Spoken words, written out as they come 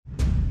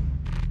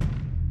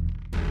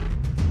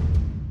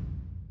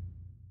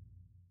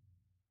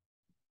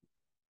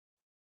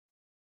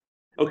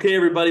Okay,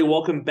 everybody,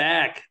 welcome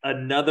back.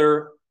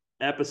 Another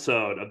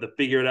episode of the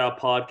Figure It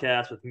Out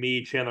podcast with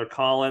me, Chandler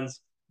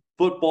Collins.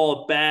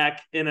 Football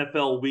back,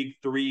 NFL Week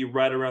 3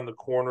 right around the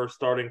corner,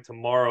 starting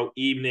tomorrow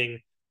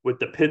evening with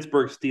the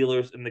Pittsburgh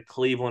Steelers and the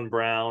Cleveland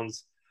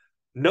Browns.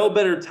 No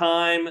better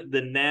time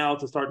than now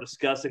to start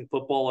discussing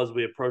football as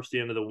we approach the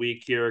end of the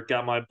week here.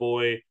 Got my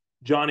boy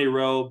Johnny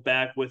Rowe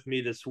back with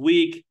me this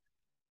week.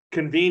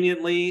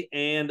 Conveniently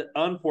and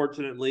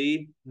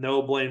unfortunately,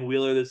 no Blaine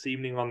Wheeler this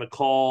evening on the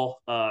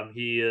call.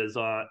 He is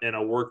in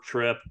a work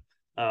trip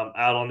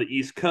out on the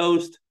East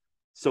Coast,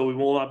 so we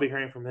will not be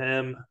hearing from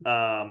him.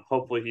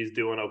 Hopefully, he's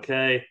doing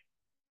okay.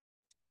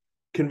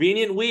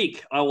 Convenient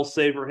week, I will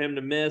say, for him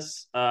to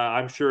miss.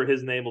 I'm sure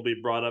his name will be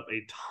brought up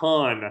a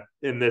ton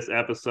in this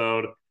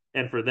episode,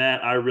 and for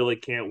that, I really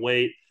can't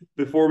wait.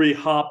 Before we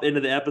hop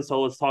into the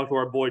episode, let's talk to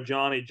our boy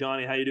Johnny.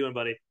 Johnny, how you doing,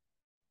 buddy?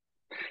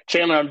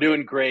 Chandler, I'm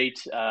doing great.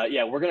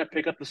 We're going to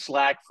pick up the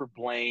slack for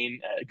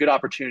Blaine. A good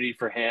opportunity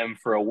for him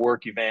for a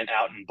work event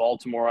out in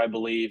Baltimore, I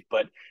believe.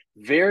 But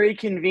very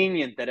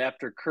convenient that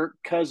after Kirk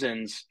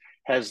Cousins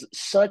has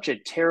such a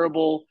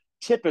terrible,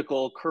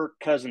 typical Kirk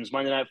Cousins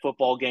Monday Night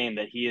Football game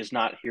that he is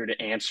not here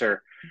to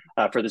answer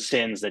for the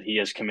sins that he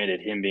has committed,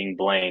 him being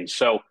Blaine.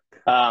 So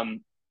I've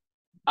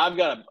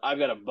got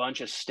a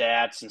bunch of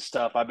stats and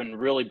stuff. I've been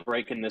really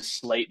breaking this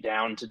slate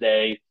down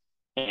today.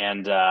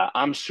 And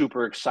I'm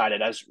super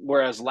excited.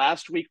 Whereas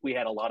last week we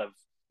had a lot of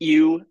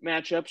ew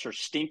matchups or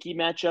stinky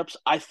matchups,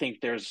 I think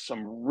there's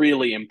some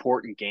really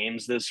important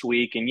games this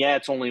week. And yeah,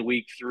 it's only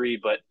week 3,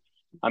 but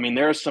I mean,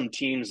 there are some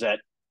teams that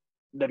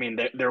they're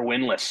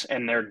winless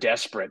and they're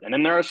desperate, and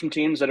then there are some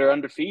teams that are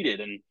undefeated.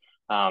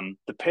 And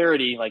the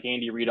parity, like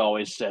Andy Reid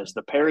always says,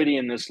 the parity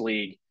in this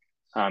league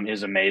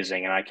is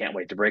amazing, and I can't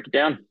wait to break it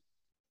down.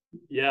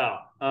 Yeah.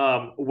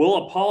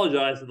 We'll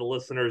apologize to the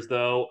listeners,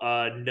 though.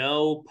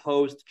 No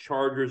post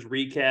Chargers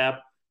recap.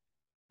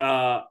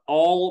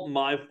 All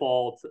my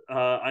fault.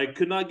 I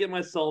could not get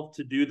myself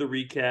to do the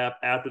recap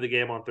after the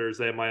game on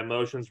Thursday. My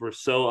emotions were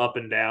so up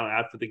and down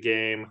after the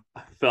game.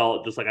 I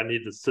felt just like I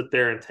needed to sit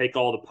there and take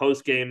all the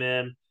post game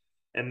in.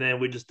 And then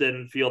we just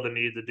didn't feel the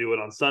need to do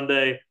it on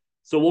Sunday.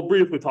 So we'll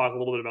briefly talk a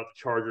little bit about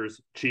the Chargers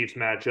Chiefs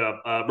matchup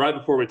right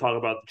before we talk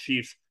about the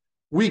Chiefs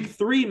Week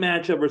 3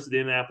 matchup versus the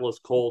Indianapolis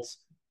Colts.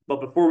 But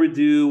before we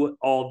do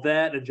all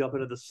that and jump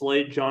into the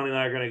slate, Johnny and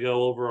I are going to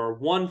go over our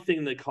one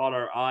thing that caught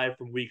our eye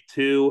from week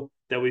 2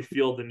 that we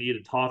feel the need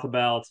to talk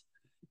about.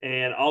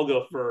 And I'll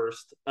go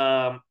first.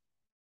 And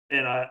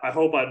I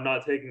hope I'm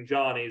not taking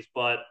Johnny's,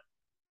 but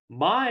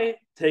my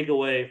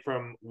takeaway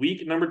from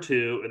week number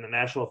 2 in the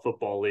National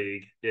Football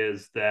League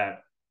is that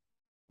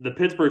the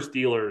Pittsburgh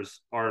Steelers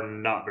are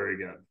not very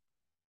good.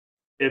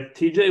 If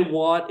TJ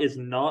Watt is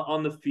not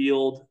on the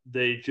field,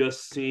 they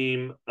just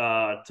seem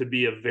to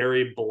be a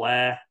very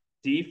blah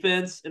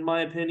defense, in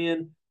my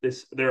opinion.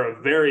 They're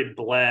a very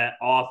blah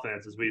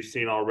offense, as we've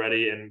seen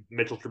already, and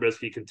Mitchell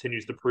Trubisky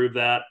continues to prove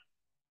that.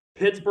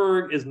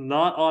 Pittsburgh is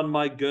not on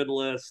my good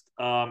list.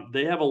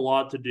 They have a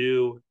lot to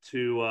do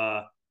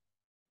to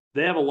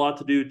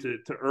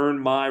earn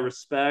my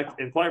respect.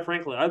 And quite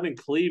frankly, I think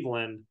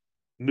Cleveland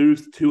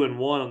moves 2-1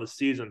 on the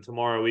season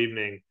tomorrow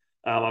evening.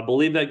 I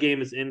believe that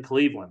game is in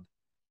Cleveland.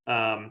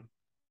 Um,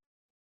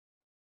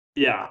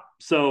 yeah,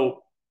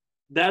 so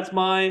that's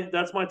my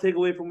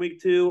takeaway from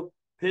week 2.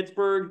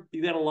 Pittsburgh,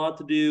 you got a lot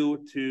to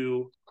do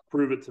to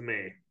prove it to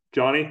me.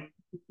 Johnny?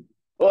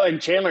 Well,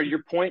 and Chandler,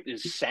 your point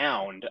is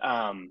sound.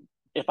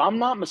 If I'm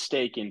not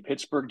mistaken,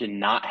 Pittsburgh did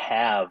not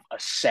have a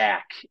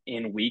sack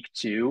in week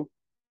 2.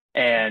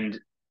 And,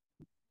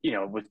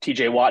 with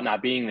TJ Watt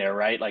not being there,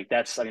 right? Like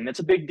that's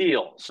a big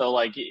deal. So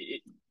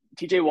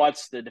TJ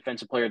Watt's the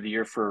defensive player of the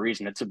year for a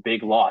reason. It's a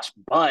big loss.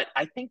 But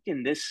I think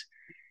in this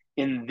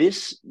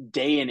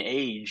day and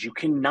age, you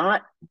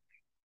cannot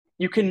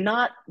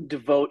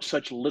devote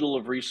such little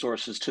of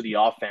resources to the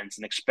offense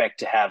and expect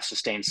to have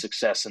sustained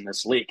success in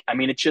this league. I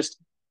mean, it's just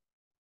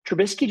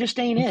Trubisky just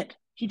ain't it.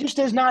 He just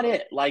is not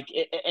it.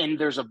 And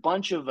there's a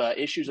bunch of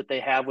issues that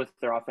they have with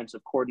their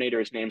offensive coordinator.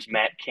 His name's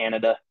Matt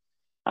Canada.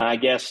 I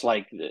guess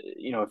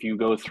if you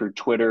go through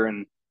Twitter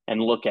and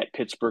look at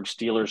Pittsburgh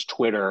Steelers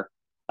Twitter,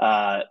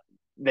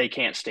 they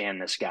can't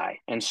stand this guy.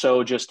 And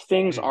so just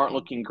things aren't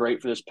looking great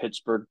for this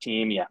Pittsburgh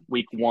team. Yeah,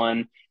 week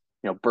 1,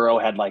 Burrow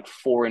had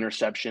 4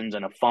 interceptions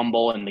and a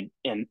fumble, and the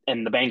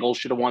Bengals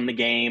should have won the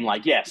game.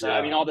 Yes, Yeah.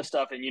 I mean all this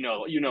stuff, and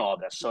all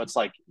this. So it's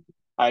I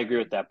agree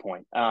with that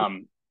point.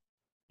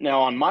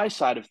 Now on my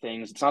side of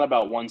things, it's not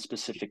about one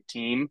specific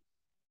team.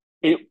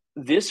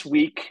 This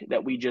week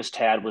that we just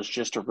had was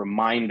just a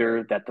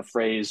reminder that the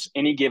phrase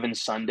 "any given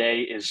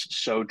Sunday" is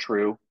so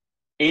true.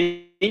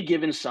 Any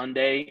given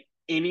Sunday,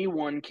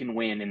 anyone can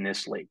win in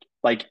this league.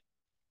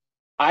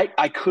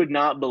 I could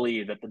not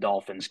believe that the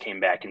Dolphins came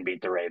back and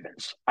beat the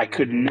Ravens. I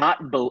could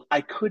not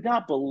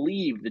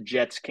believe the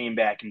Jets came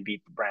back and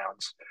beat the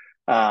Browns.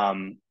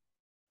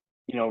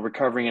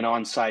 Recovering an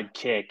onside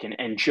kick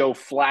and Joe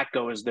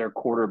Flacco is their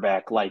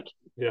quarterback.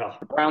 Yeah.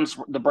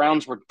 The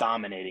Browns were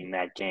dominating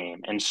that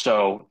game. And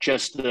so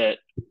just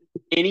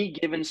any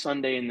given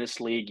Sunday in this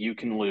league, you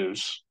can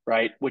lose,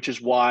 right? Which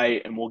is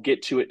why, and we'll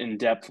get to it in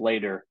depth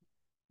later.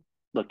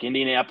 Look,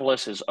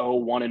 Indianapolis is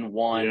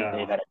 0-1-1. They've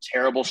Yeah. had a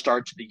terrible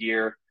start to the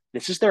year.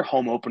 This is their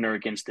home opener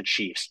against the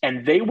Chiefs,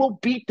 and they will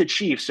beat the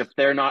Chiefs if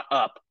they're not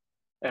up,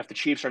 if the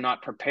Chiefs are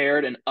not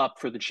prepared and up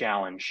for the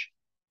challenge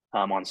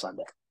on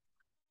Sunday.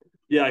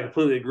 Yeah, I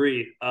completely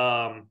agree.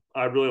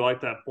 I really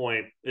like that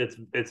point. It's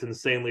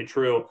insanely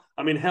true.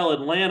 I mean, hell,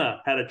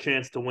 Atlanta had a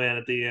chance to win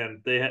at the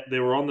end. They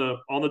were on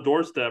the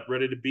doorstep,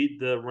 ready to beat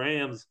the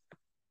Rams,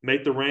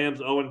 make the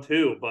Rams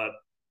 0-2. But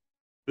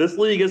this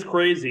league is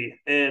crazy,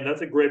 and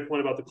that's a great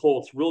point about the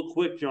Colts. Real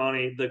quick,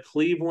 Johnny, the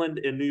Cleveland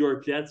and New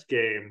York Jets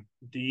game.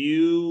 Do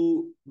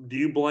you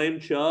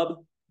blame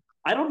Chubb?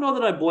 I don't know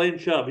that I blame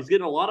Chubb. He's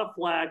getting a lot of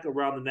flack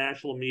around the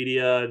national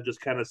media and just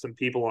kind of some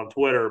people on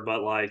Twitter,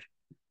 but like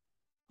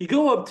you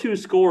go up 2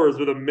 scores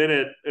with a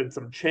minute and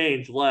some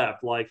change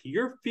left, like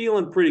you're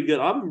feeling pretty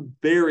good. I'm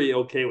very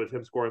okay with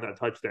him scoring that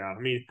touchdown.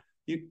 I mean,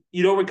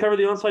 you don't recover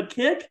the onside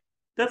kick?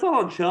 That's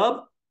not on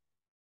Chubb.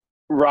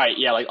 Right.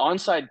 Yeah. Like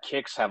onside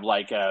kicks have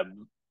like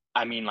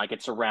like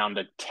it's around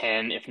a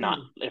 10, if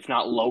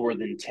not lower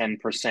than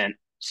 10%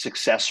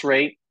 success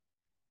rate.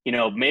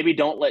 Maybe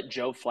don't let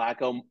Joe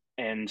Flacco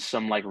and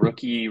some like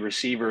rookie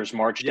receivers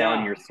march down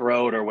Yeah. your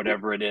throat or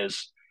whatever it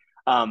is.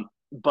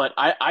 But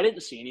I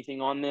didn't see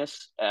anything on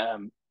this.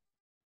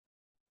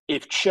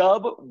 If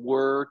Chubb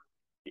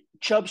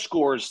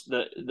scores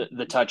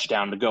the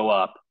touchdown to go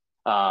up,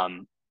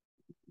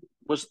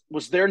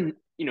 was there,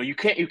 you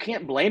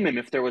can't blame him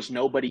if there was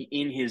nobody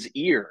in his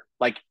ear.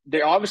 Like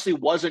there obviously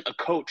wasn't a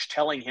coach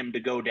telling him to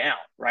go down,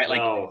 right? Like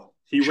No,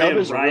 he Chubb ran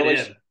is a right really,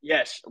 in.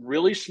 yes,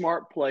 really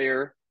smart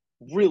player,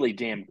 really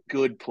damn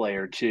good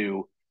player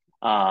too.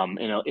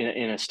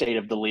 In a state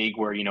of the league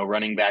where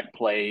running back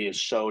play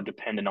is so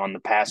dependent on the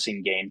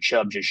passing game,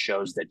 Chubb just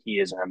shows that he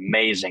is an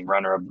amazing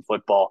runner of the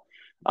football.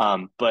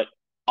 But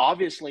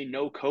obviously,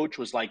 no coach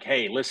was like,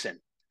 "Hey, listen,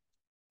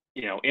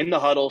 in the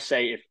huddle,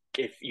 say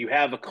if you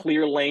have a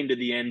clear lane to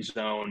the end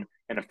zone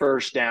and a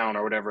first down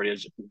or whatever it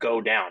is,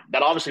 go down."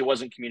 That obviously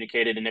wasn't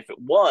communicated, and if it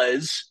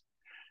was,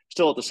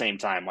 still at the same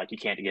time, like you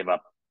can't give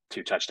up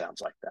 2 touchdowns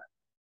like that.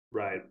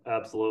 Right.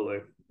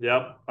 Absolutely.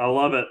 Yep. I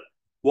love it.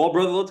 Well,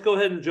 brother, let's go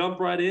ahead and jump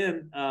right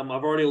in. I've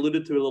already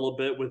alluded to it a little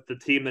bit with the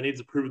team that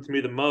needs to prove it to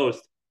me the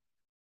most.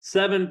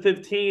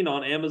 7:15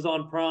 on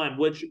Amazon Prime.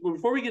 Which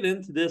before we get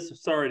into this,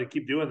 sorry to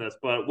keep doing this,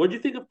 but what did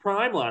you think of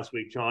Prime last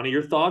week, Johnny?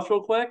 Your thoughts,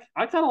 real quick.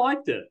 I kind of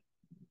liked it.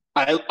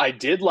 I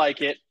did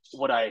like it.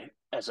 What I,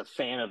 as a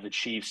fan of the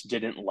Chiefs,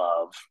 didn't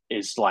love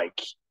is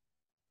like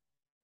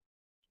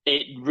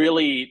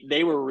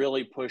they were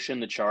really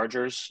pushing the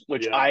Chargers,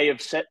 which Yeah. I have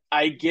said.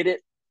 I get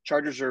it.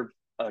 Chargers are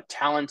a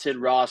talented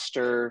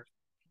roster.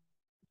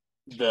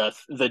 The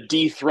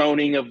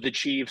dethroning of the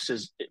Chiefs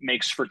it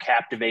makes for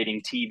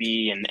captivating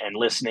TV and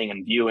listening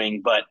and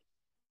viewing. But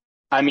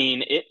I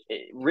mean,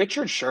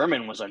 Richard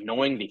Sherman was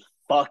annoying the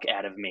fuck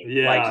out of me. Like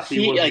Yeah,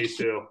 he was me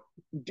too.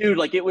 dude,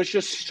 like it was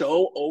just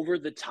so over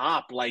the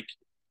top. Like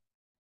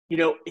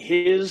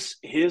his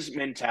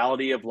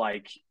mentality of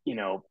like I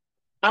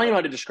don't even know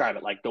how to describe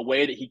it. Like the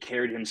way that he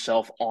carried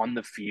himself on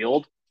the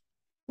field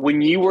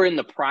when you were in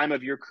the prime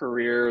of your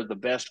career, the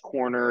best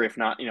corner, if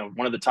not,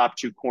 one of the top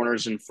 2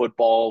 corners in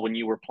football, when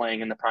you were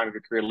playing in the prime of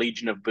your career,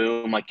 Legion of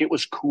Boom, like it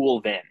was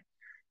cool then.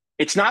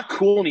 It's not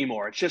cool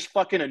anymore. It's just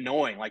fucking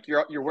annoying. Like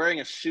you're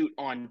wearing a suit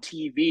on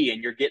TV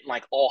and you're getting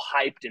like all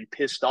hyped and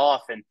pissed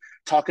off and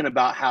talking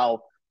about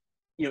how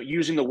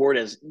using the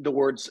words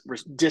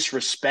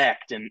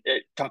disrespect and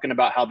talking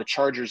about how the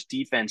Chargers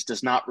defense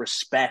does not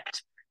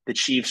respect the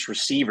Chiefs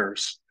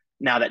receivers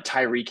now that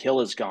Tyreek Hill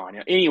is gone.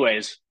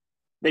 Anyways,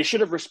 they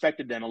should have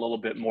respected them a little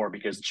bit more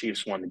because the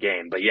Chiefs won the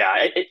game. But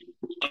yeah,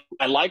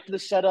 I liked the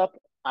setup.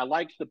 I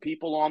liked the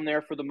people on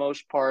there for the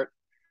most part.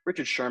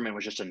 Richard Sherman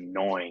was just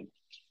annoying.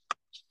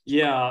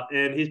 Yeah,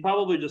 and he's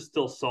probably just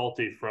still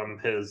salty from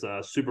his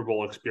Super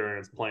Bowl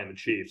experience playing the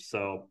Chiefs.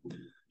 So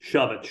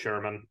shove it,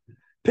 Sherman.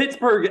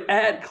 Pittsburgh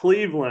at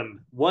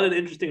Cleveland. What an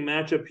interesting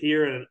matchup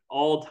here in an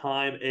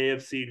all-time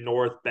AFC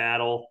North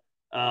battle.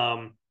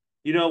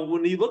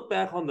 When you look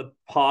back on the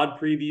pod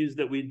previews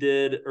that we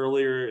did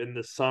earlier in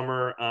the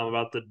summer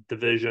about the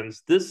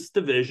divisions, this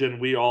division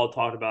we all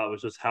talked about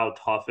was just how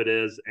tough it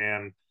is.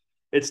 And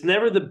it's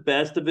never the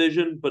best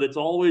division, but it's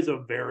always a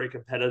very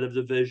competitive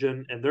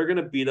division, and they're going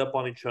to beat up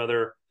on each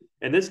other.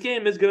 And this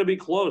game is going to be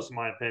close, in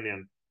my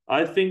opinion.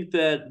 I think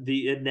that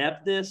the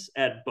ineptness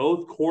at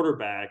both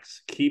quarterbacks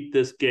keep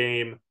this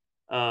game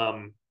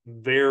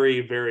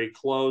very, very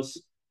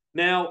close.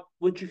 Now,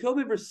 with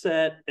Jacoby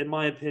Brissett, in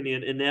my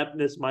opinion,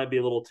 ineptness might be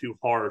a little too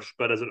harsh,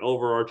 but as an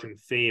overarching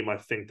theme, I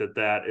think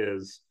that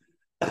is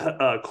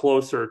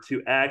closer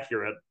to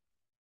accurate.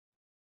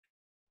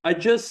 I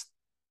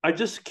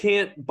just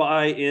can't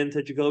buy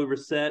into Jacoby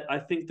Brissett. I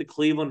think the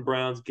Cleveland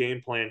Browns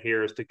game plan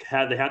here is they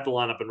have to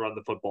line up and run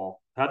the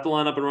football. Have to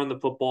line up and run the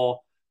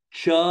football.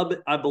 Chubb,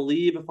 I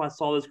believe, if I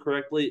saw this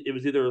correctly,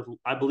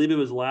 I believe it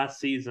was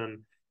last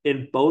season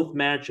in both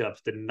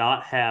matchups did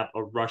not have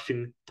a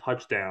rushing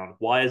touchdown.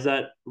 Why is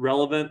that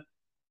relevant?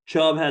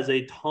 Chubb has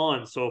a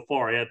ton so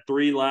far. He had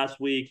 3 last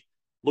week.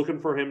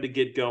 Looking for him to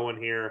get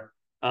going here.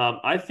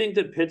 I think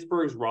that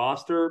Pittsburgh's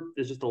roster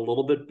is just a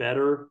little bit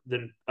better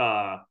than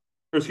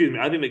or excuse me,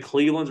 I think that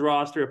Cleveland's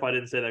roster, if I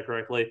didn't say that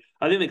correctly,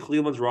 I think that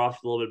Cleveland's roster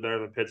is a little bit better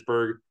than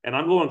Pittsburgh, and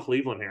I'm going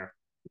Cleveland here.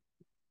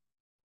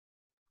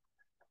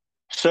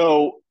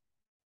 So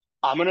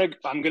I'm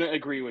gonna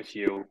agree with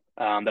you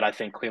that I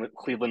think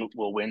Cleveland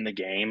will win the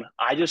game.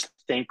 I just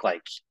think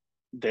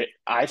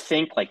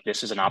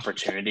this is an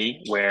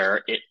opportunity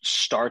where it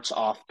starts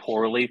off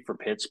poorly for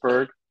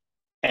Pittsburgh,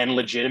 and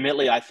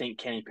legitimately, I think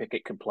Kenny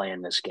Pickett could play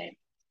in this game.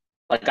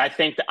 Like I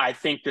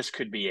think this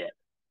could be it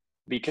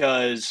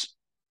because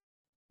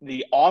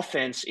the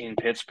offense in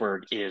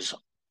Pittsburgh is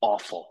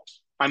awful.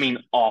 I mean,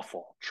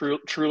 awful,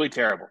 truly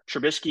terrible.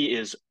 Trubisky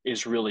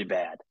is really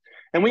bad,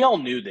 and we all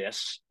knew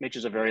this. Mitch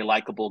is a very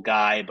likable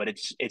guy, but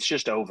it's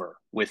just over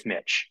with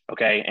Mitch.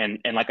 Okay, and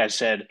like I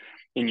said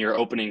in your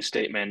opening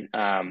statement,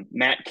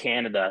 Matt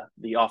Canada,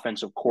 the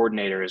offensive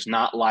coordinator, is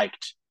not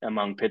liked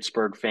among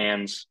Pittsburgh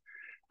fans.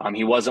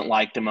 He wasn't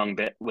liked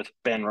with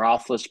Ben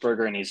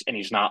Roethlisberger, and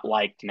he's not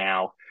liked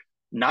now.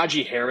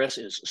 Najee Harris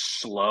is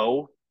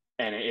slow,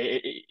 and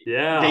they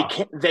Yeah.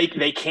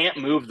 can't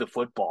move the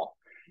football,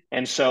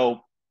 and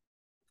so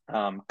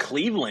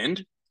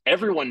Cleveland,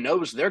 everyone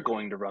knows they're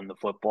going to run the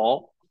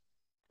football.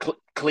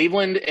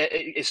 Cleveland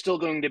is still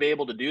going to be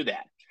able to do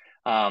that.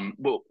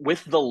 But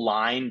with the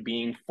line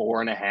being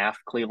 4.5,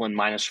 Cleveland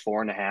minus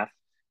 4.5,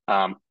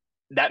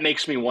 that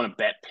makes me want to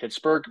bet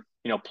Pittsburgh,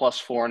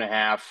 plus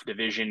 4.5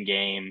 division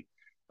game.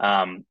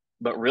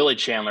 But really,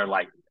 Chandler,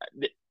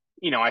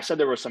 I said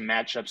there were some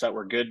matchups that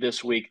were good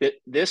this week.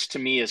 This to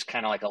me is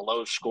kind of like a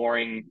low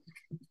scoring,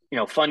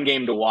 fun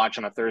game to watch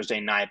on a Thursday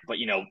night. But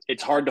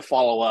it's hard to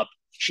follow up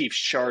Chiefs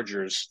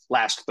Chargers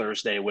last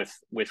Thursday with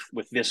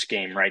this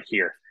game right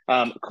here.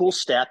 Cool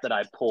stat that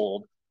I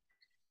pulled: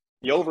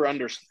 the over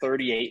under is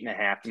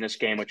 38.5 in this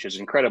game, which is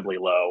incredibly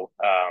low.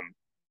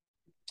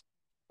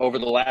 Over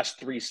the last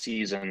 3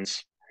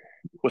 seasons,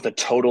 with a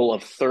total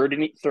of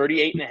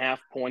 38.5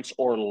 points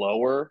or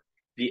lower,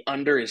 the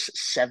under is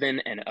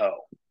 7-0.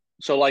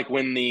 So like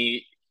when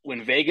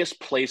Vegas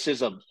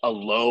places a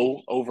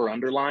low over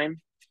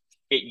underline,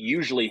 it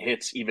usually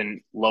hits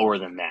even lower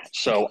than that.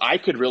 So I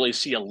could really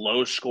see a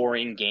low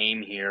scoring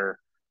game here,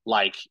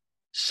 like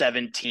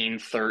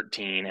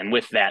 17-13, and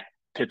with that,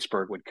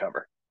 Pittsburgh would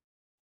cover.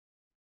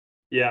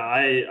 Yeah,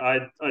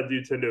 I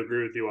do tend to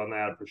agree with you on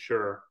that for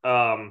sure.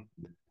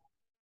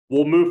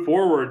 We'll move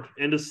forward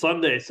into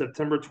Sunday,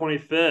 September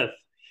 25th.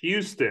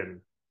 Houston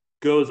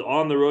goes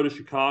on the road to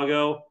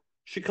Chicago.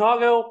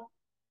 Chicago,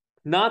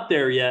 not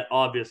there yet,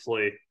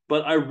 obviously,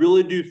 but I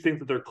really do think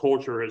that their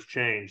culture has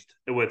changed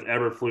with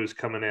Eberflus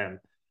coming in,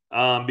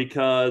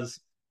 because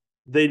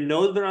they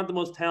know that they're not the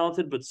most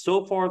talented, but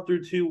so far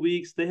through 2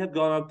 weeks, they have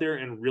gone out there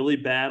and really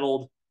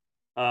battled.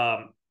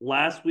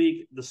 Last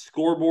week, the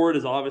scoreboard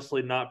is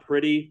obviously not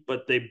pretty,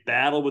 but they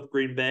battled with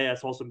Green Bay. I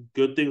saw some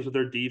good things with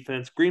their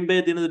defense. Green Bay,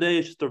 at the end of the day,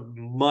 is just a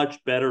much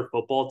better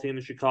football team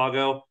than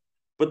Chicago.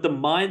 But the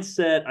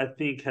mindset, I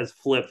think, has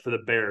flipped for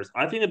the Bears.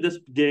 I think if this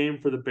game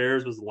for the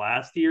Bears was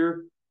last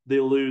year, they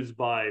lose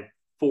by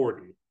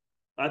 40.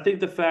 I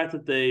think the fact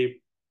that they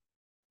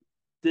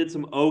did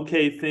some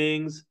okay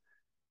things,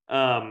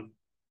 I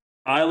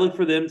look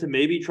for them to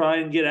maybe try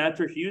and get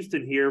after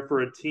Houston here for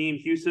a team.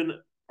 Houston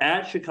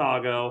at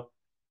Chicago.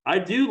 I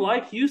do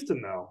like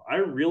Houston, though. I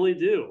really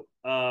do.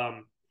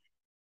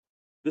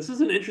 This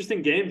is an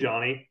interesting game,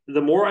 Johnny.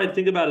 The more I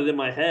think about it in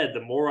my head, the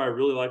more I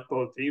really like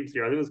both teams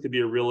here. I think this could be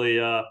a really,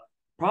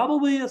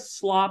 probably a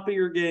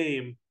sloppier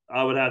game,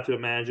 I would have to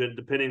imagine,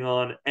 depending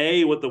on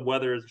A, what the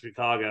weather is in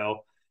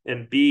Chicago,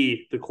 and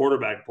B, the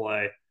quarterback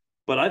play.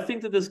 But I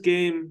think that this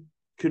game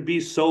could be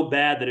so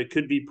bad that it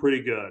could be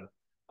pretty good.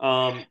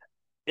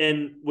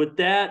 And with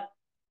that,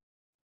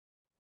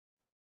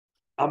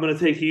 I'm going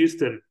to take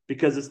Houston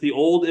because it's the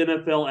old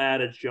NFL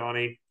adage,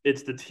 Johnny.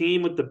 It's the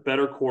team with the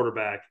better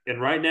quarterback. And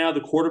right now,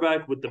 the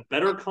quarterback with the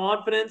better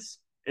confidence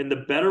and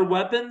the better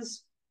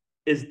weapons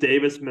is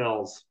Davis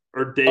Mills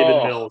or David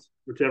Oh, Mills,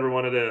 whichever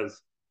one it is.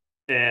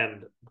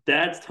 And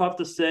that's tough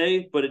to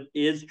say, but it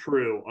is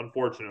true,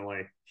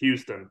 unfortunately.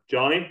 Houston.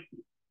 Johnny?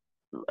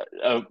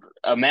 a,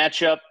 a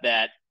matchup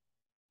that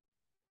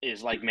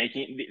is like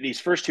making these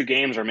first 2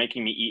 games are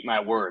making me eat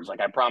my words.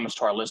 Like I promised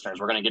to our listeners,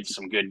 we're going to get to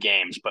some good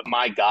games, but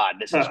my God,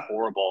 this is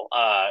horrible.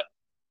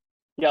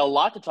 Yeah, a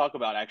lot to talk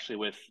about actually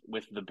with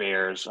the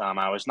Bears.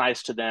 I was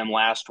nice to them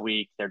last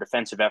week. Their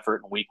defensive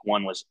effort in week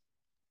 1 was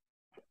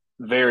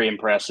very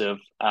impressive.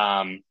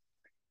 However,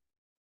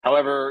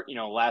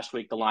 last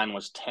week the line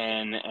was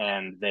 10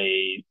 and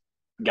they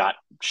got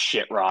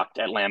shit rocked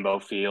at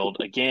Lambeau Field.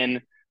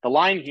 Again, the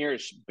line here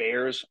is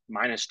Bears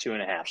minus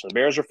 2.5. So the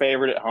Bears are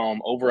favored at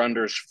home. Over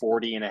under is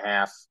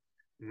 40.5.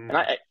 And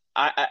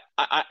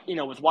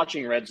Mm. with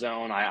watching Red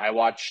Zone, I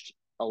watched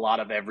a lot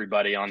of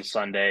everybody on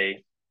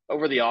Sunday.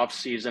 Over the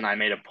offseason, I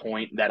made a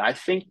point that I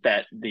think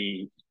that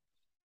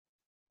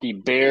the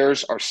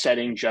Bears are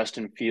setting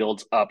Justin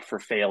Fields up for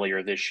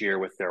failure this year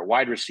with their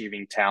wide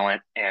receiving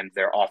talent and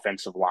their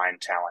offensive line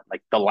talent,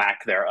 like the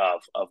lack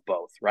thereof of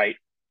both, right?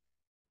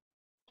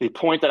 The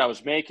point that I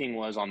was making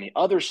was on the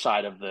other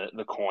side of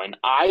the coin,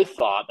 I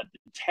thought that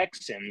the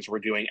Texans were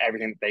doing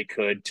everything that they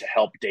could to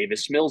help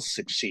Davis Mills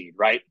succeed,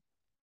 right?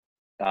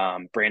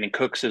 Brandon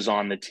Cooks is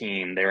on the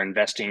team. They're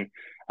investing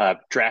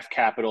draft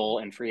capital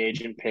and free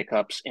agent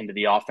pickups into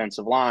the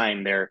offensive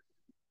line. They're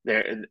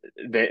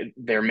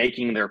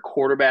making their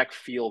quarterback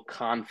feel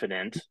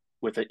confident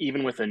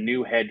even with a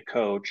new head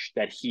coach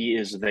that he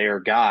is their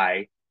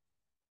guy.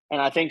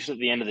 And I think at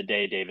the end of the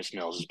day, Davis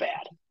Mills is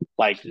bad.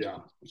 Like, Yeah.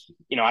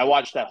 I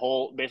watched that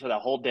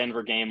whole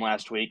Denver game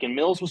last week, and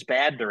Mills was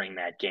bad during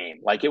that game.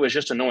 Like, it was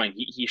just annoying.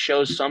 He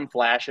shows some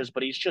flashes,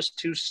 but he's just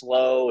too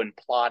slow and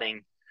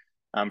plodding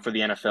for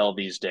the NFL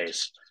these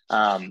days.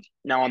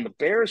 Now, on the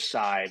Bears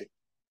side,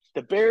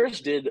 the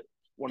Bears did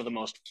one of the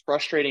most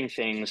frustrating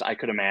things I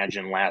could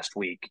imagine last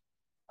week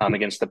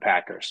against the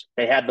Packers.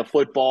 They had the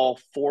football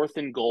 4th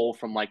and goal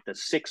from like the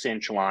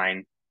 6-inch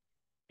line,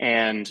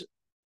 and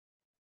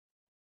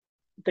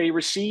they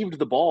received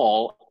the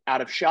ball out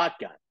of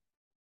shotgun.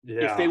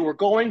 Yeah. If they were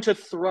going to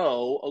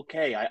throw,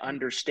 okay, I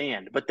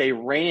understand, but they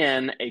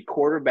ran a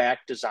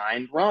quarterback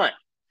designed run.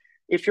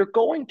 If you're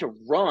going to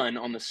run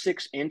on the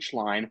 6-inch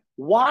line,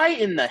 why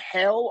in the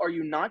hell are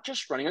you not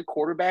just running a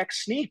quarterback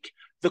sneak?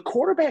 The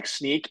quarterback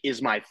sneak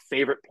is my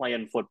favorite play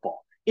in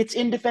football. It's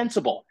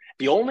indefensible.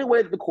 The only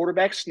way that the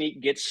quarterback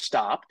sneak gets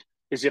stopped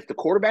is if the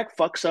quarterback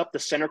fucks up the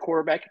center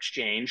quarterback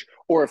exchange,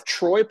 or if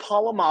Troy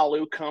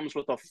Polamalu comes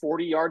with a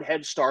 40-yard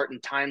head start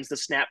and times the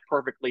snap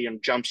perfectly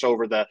and jumps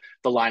over the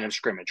line of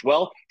scrimmage.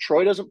 Well,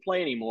 Troy doesn't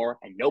play anymore,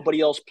 and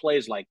nobody else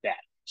plays like that.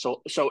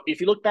 So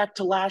if you look back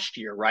to last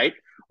year, right?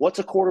 What's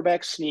a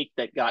quarterback sneak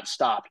that got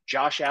stopped?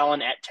 Josh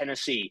Allen at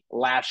Tennessee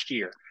last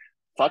year.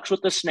 Fucks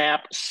with the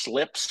snap,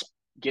 slips,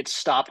 gets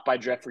stopped by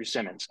Jeffrey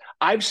Simmons.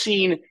 I've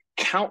seen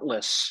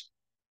countless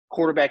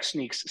quarterback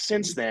sneaks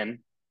since then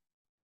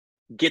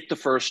get the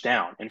first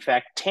down. In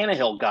fact,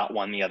 Tannehill got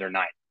one the other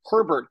night.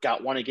 Herbert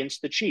got one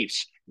against the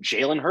Chiefs.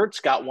 Jalen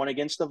Hurts got one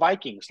against the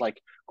Vikings. Like,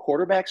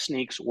 quarterback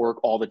sneaks work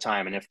all the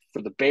time. And if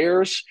for the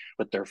Bears,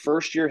 with their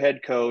first-year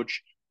head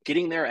coach,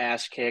 getting their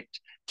ass kicked,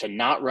 to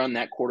not run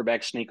that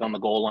quarterback sneak on the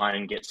goal line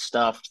and get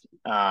stuffed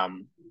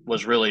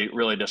was really,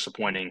 really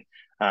disappointing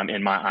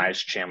in my eyes,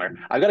 Chandler.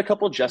 I've got a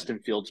couple of Justin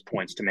Fields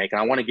points to make,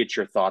 and I want to get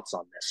your thoughts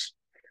on this.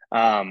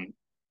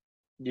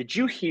 Did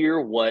you hear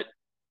what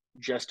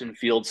Justin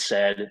Fields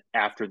said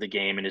after the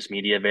game in his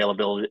media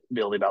availability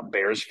about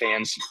Bears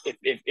fans?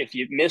 If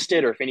you missed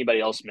it, or if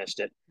anybody else missed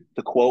it,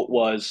 the quote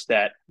was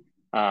that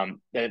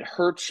it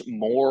hurts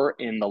more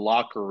in the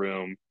locker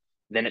room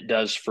than it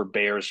does for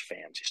Bears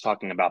fans. He's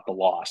talking about the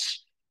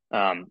loss.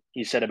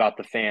 He said about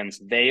the fans,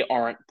 they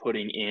aren't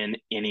putting in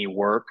any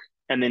work.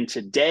 And then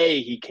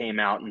today he came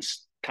out and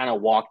kind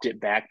of walked it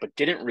back, but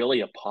didn't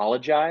really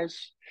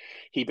apologize.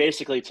 He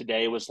basically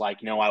today was like,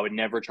 no, I would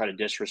never try to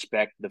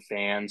disrespect the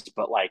fans,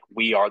 but like,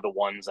 we are the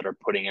ones that are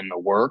putting in the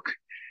work.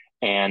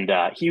 And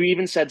he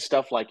even said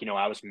stuff like,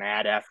 I was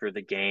mad after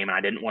the game and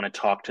I didn't want to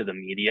talk to the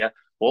media.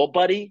 Well,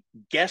 buddy,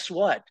 guess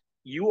what?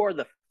 You are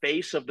the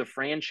face of the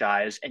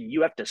franchise and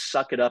you have to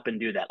suck it up and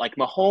do that. Like,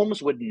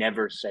 Mahomes would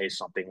never say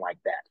something like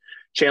that.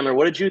 Chandler,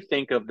 what did you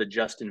think of the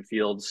Justin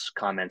Fields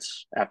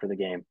comments after the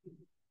game?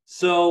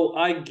 So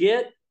I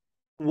get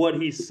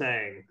what he's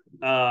saying.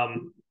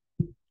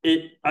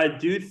 I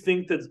do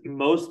think that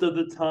most of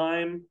the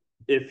time,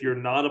 if you're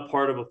not a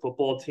part of a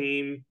football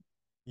team,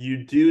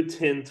 you do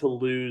tend to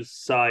lose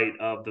sight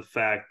of the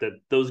fact that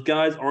those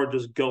guys aren't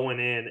just going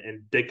in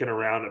and dicking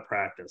around at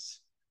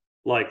practice.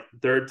 Like,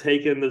 they're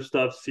taking this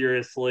stuff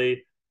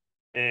seriously,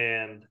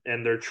 and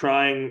they're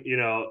trying,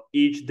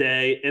 each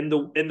day. And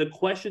the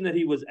question that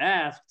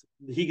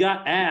he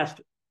got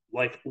asked,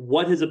 like,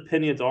 what his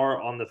opinions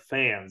are on the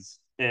fans.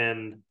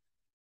 And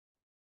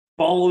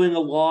following a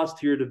loss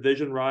to your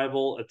division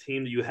rival, a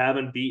team that you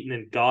haven't beaten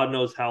in God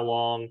knows how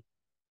long,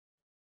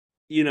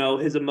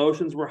 his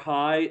emotions were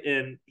high,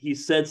 and he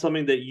said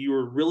something that you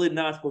were really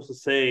not supposed to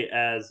say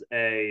as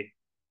a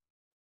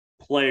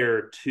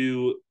player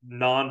to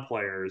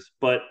non-players.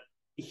 But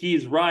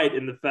he's right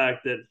in the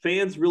fact that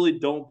fans really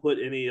don't put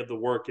any of the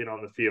work in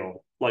on the field.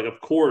 Like,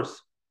 of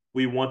course,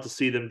 we want to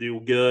see them do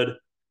good,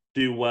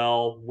 do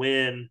well,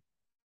 win,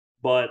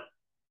 but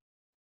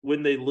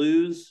when they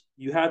lose,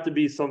 you have to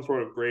be some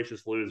sort of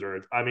gracious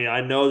loser. I mean,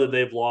 I know that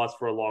they've lost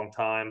for a long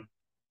time.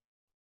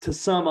 To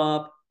sum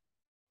up,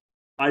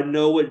 I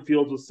know what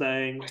Fields was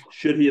saying.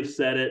 Should he have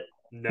said it?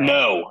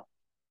 No.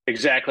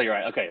 Exactly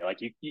right. Okay, like,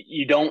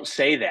 you don't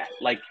say that.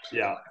 Like,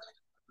 yeah,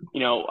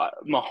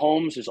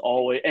 Mahomes is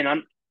always,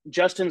 and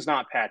Justin's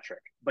not Patrick,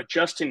 but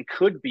Justin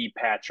could be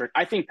Patrick.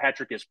 I think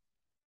Patrick is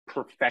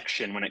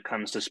perfection when it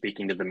comes to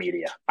speaking to the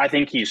media. I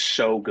think he's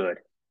so good.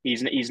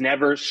 He's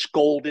never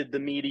scolded the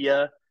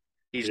media.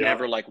 He's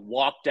never like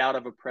walked out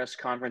of a press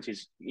conference.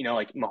 He's,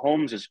 like,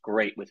 Mahomes is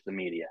great with the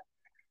media.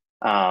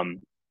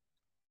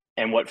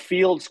 And what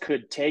Fields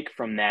could take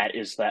from that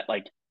is that,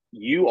 like,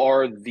 you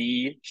are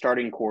the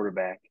starting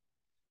quarterback.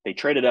 They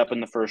traded up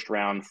in the first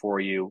round for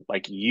you.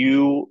 Like,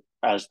 you,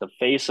 as the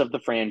face of the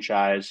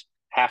franchise,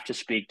 have to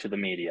speak to the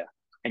media.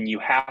 And you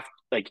have,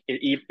 like,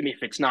 even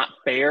if it's not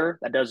fair,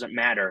 that doesn't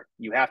matter.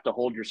 You have to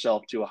hold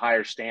yourself to a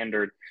higher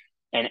standard.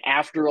 And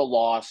after a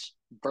loss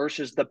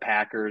versus the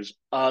Packers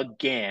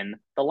again,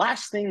 the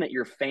last thing that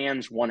your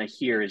fans want to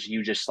hear is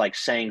you just like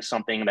saying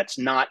something that's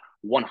not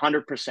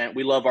 100%.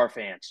 We love our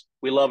fans.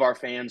 We love our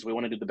fans. We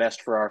want to do the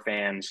best for our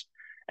fans.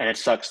 And it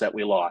sucks that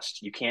we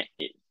lost. You can't,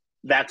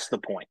 that's the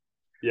point.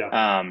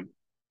 Yeah.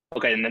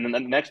 Okay, and then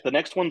the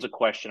next one's a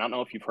question. I don't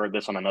know if you've heard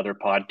this on another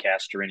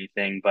podcast or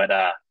anything, but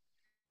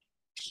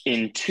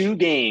in 2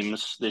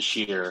 games this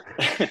year,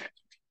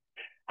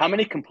 how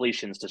many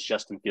completions does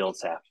Justin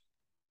Fields have?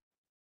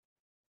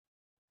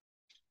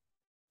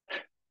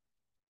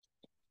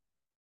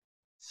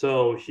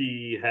 So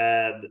he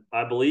had,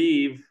 I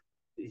believe,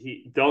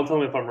 don't tell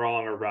me if I'm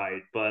wrong or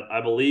right, but I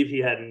believe he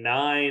had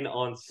 9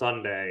 on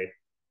Sunday.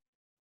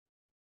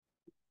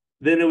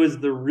 Then it was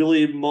the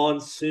really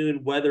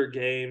monsoon weather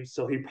game,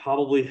 so he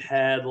probably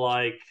had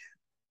like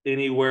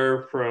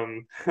anywhere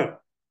from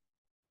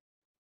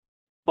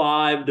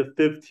 5 to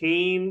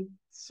 15.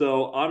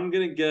 So I'm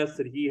gonna guess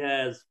that he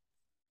has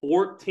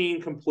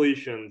 14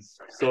 completions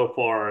so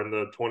far in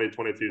the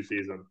 2022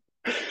 season.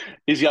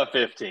 He's got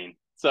 15.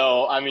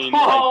 So I mean,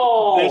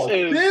 oh, like,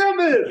 damn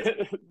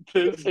it!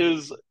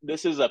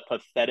 this is a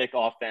pathetic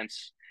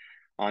offense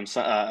on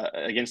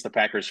against the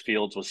Packers.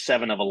 Fields was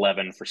 7 of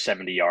 11 for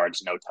 70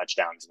 yards, no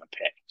touchdowns and a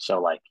pick.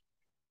 So like,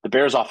 the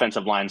Bears'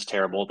 offensive line's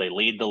terrible. They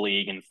lead the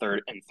league in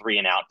third and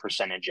 3-and-out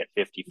percentage at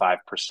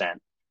 55%.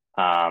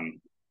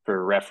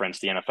 For reference,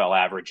 the NFL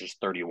average is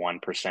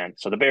 31%.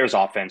 So the Bears'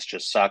 offense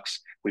just sucks.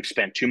 We've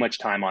spent too much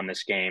time on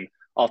this game.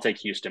 I'll take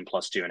Houston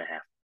plus 2.5.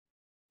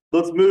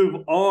 Let's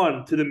move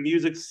on to the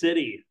Music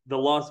City. The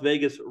Las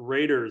Vegas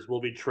Raiders will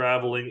be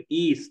traveling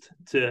east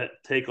to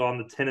take on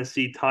the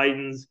Tennessee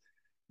Titans.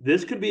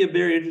 This could be a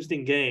very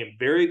interesting game.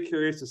 Very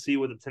curious to see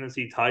what the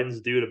Tennessee Titans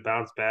do to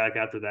bounce back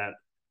after that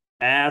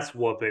ass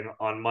whooping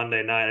on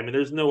Monday night. I mean,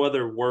 there's no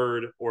other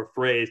word or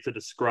phrase to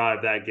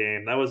describe that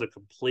game. That was a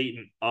complete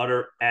and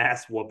utter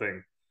ass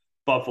whooping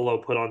Buffalo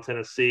put on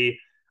Tennessee.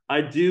 I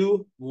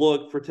do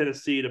look for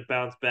Tennessee to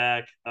bounce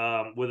back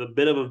with a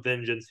bit of a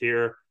vengeance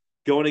here,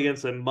 going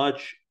against a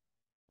much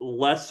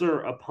lesser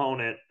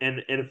opponent.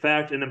 And in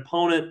fact, an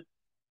opponent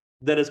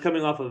that is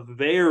coming off a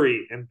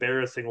very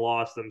embarrassing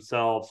loss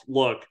themselves.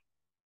 Look,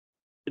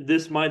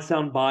 this might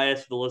sound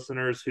biased to the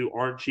listeners who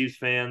aren't Chiefs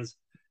fans,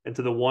 and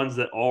to the ones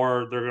that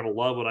are, they're going to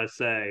love what I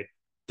say.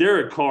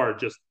 Derek Carr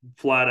just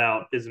flat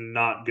out is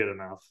not good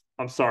enough.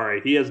 I'm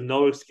sorry. He has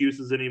no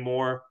excuses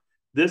anymore.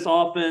 This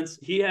offense,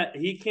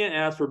 he can't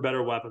ask for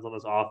better weapons on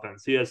this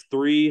offense. He has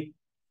 3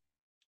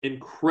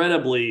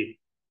 incredibly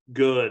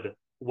good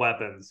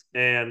weapons,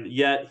 and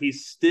yet he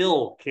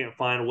still can't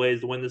find ways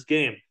to win this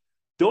game.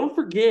 Don't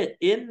forget,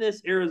 in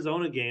this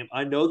Arizona game,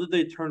 I know that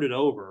they turned it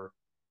over,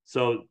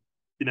 so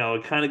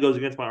it kind of goes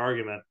against my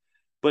argument,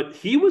 but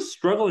he was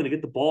struggling to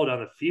get the ball down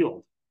the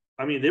field.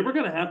 I mean, they were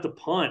going to have to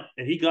punt,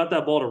 and he got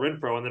that ball to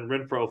Renfrow, and then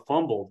Renfrow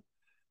fumbled.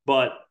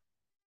 But,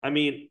 I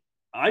mean,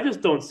 I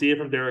just don't see it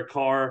from Derek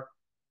Carr.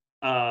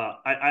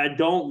 I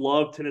don't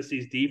love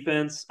Tennessee's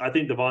defense. I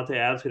think Davante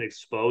Adams can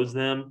expose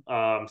them.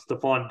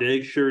 Stephon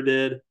Diggs sure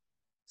did.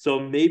 So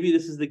maybe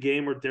this is the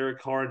game where Derek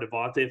Carr and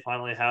Davante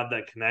finally have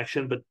that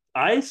connection. But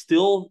I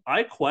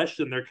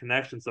question their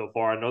connection so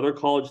far. I know they're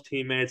college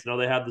teammates. I know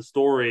they have the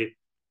story,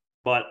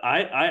 but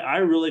I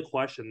really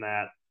question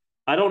that.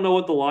 I don't know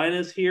what the line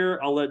is here.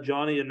 I'll let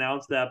Johnny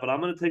announce that, but I'm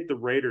going to take the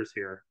Raiders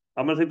here.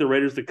 I'm going to take the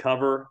Raiders to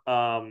cover.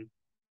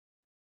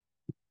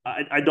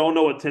 I don't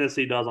know what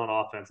Tennessee does on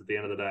offense at the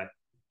end of the day.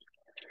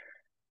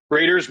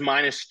 Raiders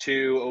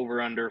 -2,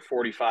 over under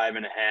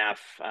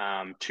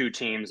 45.5. 2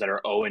 teams that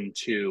are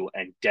 0-2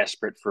 and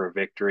desperate for a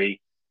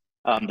victory.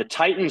 The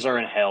Titans are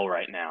in hell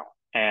right now,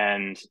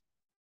 and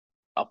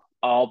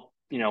I'll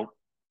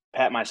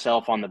pat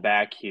myself on the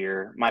back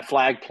here. My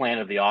flag plan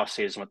of the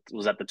offseason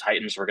was that the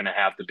Titans were going to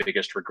have the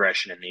biggest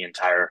regression in the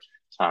entire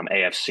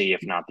AFC,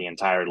 if not the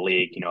entire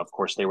league. Of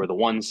course, they were the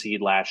 1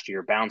 seed last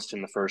year, bounced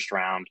in the first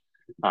round,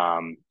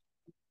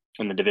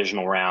 in the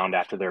divisional round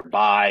after their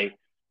bye.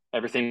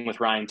 Everything with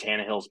Ryan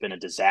Tannehill has been a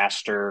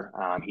disaster.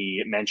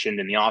 He mentioned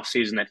in the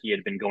offseason that he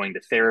had been going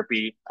to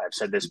therapy. I've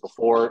said this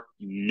before,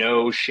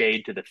 no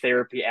shade to the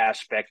therapy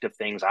aspect of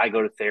things. I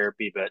go to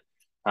therapy, but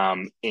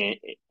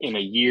in a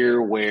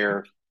year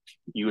where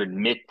you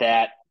admit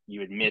that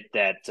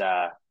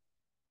that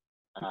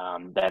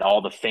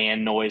all the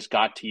fan noise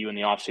got to you in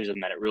the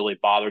offseason, that it really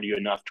bothered you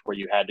enough to where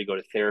you had to go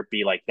to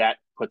therapy, like, that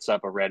puts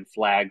up a red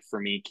flag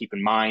for me. Keep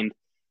in mind,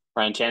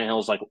 Ryan Tannehill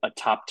is like a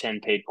top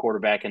 10 paid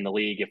quarterback in the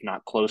league, if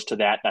not close to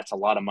that. That's a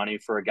lot of money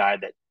for a guy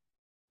that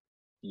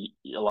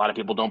a lot of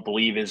people don't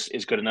believe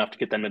is good enough to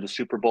get them to the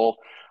Super Bowl.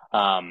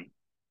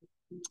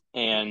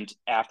 And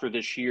after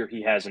this year,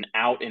 he has an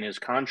out in his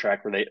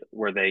contract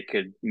where they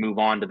could move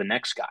on to the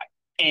next guy.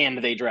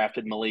 And they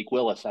drafted Malik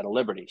Willis out of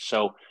Liberty.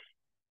 So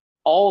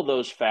all of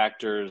those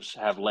factors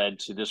have led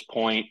to this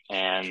point,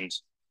 and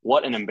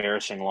what an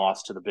embarrassing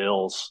loss to the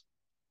Bills.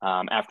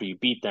 After you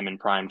beat them in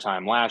prime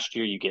time last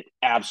year, you get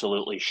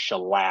absolutely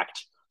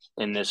shellacked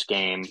in this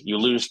game. You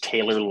lose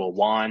Taylor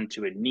Lewan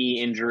to a knee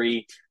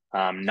injury.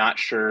 Not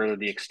sure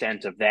the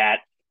extent of that.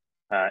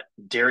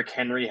 Derrick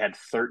Henry had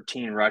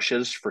 13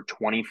 rushes for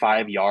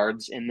 25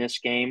 yards in this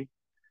game.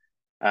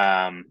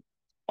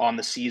 On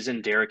the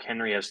season, Derrick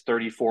Henry has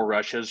 34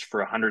 rushes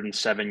for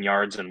 107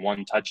 yards and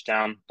 1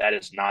 touchdown. That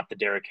is not the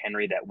Derrick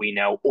Henry that we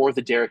know, or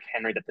the Derrick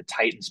Henry that the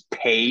Titans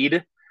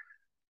paid.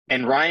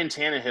 And Ryan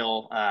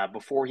Tannehill,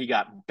 before he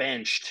got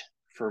benched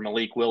for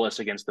Malik Willis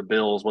against the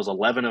Bills, was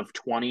 11 of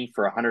 20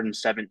 for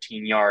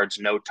 117 yards,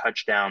 no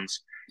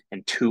touchdowns,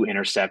 and 2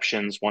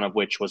 interceptions, one of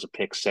which was a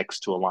pick six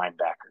to a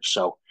linebacker.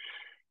 So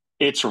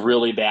it's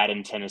really bad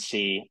in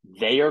Tennessee.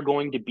 They are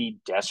going to be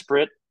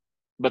desperate,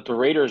 but the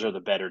Raiders are the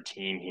better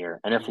team here.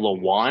 And if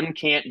Lewan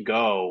can't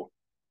go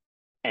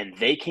and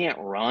they can't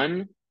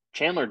run,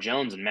 Chandler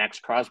Jones and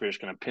Max Crosby are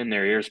just going to pin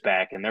their ears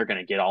back, and they're going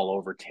to get all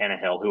over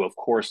Tannehill, who, of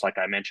course, like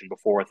I mentioned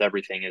before with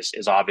everything,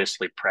 is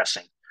obviously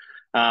pressing.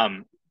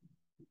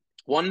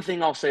 One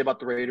thing I'll say about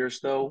the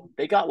Raiders, though,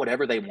 they got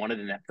whatever they wanted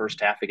in that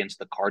first half against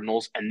the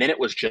Cardinals, and then it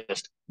was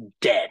just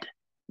dead.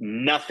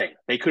 Nothing.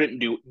 They couldn't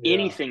do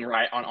anything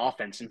right on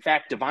offense. In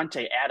fact,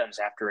 Davante Adams,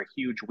 after a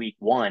huge week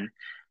 1,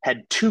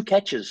 had 2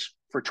 catches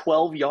for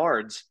 12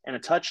 yards and a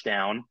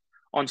touchdown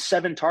on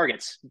 7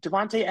 targets.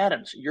 Davante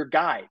Adams, your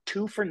guy,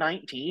 2 for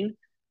 19.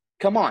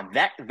 Come on,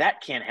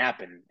 that can't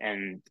happen.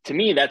 And to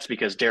me, that's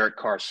because Derek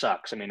Carr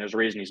sucks. I mean, there's a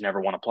reason he's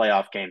never won a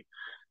playoff game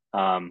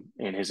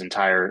in his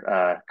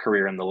entire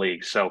career in the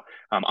league. So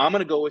I'm going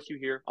to go with you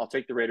here. I'll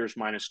take the Raiders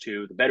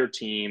 -2, the better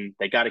team.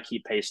 They got to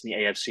keep pace in the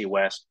AFC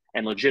West.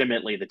 And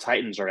legitimately, the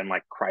Titans are in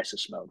like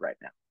crisis mode right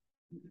now.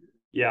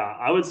 Yeah,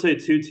 I would say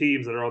 2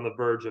 teams that are on the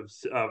verge of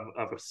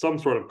some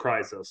sort of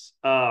crisis.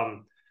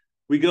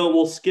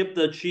 We'll skip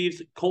the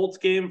Chiefs-Colts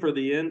game for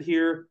the end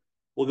here.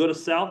 We'll go to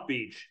South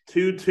Beach.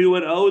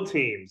 2-2-0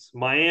 teams.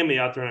 Miami,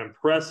 after an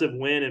impressive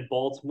win in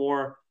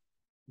Baltimore,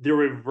 the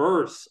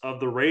reverse of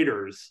the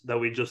Raiders that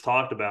we just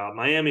talked about.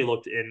 Miami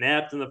looked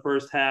inept in the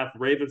first half.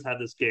 Ravens had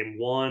this game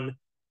won.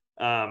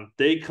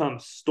 They come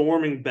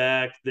storming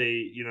back.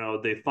 They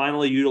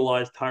finally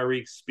utilized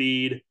Tyreek's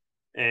speed,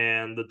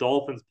 and the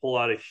Dolphins pull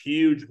out a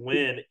huge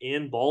win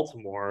in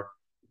Baltimore.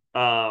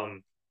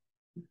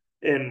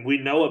 And we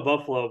know at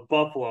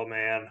Buffalo,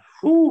 man,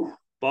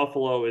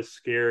 Buffalo is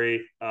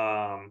scary.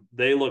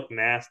 They look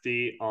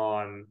nasty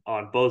on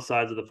both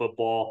sides of the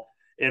football,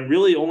 and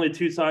really only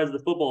 2 sides of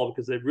the football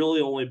because they've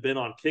really only been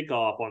on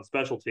kickoff on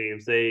special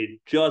teams. They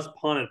just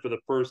punted for the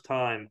first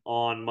time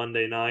on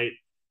Monday night,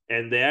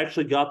 and they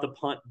actually got the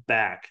punt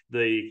back.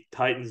 The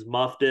Titans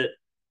muffed it.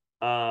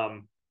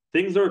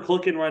 Things are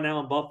clicking right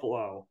now in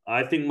Buffalo.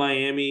 I think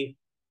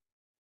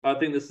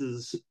this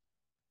is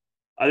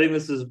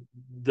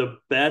the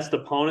best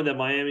opponent that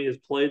Miami has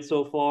played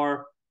so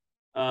far,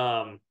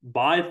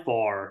 by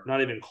far,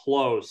 not even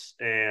close.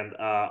 And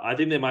I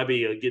think they might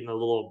be getting a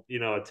little,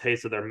 a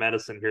taste of their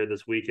medicine here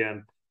this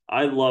weekend.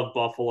 I love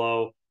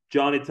Buffalo.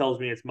 Johnny tells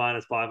me it's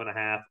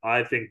 -5.5.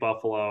 I think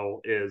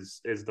Buffalo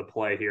is the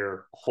play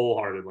here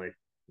wholeheartedly.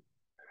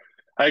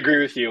 I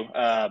agree with you.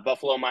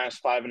 Buffalo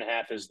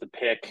 -5.5 is the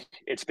pick.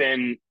 It's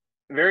been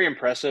very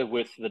impressive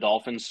with the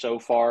Dolphins so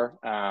far.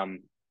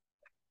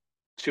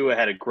 Tua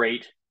had a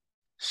great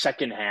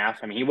second half.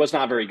 I mean, he was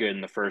not very good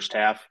in the first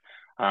half.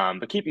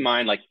 But keep in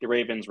mind, like the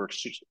Ravens were,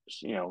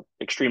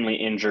 extremely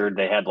injured.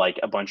 They had like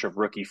a bunch of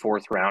rookie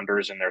 4th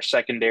rounders in their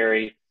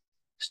secondary.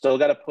 Still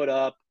got to put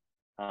up.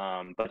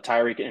 But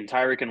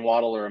Tyreek and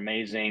Waddle are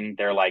amazing.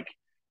 They're like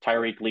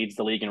Tyreek leads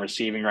the league in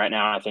receiving right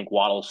now. I think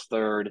Waddle's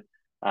 3rd.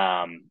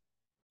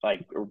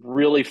 Like a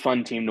really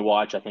fun team to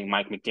watch. I think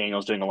Mike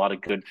McDaniel's doing a lot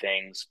of good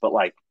things, but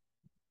like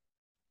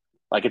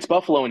it's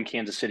Buffalo and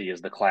Kansas City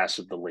is the class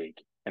of the league,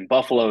 and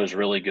Buffalo is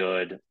really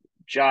good.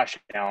 Josh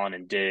Allen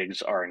and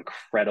Diggs are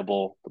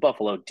incredible. The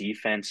Buffalo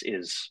defense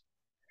is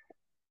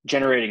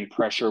generating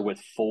pressure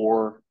with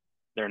 4.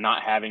 They're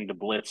not having to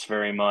blitz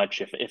very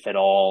much, if at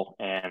all,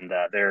 and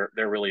they're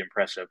really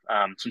impressive.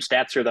 Some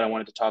stats here that I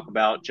wanted to talk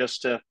about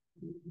just to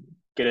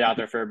get it out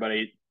there for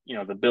everybody.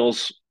 The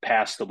Bills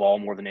pass the ball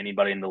more than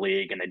anybody in the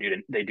league, and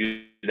they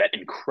do that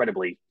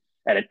incredibly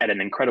at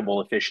an incredible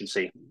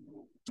efficiency.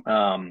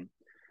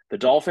 The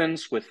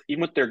Dolphins,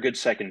 even with their good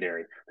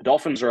secondary, the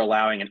Dolphins are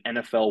allowing an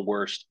NFL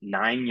worst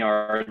 9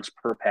 yards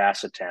per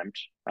pass attempt,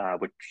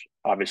 which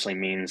obviously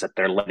means that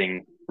they're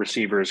letting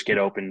receivers get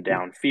open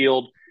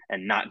downfield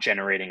and not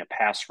generating a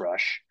pass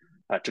rush.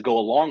 To go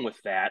along with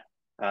that,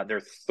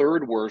 they're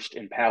 3rd worst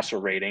in passer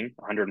rating,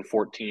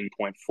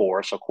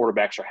 114.4. So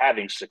quarterbacks are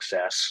having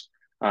success.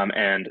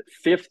 And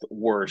 5th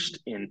worst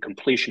in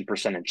completion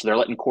percentage. They're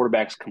letting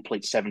quarterbacks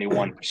complete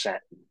 71%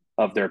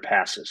 of their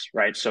passes,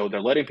 right? So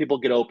they're letting people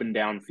get open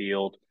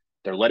downfield.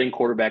 They're letting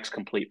quarterbacks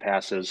complete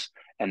passes,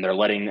 and they're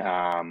letting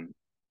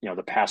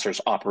the passers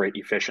operate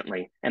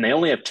efficiently. And they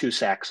only have 2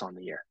 sacks on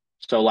the year.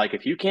 So like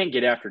if you can't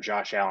get after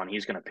Josh Allen,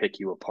 he's going to pick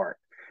you apart.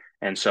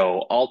 And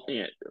so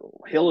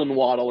Hill and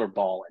Waddle are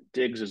balling.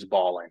 Diggs is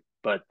balling,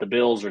 but the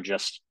Bills are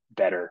just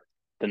better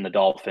than the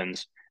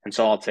Dolphins. And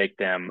so I'll take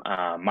them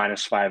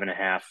minus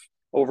 5.5.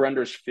 Over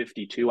under is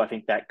 52. I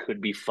think that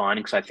could be fun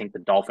because I think the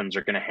Dolphins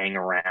are going to hang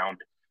around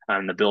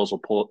and the Bills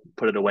will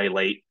put it away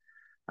late.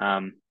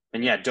 And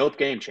yeah, dope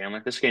game,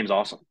 Chandler. This game's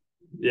awesome.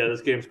 Yeah,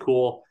 this game's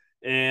cool.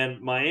 And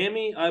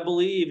Miami, I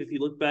believe, if you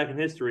look back in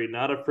history,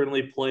 not a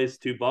friendly place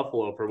to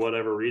Buffalo for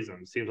whatever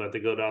reason. Seems like they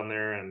go down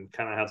there and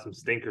kind of have some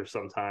stinkers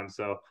sometimes.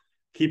 So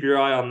keep your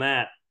eye on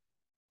that.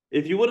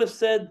 If you would have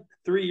said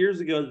 3 years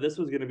ago that this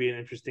was going to be an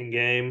interesting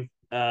game,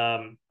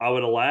 I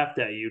would have laughed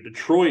at you.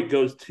 Detroit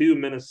goes to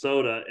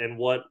Minnesota in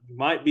what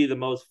might be the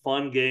most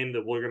fun game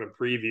that we're going to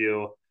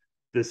preview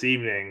this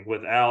evening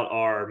without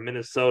our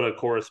Minnesota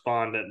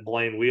correspondent,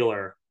 Blaine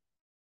Wheeler.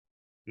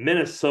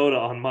 Minnesota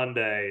on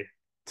Monday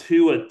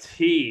to a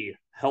T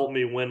helped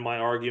me win my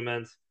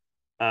argument.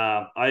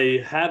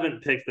 I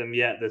haven't picked them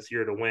yet this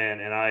year to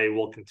win, and I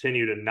will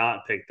continue to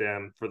not pick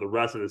them for the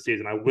rest of the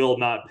season. I will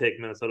not pick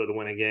Minnesota to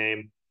win a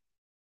game,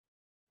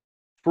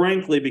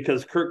 frankly,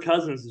 because Kirk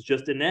Cousins is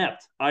just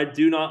inept. I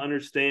do not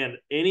understand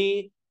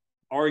any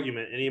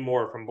argument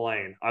anymore from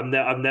Blaine. I've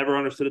never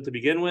understood it to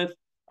begin with.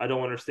 I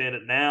don't understand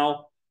it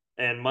now.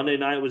 And Monday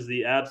night was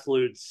the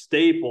absolute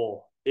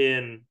staple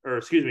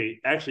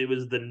actually, it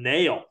was the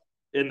nail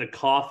in the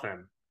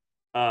coffin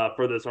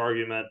for this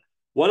argument.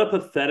 What a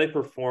pathetic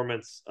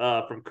performance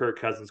from Kirk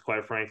Cousins,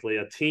 quite frankly.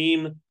 A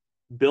team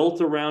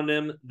built around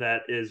him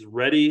that is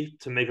ready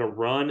to make a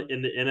run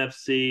in the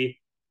NFC,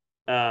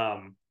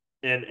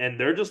 and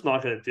they're just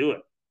not going to do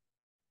it.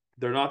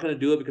 They're not going to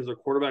do it because their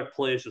quarterback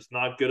play is just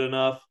not good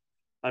enough.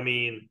 I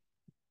mean,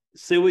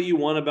 say what you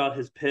want about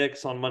his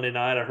picks on Monday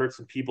night. I heard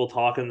some people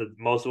talking that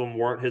most of them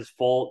weren't his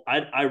fault.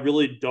 I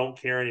really don't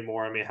care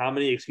anymore. I mean, how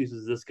many excuses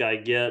does this guy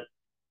get?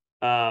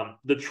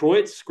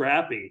 Detroit's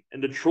scrappy,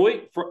 and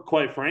Detroit,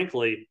 quite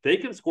frankly, they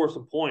can score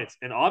some points.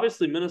 And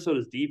obviously,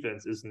 Minnesota's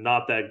defense is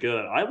not that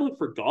good. I look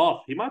for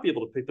Goff; he might be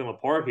able to pick them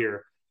apart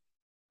here.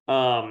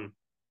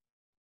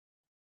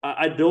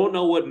 I don't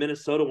know what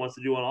Minnesota wants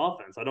to do on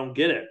offense. I don't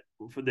get it.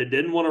 They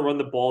didn't want to run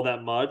the ball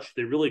that much.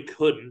 They really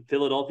couldn't.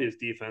 Philadelphia's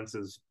defense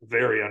is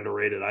very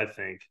underrated, I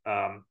think.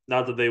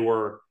 Not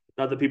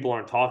that people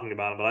aren't talking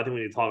about them, but I think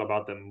we need to talk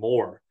about them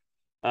more.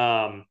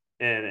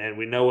 And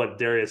we know what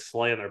Darius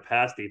Slay and their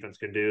pass defense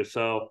can do.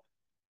 So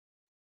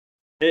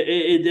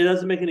it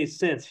doesn't make any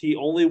sense. He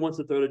only wants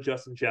to throw to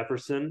Justin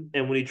Jefferson.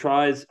 And when he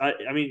tries,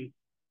 I mean,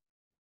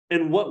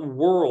 in what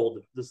world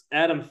does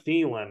Adam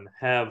Thielen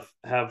have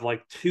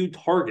like 2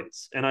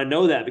 targets? And I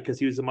know that because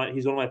he's one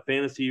of my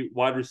fantasy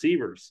wide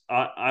receivers.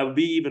 I would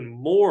be even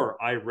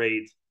more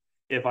irate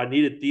if I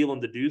needed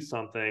Thielen to do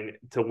something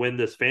to win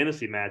this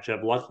fantasy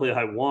matchup. Luckily,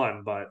 I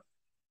won, but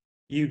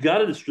you got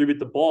to distribute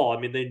the ball. I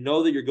mean, they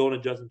know that you're going to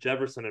Justin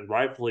Jefferson, and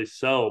rightfully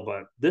so,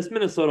 but this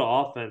Minnesota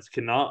offense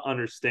cannot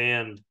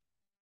understand,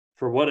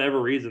 for whatever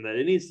reason, that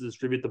it needs to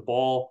distribute the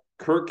ball.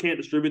 Kirk can't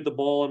distribute the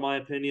ball, in my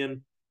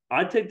opinion.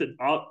 I'd take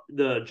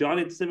the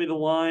Johnny send me the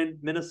line,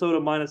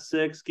 Minnesota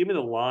 -6. Give me the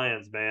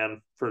Lions,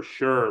 man, for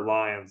sure.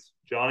 Lions,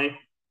 Johnny.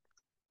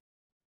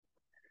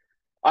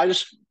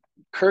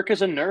 Kirk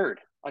is a nerd.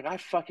 Like, I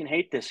fucking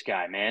hate this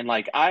guy, man.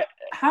 Like,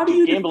 how do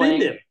you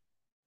defend him?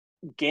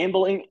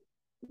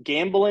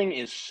 Gambling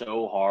is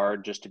so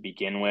hard just to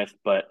begin with,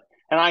 and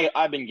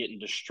I've been getting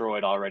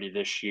destroyed already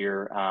this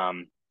year.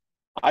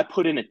 I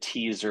put in a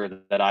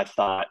teaser that I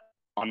thought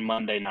on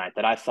Monday night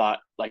that I thought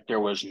like there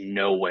was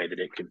no way that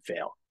it could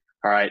fail.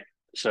 All right.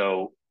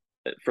 So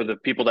for the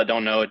people that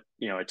don't know it,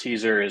 a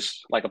teaser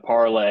is like a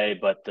parlay,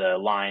 but the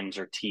lines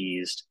are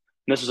teased.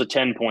 And this is a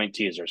 10-point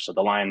teaser. So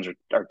the lines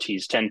are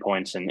teased 10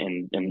 points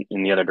in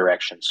the other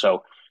direction.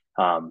 So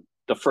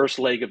the first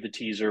leg of the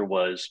teaser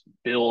was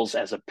Bills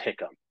as a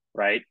pick'em,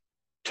 right?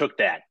 Took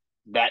that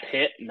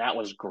hit, and that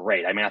was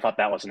great. I mean, I thought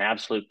that was an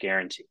absolute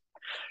guarantee.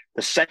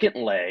 The second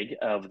leg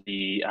of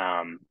the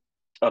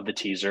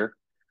teaser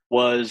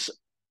was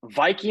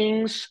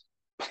Vikings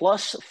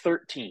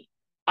 +13.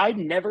 I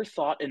never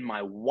thought in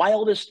my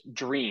wildest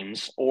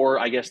dreams, or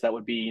I guess that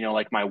would be,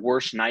 like my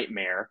worst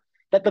nightmare,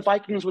 that the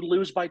Vikings would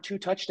lose by 2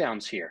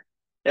 touchdowns here.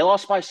 They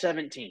lost by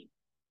 17.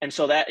 And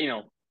so that,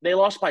 they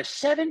lost by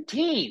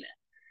 17.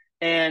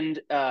 And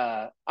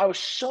I was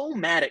so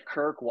mad at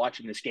Kirk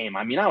watching this game.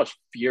 I mean, I was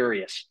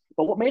furious.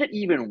 But what made it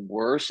even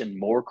worse and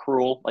more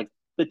cruel, like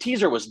the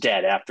teaser was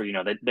dead after,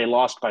 they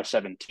lost by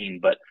 17.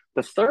 But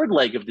the third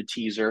leg of the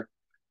teaser,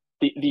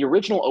 the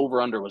original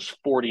over-under was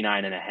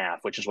 49.5,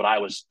 which is what I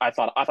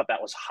thought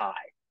that was high.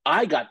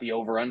 I got the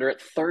over-under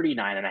at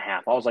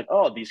 39.5. I was like,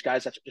 oh, these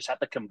guys just have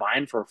to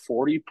combine for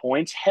 40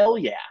 points. Hell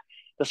yeah.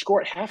 The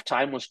score at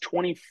halftime was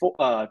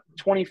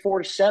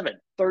 24-7,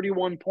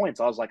 31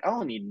 points. I was like, I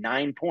only need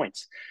 9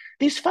 points.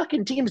 These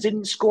fucking teams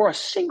didn't score a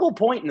single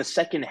point in the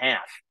second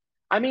half.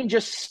 I mean,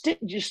 just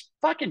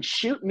fucking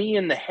shoot me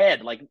in the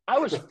head. Like, I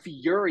was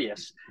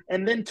furious.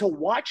 And then to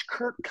watch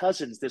Kirk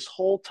Cousins this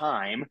whole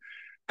time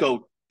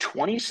go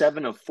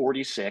 27 of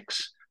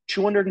 46,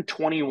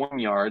 221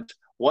 yards,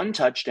 1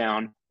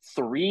 touchdown,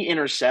 3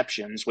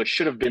 interceptions, which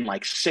should have been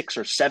like 6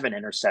 or 7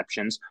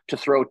 interceptions, to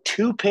throw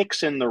 2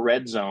 picks in the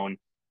red zone.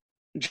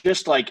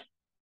 Just like,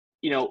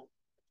 you know,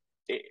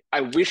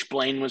 I wish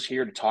Blaine was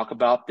here to talk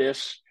about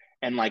this.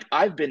 And like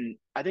I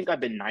think I've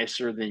been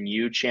nicer than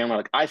you, Chandler.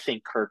 Like I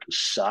think Kirk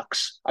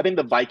sucks. I think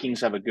the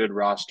Vikings have a good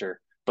roster,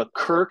 but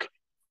Kirk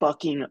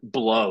fucking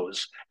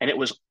blows, and it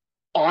was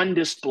on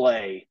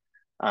display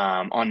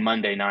on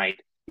Monday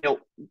night. You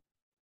know,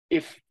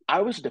 if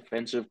I was a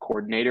defensive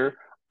coordinator,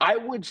 I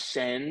would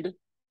send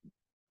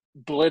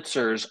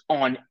blitzers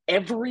on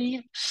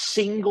every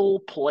single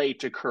play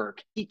to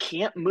Kirk. He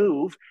can't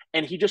move,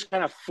 and he just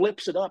kind of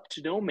flips it up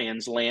to no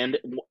man's land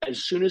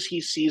as soon as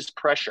he sees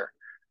pressure.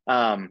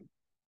 I'm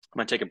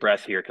gonna take a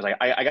breath here because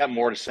I got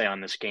more to say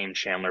on this game,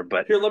 Chandler.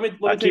 But Here, let me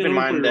take keep it in over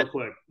for mind you that real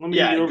quick. Let me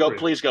take it over go for you.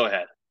 please go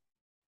ahead.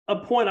 A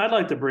point I'd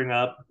like to bring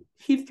up: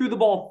 he threw the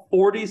ball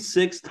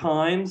 46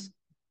 times,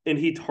 and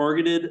he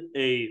targeted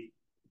a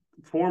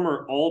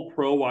former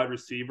All-Pro wide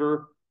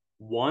receiver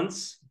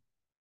once.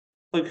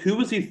 Like, who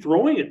was he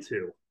throwing it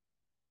to?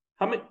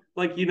 How many?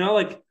 Like,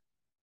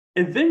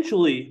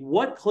 eventually,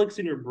 what clicks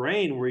in your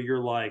brain where you're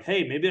like,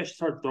 hey, maybe I should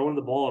start throwing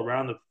the ball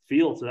around the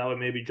field so that way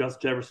maybe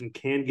Justin Jefferson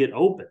can get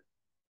open,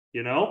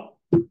 you know?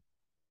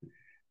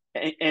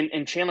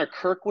 And Chandler,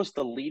 Kirk was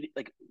the lead.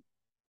 Like,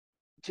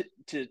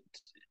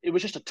 it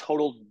was just a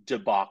total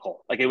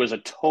debacle. Like, it was a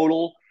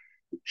total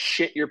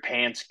shit your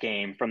pants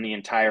game from the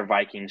entire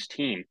Vikings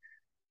team.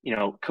 You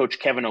know, Coach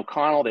Kevin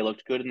O'Connell, they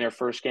looked good in their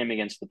first game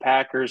against the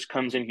Packers,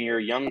 comes in here,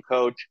 young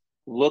coach,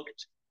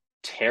 looked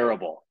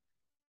terrible.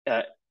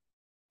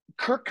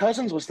 Kirk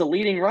Cousins was the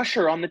leading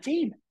rusher on the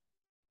team,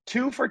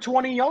 2 for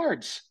 20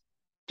 yards.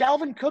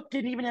 Dalvin Cook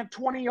didn't even have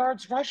 20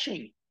 yards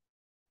rushing.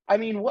 I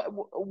mean,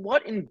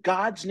 what in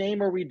God's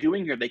name are we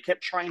doing here? They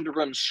kept trying to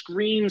run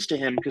screens to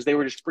him because they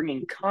were just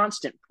bringing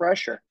constant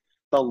pressure.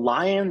 The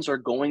Lions are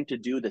going to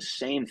do the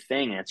same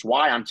thing, and it's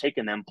why I'm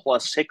taking them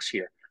 +6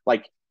 here.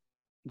 Like,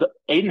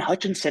 Aiden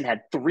Hutchinson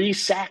had 3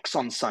 sacks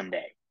on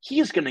Sunday. He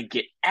is going to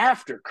get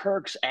after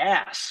Kirk's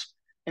ass,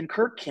 and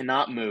Kirk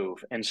cannot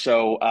move. And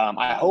so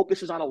I hope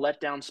this is not a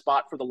letdown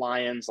spot for the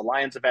Lions. The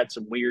Lions have had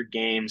some weird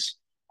games.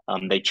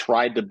 They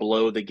tried to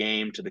blow the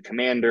game to the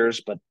Commanders,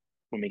 but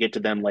when we get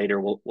to them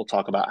later, we'll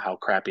talk about how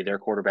crappy their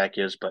quarterback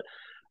is. But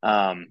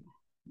I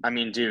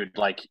mean, dude,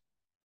 like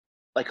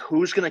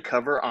who's going to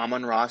cover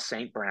Amon-Ra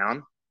St.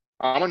 Brown?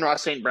 Amon-Ra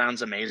St.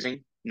 Brown's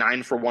amazing.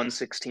 9 for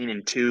 116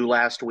 and 2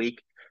 last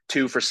week.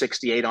 2 for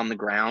 68 on the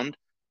ground.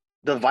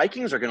 The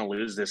Vikings are going to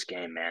lose this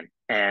game, man.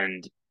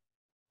 And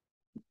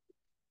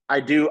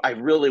I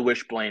really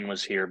wish Blaine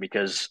was here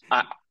because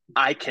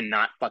I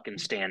cannot fucking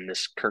stand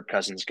this Kirk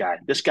Cousins guy.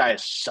 This guy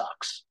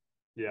sucks.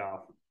 Yeah.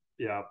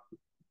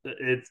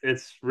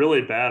 It's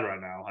really bad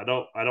right now. I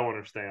don't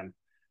understand.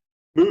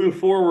 Moving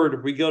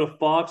forward, we go to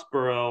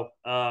Foxborough.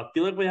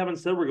 Feel like we haven't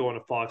said we're going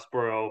to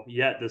Foxborough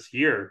yet this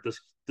year.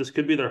 This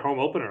could be their home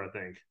opener, I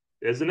think,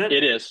 isn't it?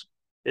 It is.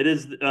 It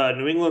is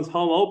New England's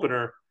home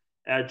opener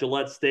at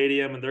Gillette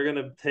Stadium, and they're going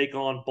to take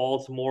on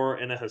Baltimore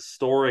in a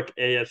historic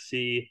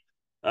AFC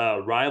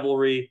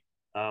rivalry.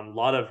 A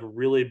lot of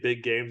really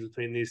big games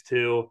between these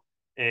two.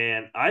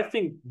 And I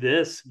think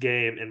this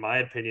game, in my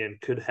opinion,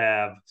 could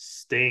have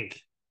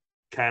stink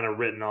kind of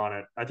written on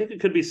it. I think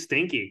it could be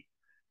stinky.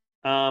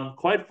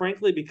 Quite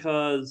frankly,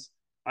 because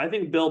I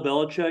think Bill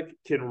Belichick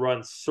can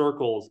run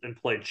circles and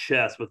play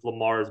chess with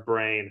Lamar's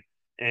brain.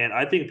 And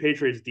I think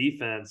Patriots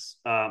defense,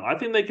 I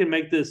think they can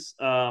make this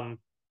kind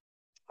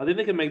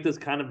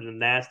of a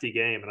nasty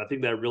game, and I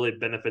think that really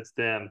benefits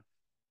them.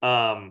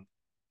 On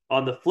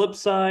the flip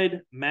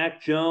side,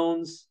 Mac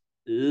Jones,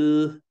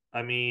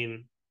 I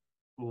mean,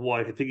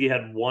 I think he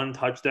had 1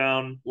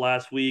 touchdown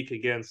last week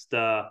against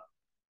the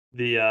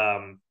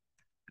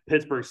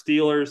Pittsburgh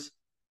Steelers.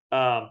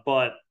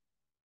 But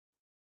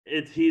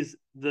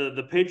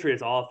the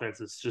Patriots offense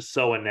is just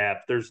so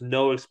inept. There's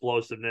no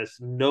explosiveness,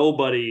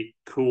 nobody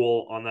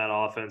cool on that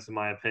offense, in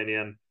my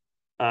opinion.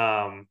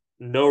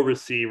 No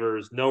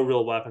receivers, no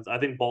real weapons. I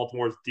think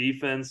Baltimore's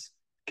defense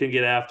can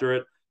get after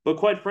it. But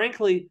quite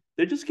frankly,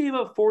 they just gave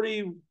up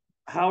 40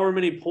 however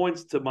many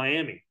points to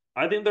Miami.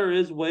 I think there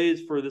is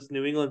ways for this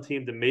New England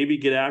team to maybe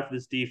get after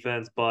this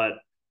defense, but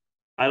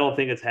I don't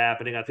think it's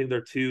happening. I think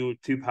they're too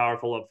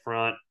powerful up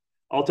front.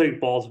 I'll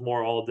take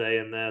Baltimore all day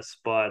in this,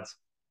 but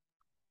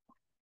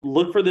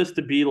look for this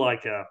to be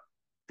like a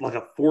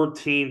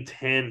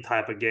 14-10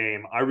 type of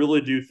game. I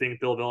really do think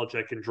Bill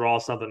Belichick can draw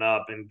something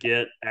up and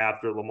get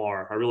after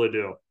Lamar. I really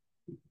do.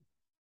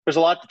 There's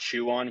a lot to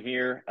chew on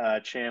here.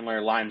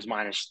 Chandler, Lions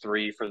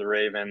 -3 for the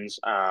Ravens.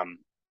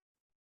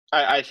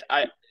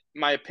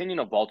 My opinion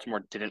of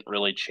Baltimore didn't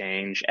really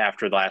change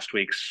after last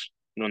week's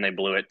when they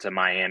blew it to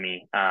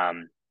Miami.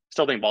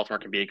 Still think Baltimore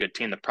can be a good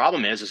team. The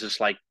problem is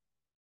just like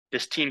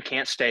this team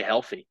can't stay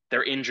healthy.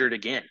 They're injured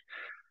again.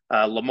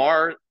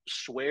 Lamar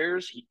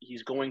swears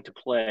he's going to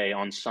play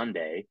on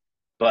Sunday,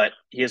 but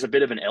he has a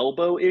bit of an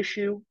elbow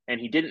issue,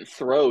 and he didn't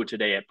throw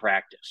today at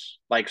practice.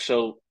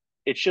 So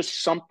it's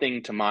just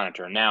something to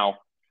monitor. Now,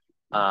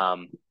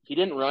 he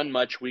didn't run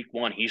much week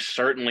 1. He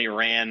certainly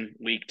ran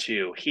week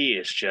 2. He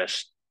is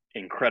just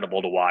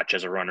incredible to watch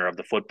as a runner of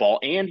the football,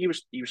 and he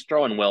was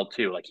throwing well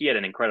too. Like, he had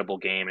an incredible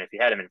game, and if you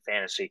had him in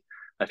fantasy,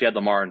 if you had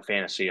Lamar in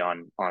fantasy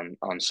on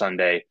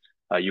Sunday,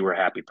 you were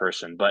a happy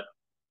person. But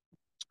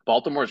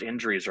Baltimore's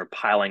injuries are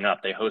piling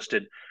up. They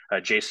hosted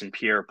Jason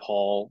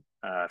Pierre-Paul,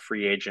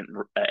 free agent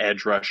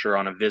edge rusher,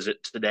 on a visit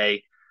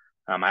today.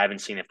 I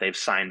haven't seen if they've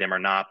signed him or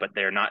not, but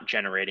they're not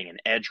generating an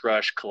edge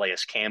rush. Calais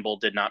Campbell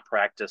did not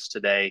practice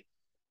today,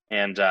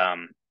 and they're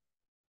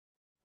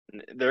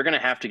going to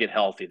have to get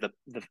healthy.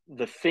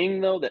 The thing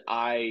though that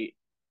I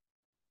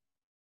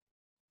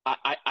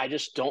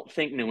just don't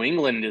think New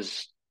England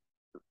is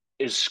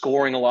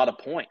scoring a lot of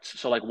points.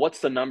 So, like, what's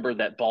the number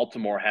that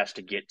Baltimore has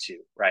to get to,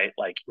 right?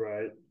 Like,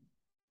 Right.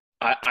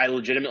 I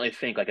legitimately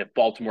think, like, if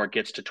Baltimore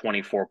gets to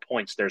 24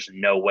 points, there's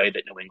no way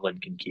that New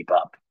England can keep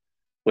up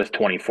with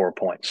 24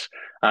 points.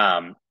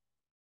 At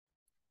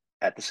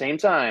the same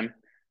time,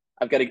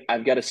 I've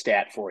got a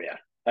stat for you.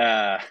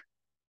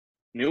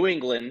 New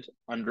England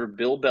under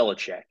Bill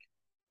Belichick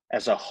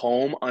as a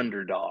home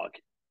underdog,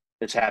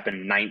 it's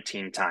happened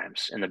 19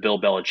 times in the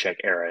Bill Belichick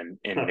era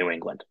in New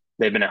England.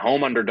 They've been a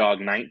home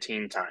underdog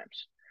 19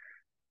 times.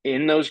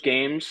 In those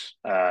games,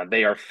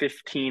 they are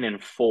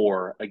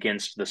 15-4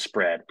 against the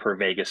spread per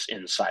Vegas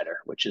Insider,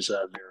 which is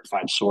a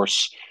verified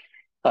source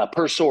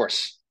per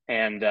source.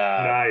 And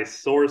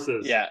nice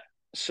sources. Yeah,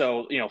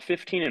 so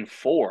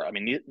 15-4. I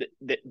mean,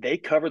 they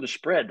cover the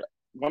spread.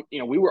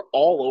 We were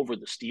all over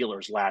the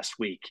Steelers last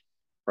week,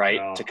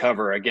 right, to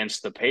cover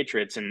against the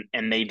Patriots,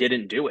 and they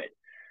didn't do it.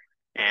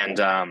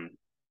 And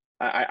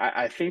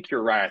I think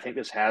you're right. I think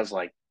this has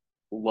like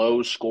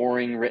low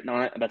scoring written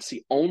on it. That's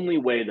the only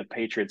way the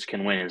Patriots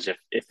can win, is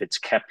if it's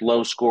kept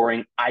low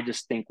scoring. I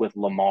just think with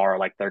Lamar,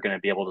 like, they're going to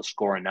be able to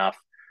score enough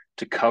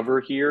to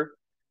cover here,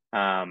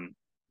 and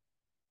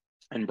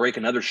break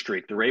another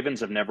streak. The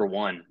Ravens have never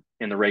won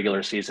in the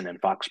regular season in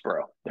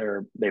Foxborough.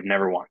 They've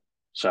never won.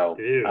 So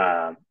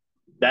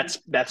that's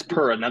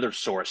per another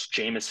source,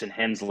 Jamison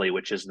Hensley,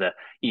 which is the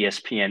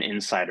ESPN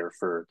insider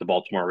for the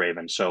Baltimore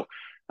Ravens. So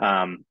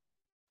and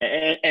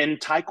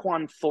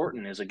Tyquan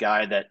Thornton is a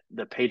guy that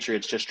the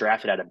Patriots just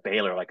drafted out of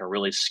Baylor, like a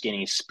really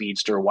skinny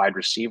speedster wide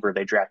receiver.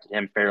 They drafted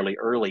him fairly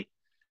early.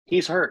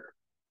 He's hurt.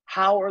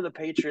 How are the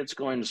Patriots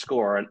going to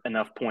score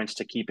enough points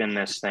to keep in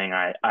this thing?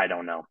 I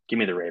don't know. Give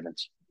me the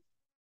Ravens.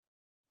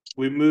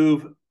 We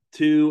move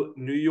to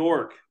New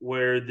York,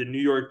 where the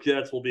New York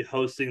Jets will be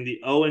hosting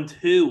the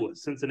 0-2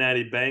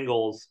 Cincinnati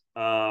Bengals.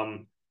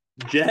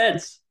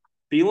 Jets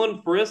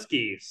feeling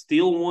frisky,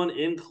 steal one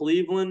in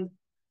Cleveland.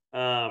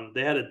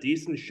 They had a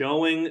decent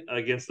showing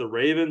against the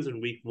Ravens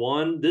in week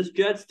 1. This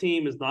Jets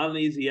team is not an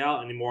easy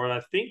out anymore, and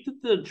I think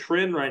that the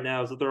trend right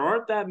now is that there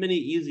aren't that many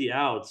easy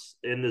outs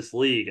in this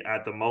league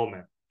at the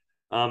moment.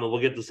 And we'll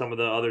get to some of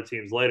the other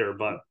teams later,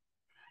 but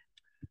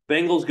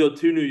Bengals go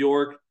to New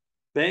York.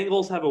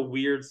 Bengals have a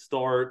weird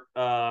start.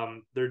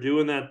 They're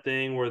doing that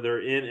thing where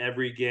they're in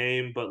every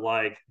game, but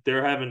like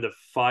they're having to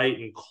fight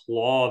and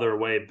claw their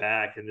way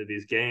back into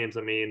these games.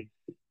 I mean,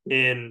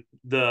 in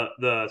the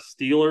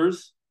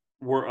Steelers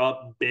were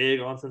up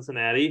big on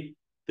Cincinnati.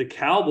 The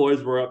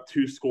Cowboys were up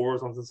 2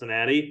 scores on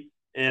Cincinnati,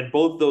 and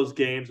both those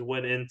games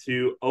went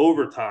into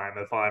overtime,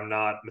 if I'm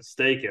not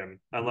mistaken,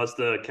 unless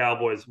the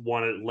Cowboys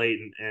won it late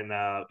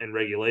in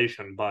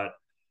regulation. But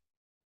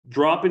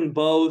dropping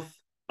both.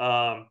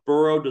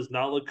 Burrow does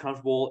not look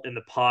comfortable in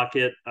the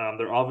pocket.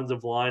 Their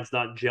offensive line's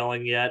not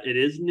gelling yet. It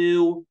is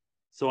new,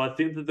 so I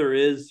think that there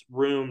is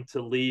room to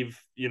leave,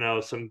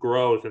 some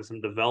growth and some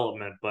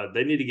development, but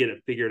they need to get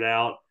it figured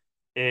out,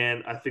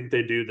 and I think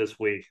they do this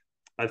week.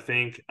 I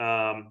think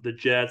the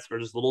Jets are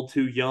just a little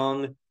too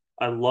young.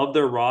 I love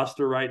their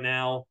roster right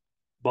now,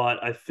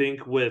 but I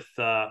think with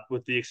the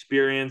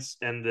experience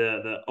and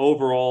the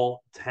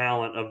overall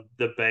talent of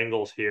the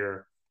Bengals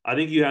here, I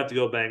think you have to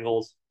go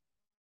Bengals.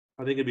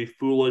 I think it'd be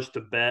foolish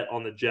to bet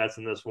on the Jets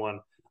in this one.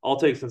 I'll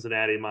take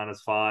Cincinnati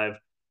 -5.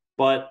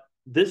 But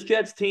this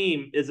Jets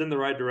team is in the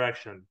right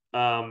direction.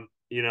 I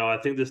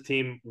think this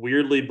team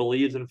weirdly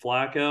believes in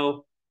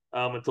Flacco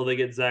until they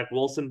get Zach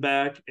Wilson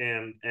back.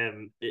 And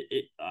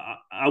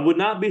I would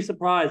not be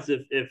surprised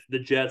if the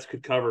Jets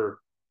could cover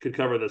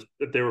this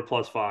if they were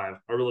 +5.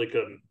 I really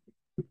couldn't.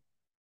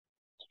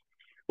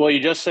 Well, you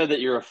just said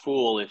that you're a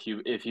fool if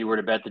you were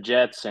to bet the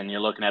Jets, and you're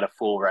looking at a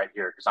fool right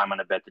here because I'm going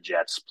to bet the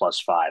Jets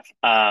 +5.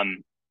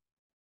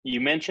 You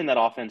mentioned that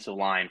offensive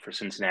line for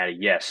Cincinnati.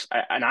 Yes,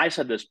 and I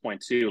said this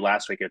point too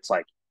last week. It's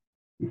like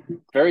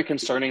very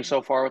concerning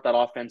so far with that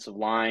offensive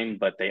line,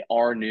 but they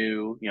are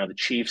new. The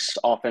Chiefs'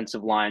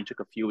 offensive line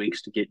took a few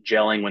weeks to get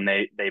gelling when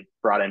they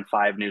brought in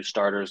 5 new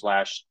starters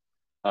last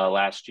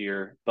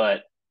year,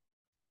 but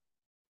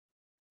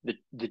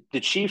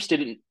the Chiefs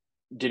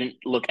didn't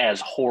look as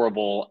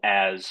horrible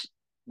as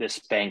this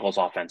Bengals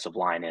offensive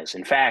line is.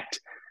 In fact,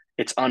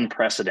 it's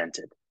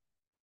unprecedented.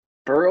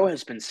 Burrow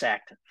has been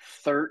sacked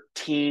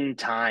 13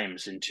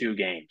 times in 2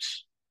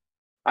 games.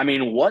 I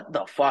mean, what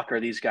the fuck are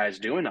these guys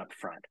doing up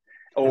front?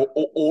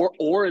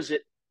 Or is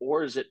it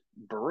or is it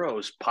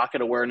Burrow's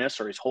pocket awareness,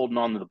 or he's holding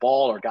on to the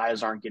ball, or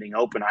guys aren't getting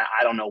open?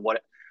 I don't know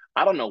what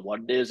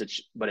it is.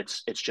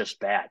 It's just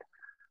bad.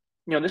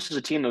 This is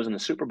a team that was in the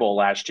Super Bowl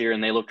last year,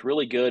 and they looked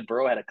really good.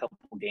 Burrow had a couple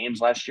of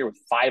games last year with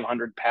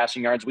 500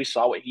 passing yards. We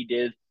saw what he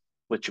did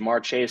with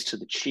Jamar Chase to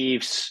the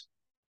Chiefs.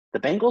 The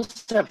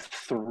Bengals have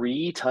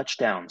 3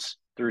 touchdowns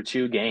through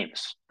 2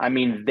 games. I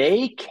mean,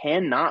 they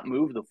cannot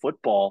move the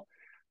football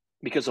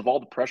because of all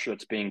the pressure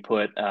that's being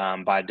put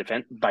by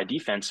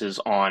defenses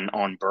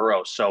on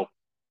Burrow. So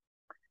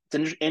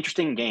it's an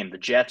interesting game. The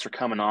Jets are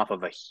coming off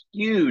of a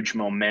huge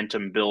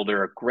momentum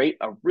builder,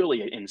 a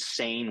really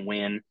insane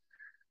win.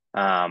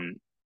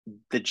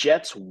 The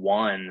Jets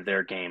won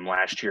their game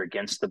last year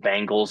against the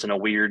Bengals in a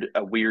weird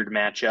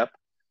matchup.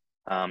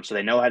 So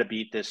they know how to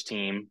beat this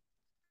team.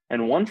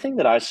 And one thing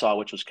that I saw,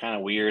 which was kind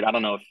of weird, I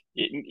don't know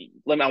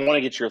I want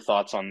to get your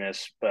thoughts on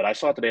this, but I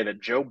saw today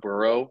that Joe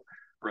Burrow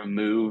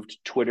removed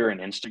Twitter and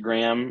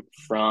Instagram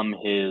from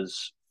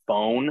his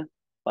phone.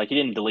 Like, he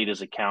didn't delete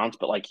his accounts,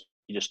 but like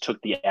he just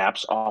took the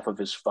apps off of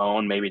his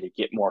phone, maybe to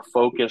get more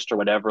focused or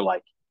whatever.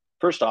 Like,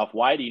 first off,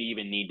 why do you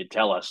even need to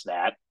tell us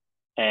that?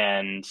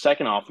 And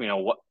second off,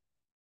 what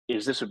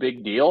is this a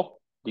big deal?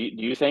 Do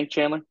you think,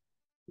 Chandler?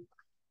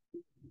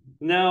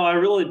 No, I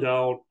really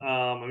don't.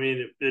 I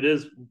mean, it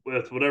is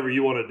with whatever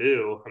you want to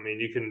do. I mean,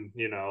 you can,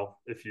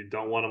 if you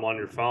don't want them on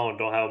your phone,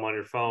 don't have them on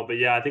your phone. But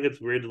yeah, I think it's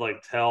weird to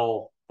like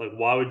tell, like,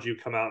 why would you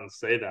come out and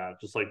say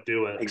that? Just like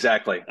do it.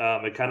 Exactly.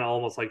 It kind of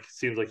almost like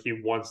seems like he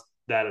wants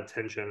that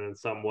attention in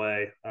some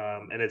way.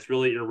 And it's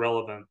really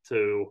irrelevant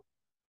to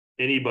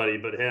anybody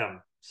but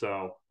him.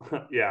 So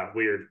yeah,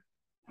 weird.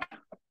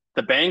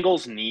 The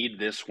Bengals need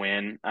this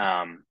win.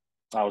 I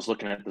was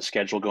looking at the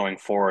schedule going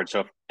forward.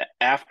 So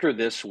after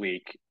this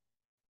week,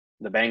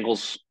 the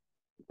Bengals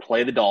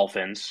play the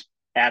Dolphins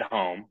at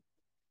home.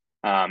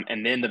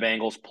 And then the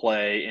Bengals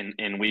play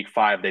in week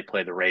 5, they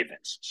play the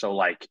Ravens. So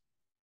like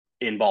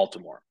in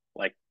Baltimore,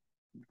 like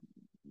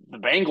the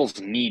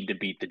Bengals need to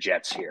beat the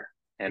Jets here.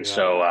 And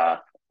so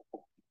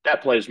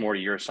that plays more to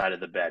your side of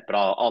the bet, but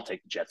I'll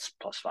take the Jets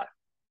 +5.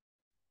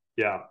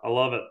 Yeah, I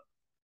love it.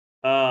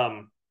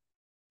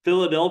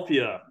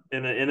 Philadelphia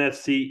in an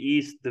NFC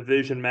East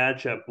division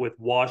matchup with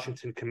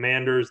Washington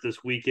Commanders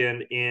this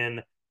weekend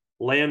in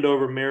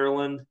Landover,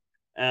 Maryland.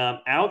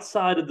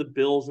 Outside of the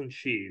Bills and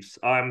Chiefs,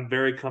 I'm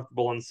very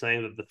comfortable in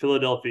saying that the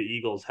Philadelphia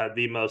Eagles had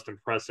the most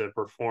impressive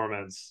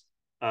performance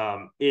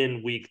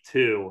in week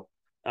 2.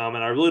 And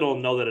I really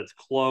don't know that it's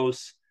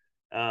close.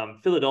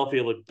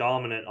 Philadelphia looked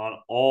dominant on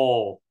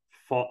all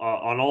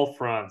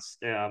fronts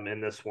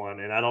in this one.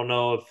 And I don't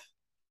know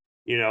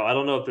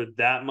if they're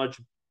that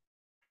much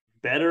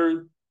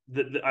better.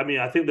 I mean,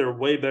 I think they're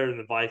way better than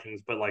the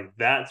Vikings, but like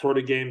that sort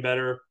of game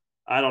better.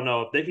 I don't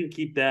know if they can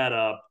keep that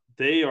up.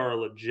 They are a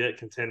legit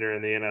contender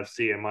in the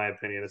NFC, in my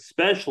opinion,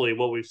 especially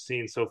what we've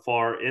seen so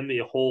far in the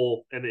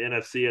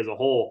NFC as a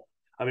whole.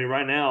 I mean,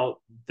 right now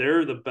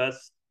they're the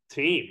best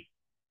team,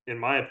 in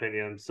my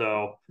opinion.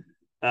 So,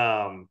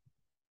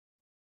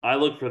 I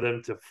look for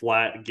them to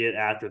flat get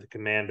after the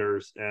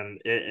Commanders,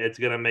 and it's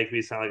going to make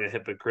me sound like a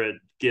hypocrite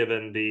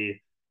given the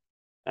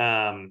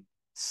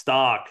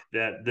stock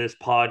that this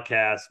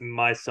podcast,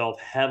 myself,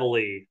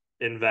 heavily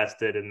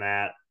invested in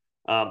that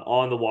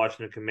on the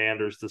Washington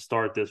Commanders to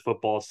start this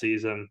football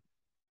season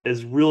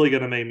is really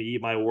going to make me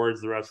eat my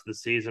words the rest of the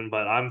season,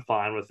 but I'm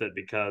fine with it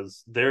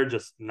because they're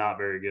just not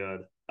very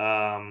good.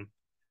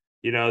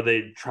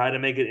 They try to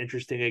make it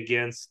interesting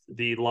against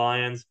the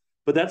Lions,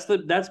 but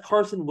that's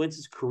Carson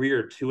Wentz's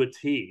career to a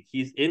T.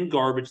 He's in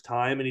garbage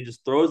time and he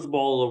just throws the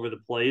ball all over the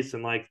place,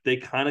 and like they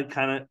can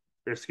kind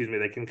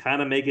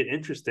of make it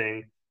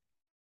interesting,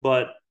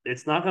 but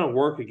it's not going to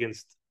work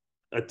against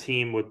a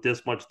team with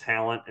this much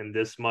talent and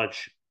this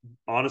much,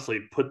 honestly,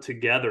 put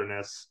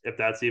togetherness, if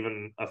that's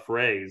even a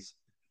phrase.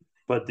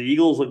 But the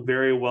Eagles look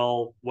very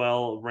well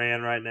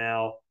ran right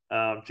now.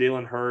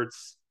 Jalen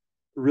Hurts,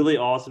 really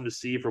awesome to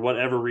see. For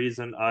whatever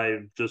reason, I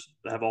just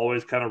have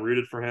always kind of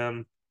rooted for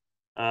him.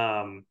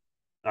 I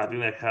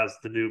think that has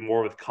to do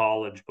more with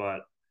college,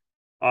 but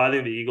I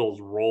think the Eagles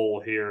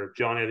roll here.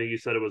 Johnny, I think you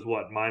said it was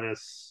what,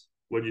 minus?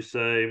 What'd you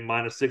say?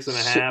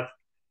 -6.5. Yep.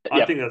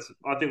 I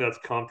think that's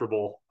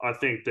comfortable. I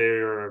think they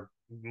are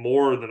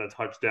more than a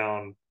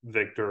touchdown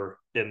victor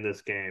in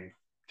this game.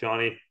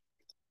 Johnny?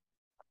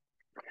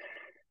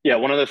 Yeah,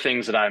 one of the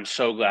things that I'm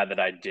so glad that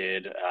I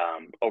did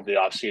over the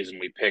offseason,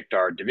 we picked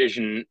our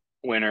division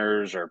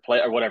winners or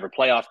whatever,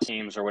 playoff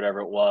teams or whatever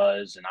it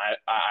was. And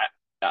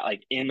I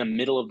like in the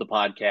middle of the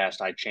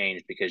podcast, I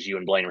changed because you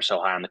and Blaine were so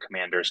high on the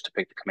Commanders to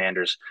pick the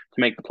Commanders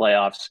to make the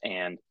playoffs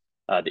and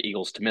the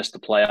Eagles to miss the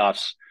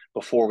playoffs.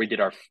 Before we did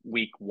our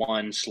week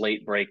 1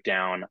 slate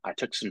breakdown, I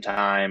took some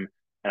time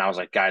and I was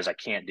like, guys, I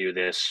can't do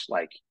this.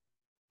 Like,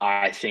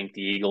 I think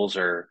the Eagles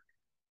are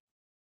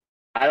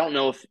 – I don't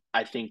know if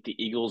I think the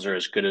Eagles are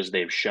as good as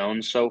they've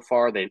shown so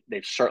far. They've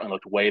certainly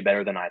looked way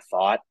better than I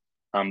thought,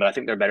 but I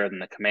think they're better than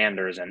the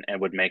Commanders and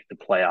would make the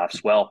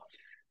playoffs. Well,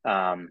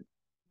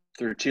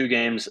 through 2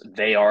 games,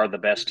 they are the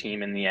best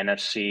team in the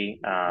NFC.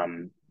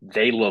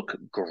 They look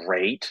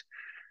great.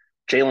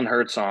 Jalen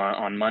Hurts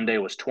on Monday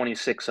was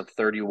 26 of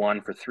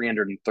 31 for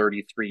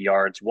 333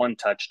 yards, one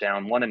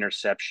touchdown, one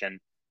interception.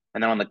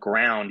 And then on the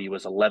ground, he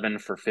was 11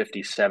 for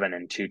 57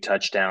 and two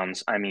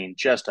touchdowns. I mean,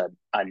 just a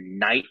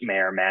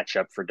nightmare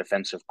matchup for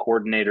defensive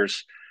coordinators.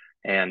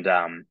 And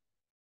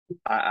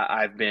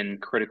I've been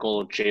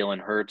critical of Jalen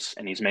Hurts,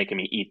 and he's making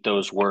me eat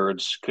those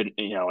words.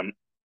 And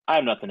I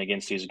have nothing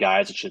against these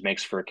guys. It just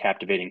makes for a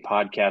captivating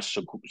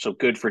podcast. So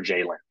good for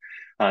Jalen.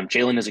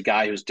 Jalen is a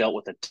guy who's dealt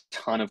with a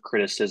ton of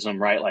criticism,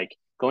 right? Like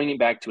going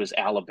back to his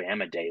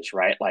Alabama days,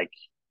 right? Like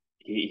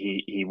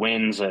he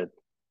wins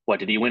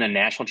did he win a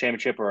national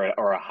championship or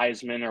a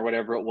Heisman or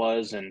whatever it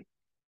was, and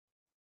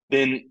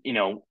then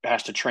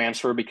has to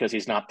transfer because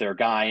he's not their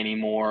guy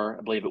anymore.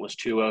 I believe it was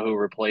Tua who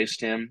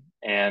replaced him,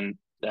 and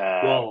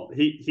well,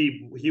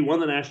 he won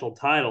the national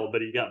title,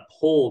 but he got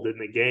pulled in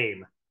the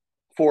game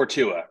for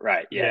Tua,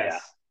 right? Yes.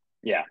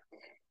 Yeah.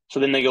 So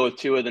then they go with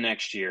Tua the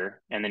next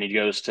year, and then he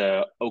goes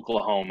to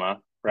Oklahoma,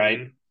 right?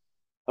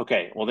 Mm-hmm.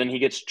 Okay, well then he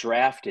gets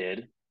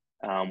drafted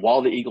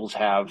while the Eagles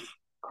have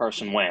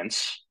Carson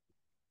Wentz,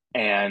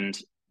 and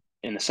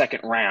in the second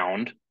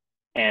round,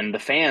 and the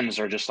fans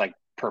are just like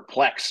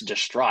perplexed,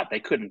 distraught. They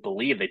couldn't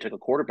believe they took a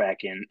quarterback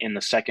in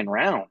the second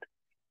round,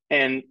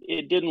 and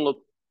it didn't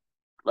look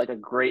like a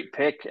great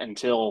pick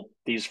until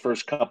these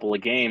first couple of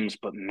games.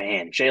 But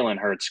man, Jalen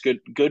Hurts,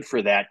 good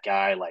for that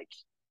guy. Like,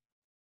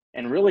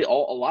 and really, a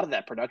lot of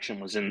that production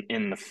was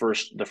in the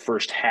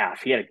first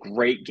half. He had a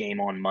great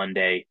game on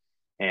Monday,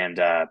 and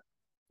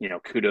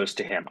kudos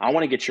to him. I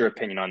want to get your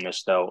opinion on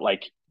this though.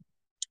 Like,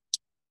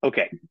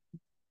 okay,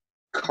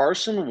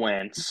 Carson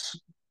Wentz.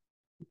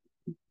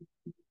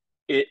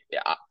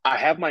 I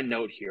have my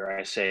note here.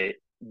 I say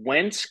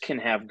Wentz can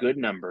have good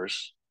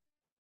numbers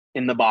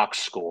in the box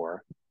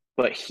score,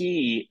 but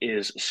he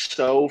is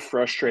so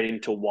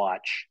frustrating to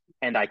watch,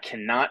 and I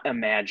cannot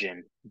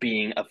imagine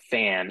being a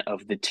fan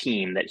of the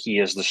team that he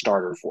is the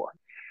starter for.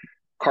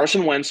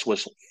 Carson Wentz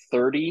was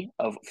 30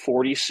 of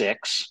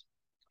 46,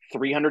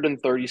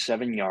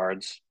 337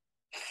 yards,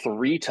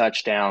 3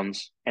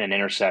 touchdowns, and an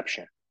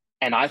interception.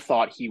 And I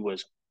thought he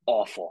was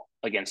awful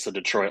against the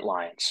Detroit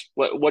Lions.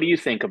 What do you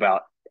think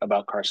about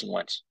Carson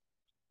Wentz?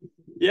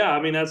 Yeah,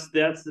 I mean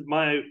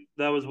that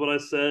was what I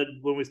said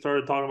when we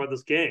started talking about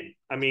this game.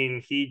 I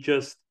mean,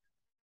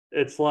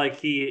 it's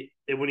like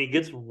when he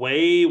gets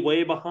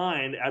way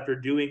behind after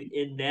doing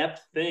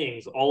inept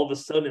things, all of a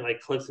sudden it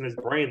like clicks in his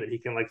brain that he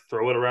can like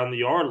throw it around the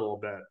yard a little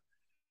bit.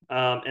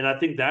 And I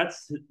think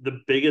that's the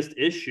biggest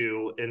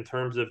issue in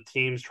terms of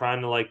teams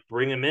trying to like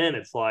bring him in.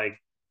 It's like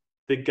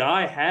the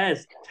guy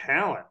has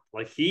talent.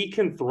 Like he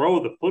can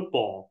throw the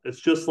football. It's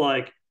just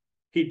like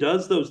he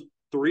does those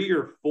 3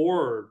 or 4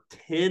 or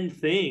 10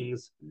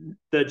 things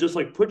that just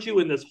like put you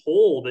in this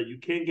hole that you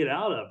can't get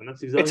out of. And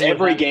that's exactly it's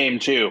every game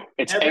too.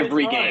 It's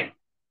every game.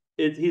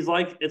 It's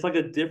like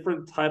a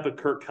different type of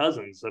Kirk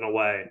Cousins in a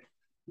way.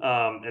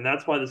 And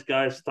that's why this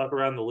guy is stuck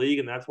around the league,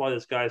 and that's why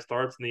this guy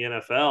starts in the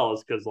NFL,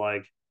 is because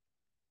like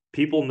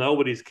people know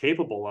what he's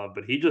capable of,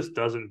 but he just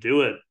doesn't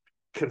do it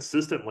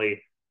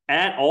consistently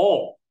at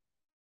all.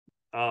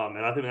 And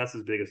I think that's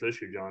his biggest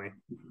issue, Johnny.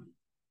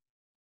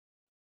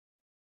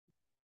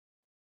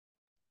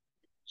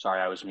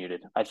 Sorry, I was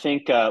muted. I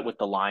think with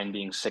the line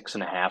being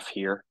 6.5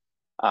 here,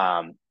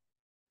 I'm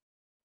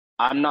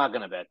not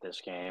going to bet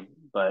this game,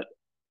 but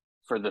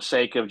for the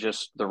sake of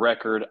just the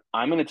record,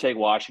 I'm going to take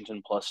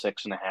Washington plus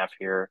 6.5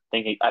 here.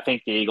 I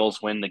think the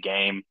Eagles win the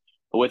game,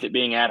 but with it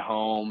being at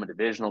home, a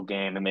divisional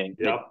game, I mean,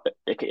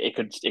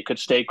 it could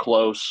stay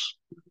close.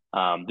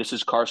 This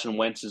is Carson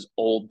Wentz's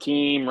old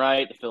team,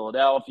 right?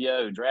 Philadelphia,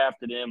 who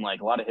drafted him,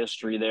 like a lot of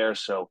history there.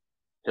 So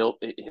he'll.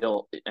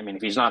 I mean,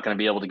 if he's not going to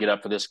be able to get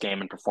up for this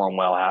game and perform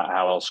well,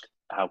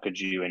 how could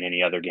you in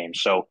any other game?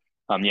 So,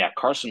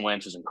 Carson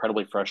Wentz is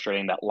incredibly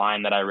frustrating. That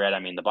line that I read, I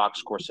mean, the box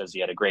score says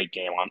he had a great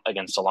game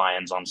against the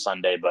Lions on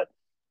Sunday, but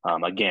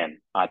again,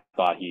 I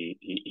thought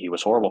he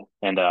was horrible.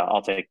 And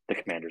I'll take the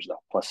Commanders though,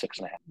 plus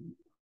 6.5.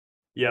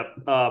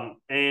 Yep.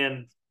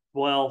 And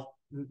well,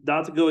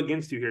 not to go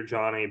against you here,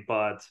 Johnny,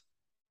 but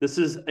this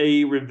is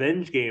a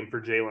revenge game for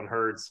Jalen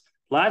Hurts.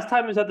 Last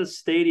time he was at the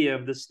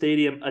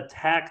stadium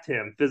attacked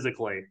him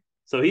physically.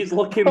 So he's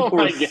looking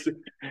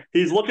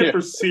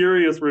for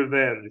serious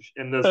revenge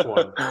in this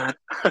one.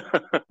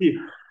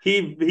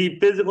 He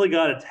physically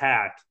got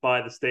attacked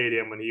by the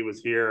stadium when he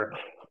was here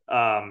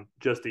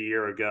just a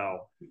year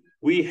ago.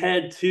 We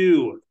head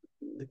to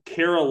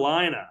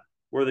Carolina,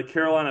 where the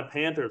Carolina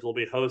Panthers will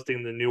be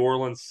hosting the New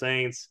Orleans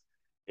Saints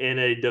in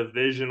a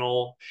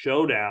divisional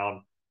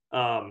showdown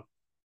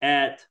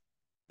at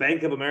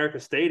Bank of America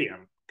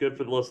Stadium. Good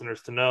for the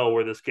listeners to know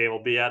where this game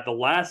will be at. The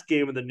last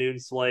game of the noon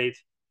slate.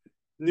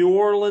 New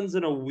Orleans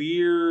in a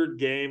weird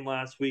game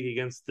last week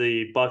against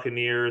the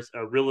Buccaneers,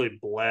 a really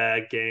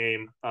blag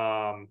game,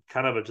 kind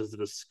of just a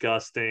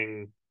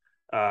disgusting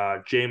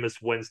Jameis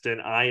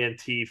Winston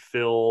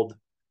INT-filled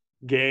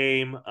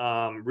game.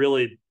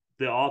 Really,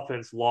 the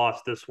offense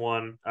lost this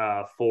one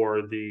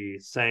for the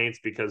Saints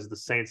because the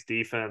Saints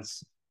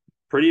defense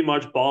pretty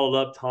much balled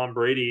up Tom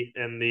Brady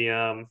in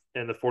the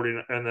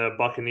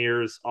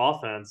Buccaneers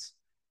offense.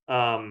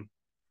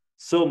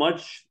 So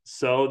much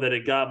so that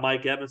it got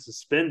Mike Evans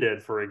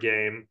suspended for a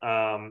game.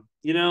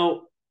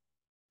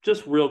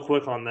 Just real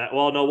quick on that.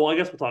 Well, no, I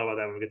guess we'll talk about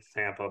that when we get to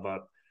Tampa.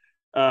 But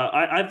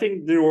I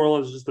think New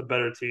Orleans is just a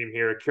better team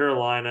here.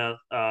 Carolina,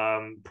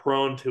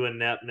 prone to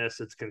ineptness.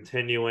 It's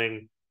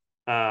continuing.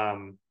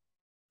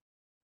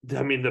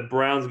 The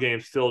Browns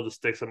game still just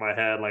sticks in my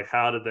head. Like,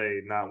 how did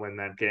they not win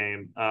that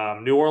game?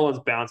 New Orleans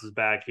bounces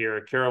back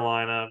here.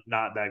 Carolina,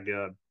 not that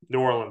good. New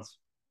Orleans.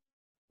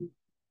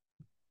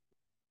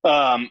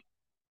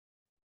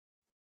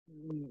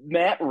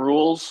 Matt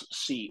Rule's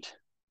seat,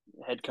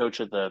 head coach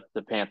of the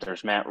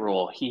Panthers, Matt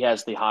Rule, he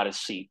has the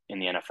hottest seat in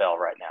the NFL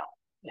right now.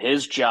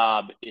 His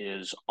job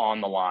is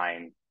on the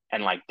line.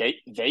 And like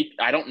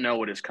I don't know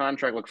what his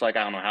contract looks like.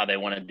 I don't know how they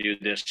want to do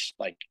this,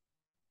 like,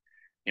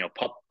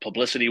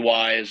 publicity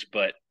wise,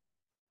 but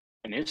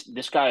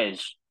this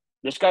guy's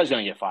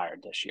going to get fired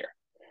this year.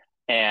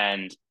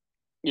 And,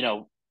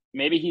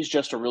 maybe he's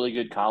just a really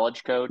good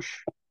college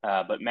coach,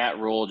 but Matt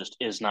Rule just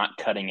is not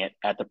cutting it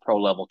at the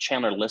pro level.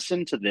 Chandler,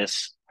 listen to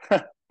this.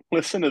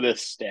 Listen to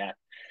this stat.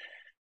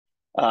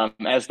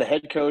 As the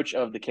head coach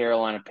of the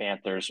Carolina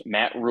Panthers,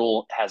 Matt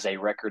Rule has a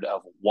record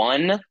of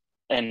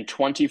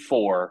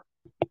 1-24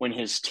 when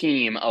his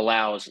team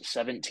allows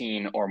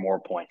 17 or more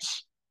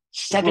points.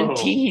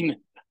 17. Whoa.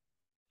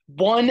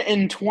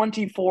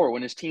 1-24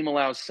 when his team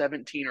allows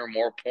 17 or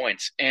more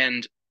points.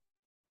 And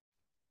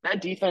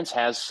that defense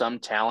has some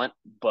talent,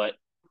 but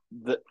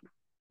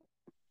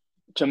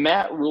to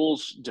Matt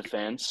Rule's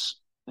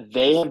defense,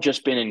 they have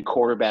just been in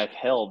quarterback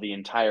hell the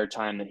entire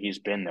time that he's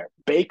been there.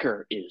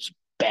 Baker is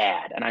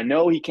bad. And I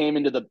know he came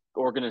into the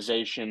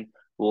organization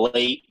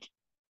late,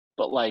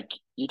 but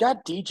you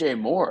got DJ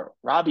Moore,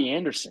 Robbie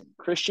Anderson,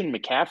 Christian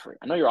McCaffrey.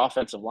 I know your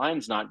offensive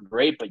line's not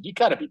great, but you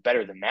got to be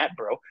better than that,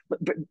 bro. But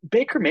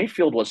Baker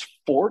Mayfield was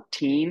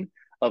 14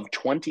 of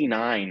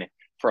 29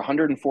 for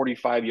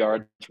 145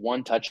 yards,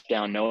 1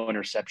 touchdown, no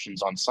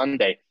interceptions on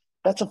Sunday.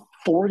 That's a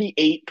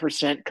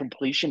 48%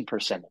 completion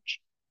percentage.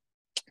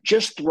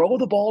 Just throw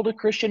the ball to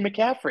Christian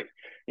McCaffrey.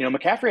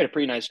 McCaffrey had a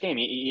pretty nice game.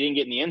 He didn't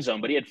get in the end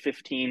zone, but he had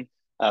 15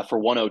 for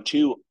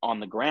 102 on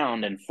the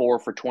ground and 4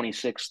 for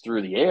 26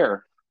 through the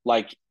air.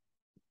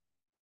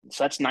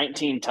 So that's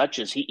 19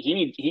 touches.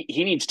 He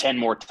needs 10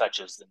 more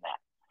touches than that.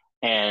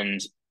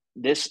 And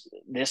this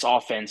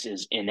offense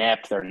is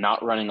inept. They're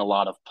not running a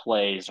lot of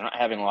plays. They're not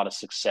having a lot of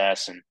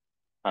success.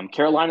 And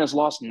Carolina's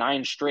lost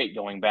 9 straight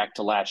going back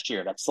to last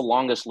year. That's the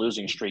longest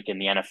losing streak in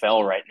the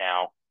NFL right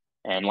now.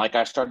 And like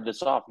I started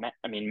this off,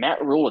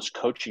 Matt Rule is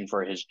coaching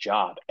for his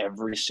job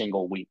every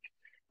single week.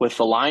 With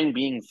the line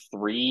being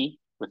 3,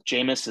 with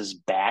Jameis's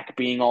back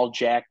being all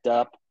jacked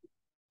up,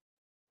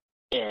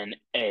 in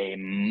a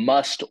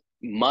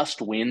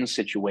must-win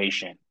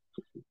situation,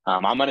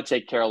 I'm going to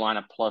take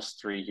Carolina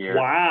 +3 here.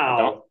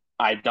 Wow.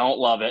 I don't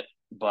love it,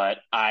 but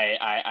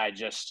I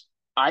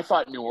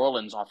thought New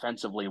Orleans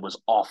offensively was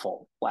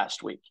awful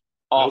last week.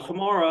 Awful.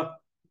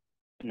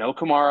 No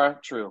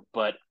Kamara, true.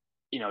 But,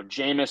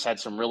 Jameis had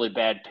some really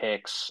bad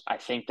picks. I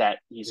think that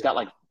he's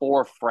got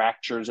 4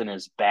 fractures in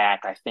his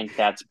back. I think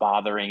that's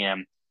bothering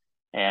him.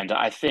 And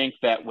I think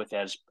that with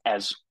as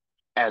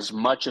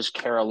much as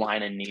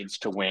Carolina needs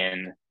to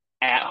win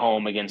at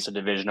home against a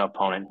division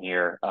opponent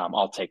here,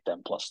 I'll take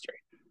them +3.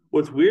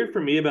 What's weird for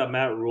me about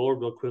Matt Rule,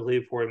 real quickly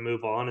before we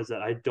move on, is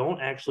that I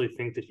don't actually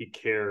think that he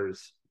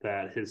cares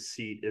that his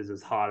seat is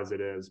as hot as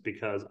it is,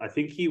 because I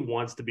think he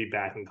wants to be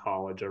back in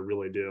college. I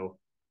really do.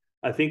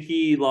 I think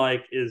he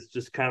is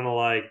just kind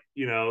of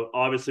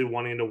obviously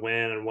wanting to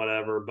win and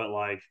whatever, but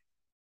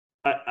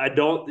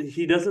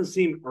he doesn't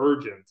seem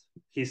urgent.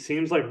 He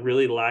seems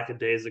really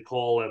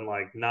lackadaisical and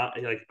not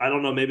I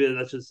don't know, maybe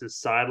that's just his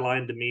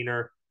sideline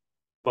demeanor,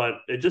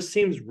 but it just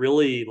seems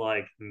really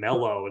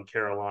mellow in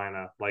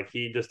Carolina.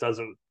 He just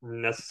doesn't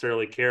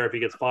necessarily care if he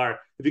gets fired.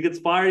 If he gets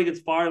fired, he gets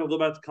fired and he'll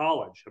go back to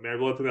college. I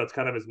really think that's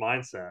kind of his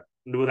mindset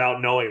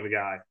without knowing the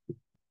guy.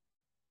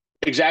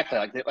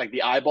 Exactly.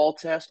 The eyeball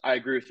test, I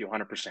agree with you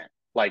 100%.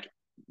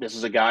 This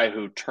is a guy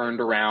who turned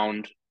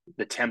around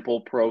the Temple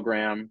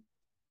program, and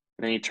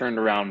then he turned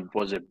around,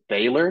 was it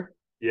Baylor?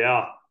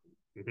 Yeah.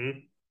 Mm-hmm.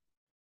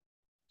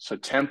 So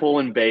Temple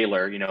and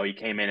Baylor, he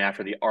came in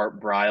after the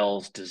Art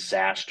Briles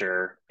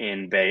disaster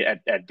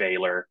at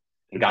Baylor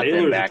and got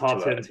them back to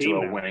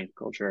a winning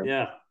culture.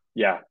 Yeah.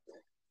 Yeah.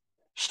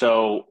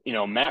 So,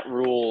 Matt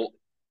Rule,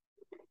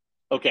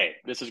 okay,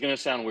 this is going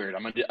to sound weird.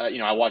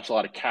 I watch a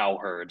lot of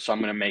Cowherd, so I'm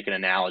going to make an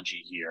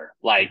analogy here.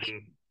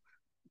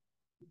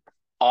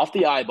 Off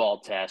the eyeball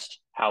test,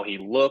 how he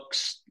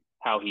looks,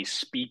 how he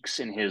speaks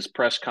in his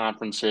press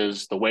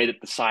conferences, the way that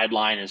the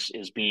sideline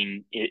is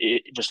being,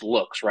 it just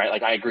looks,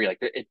 right? I agree.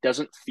 It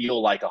doesn't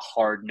feel like a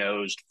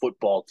hard-nosed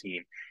football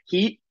team.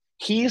 He's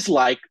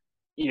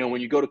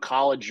when you go to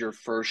college your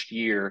first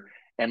year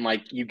and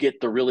you get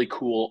the really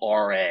cool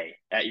RA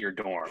at your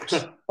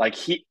dorms.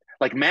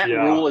 Matt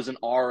Rule is an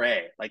RA.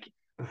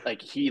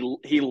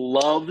 He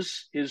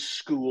loves his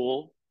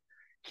school.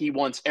 He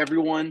wants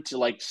everyone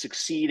to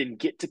succeed and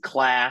get to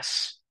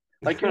class.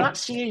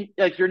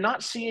 you're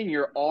not seeing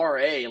your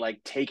RA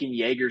like taking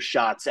Jaeger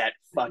shots at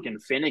fucking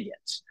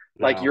Finnegan's.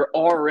 Like No. your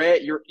RA,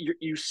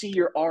 you see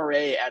your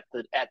RA at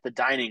the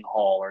dining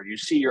hall, or you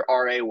see your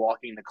RA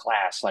walking to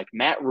class. Like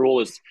Matt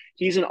Rule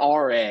he's an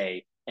RA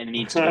and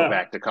needs to go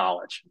back to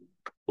college.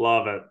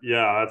 Love it.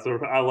 Yeah,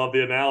 I love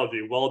the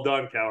analogy. Well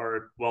done,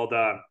 Cowherd. Well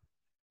done.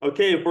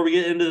 Okay, before we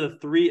get into the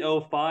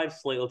 305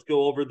 slate, let's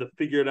go over the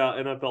figured out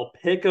NFL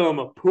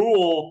Pick'em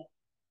pool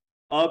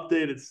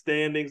updated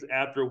standings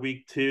after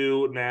week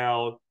 2.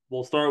 Now,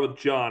 we'll start with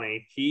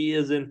Johnny. He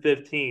is in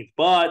 15th,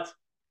 but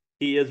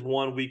he is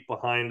 1 week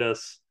behind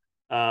us.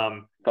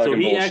 So Fucking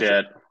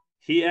bullshit.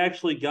 he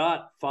actually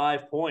got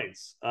 5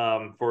 points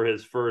for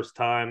his first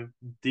time.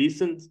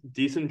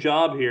 Decent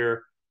job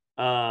here.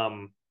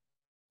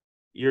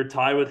 You're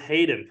tied with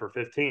Hayden for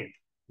 15th.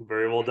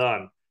 Very well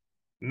done.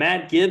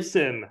 Matt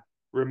Gibson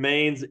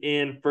remains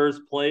in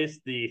first place,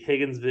 the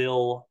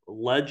Higginsville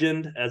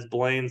legend, as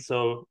Blaine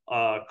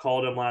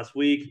called him last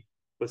week,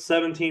 with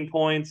 17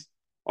 points.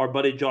 Our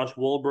buddy Josh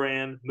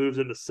Wilbrand moves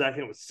into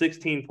second with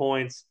 16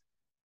 points.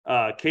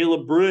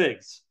 Caleb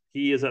Briggs,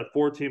 he is at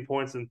 14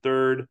 points in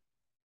third.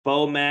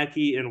 Bo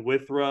Mackey and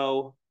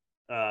Withrow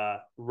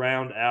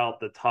round out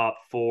the top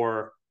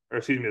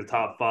the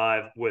top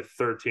 5 with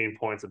 13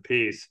 points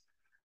apiece.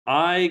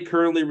 I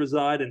currently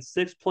reside in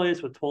 6th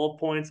place with 12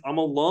 points. I'm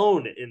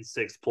alone in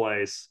 6th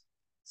place,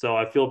 so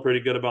I feel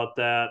pretty good about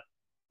that.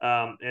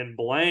 And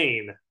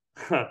Blaine,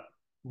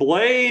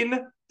 Blaine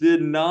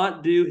did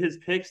not do his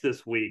picks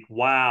this week.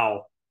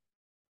 Wow.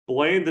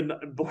 Blaine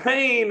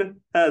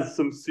has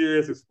some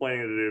serious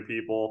explaining to do,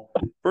 people.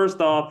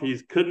 First off, he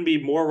couldn't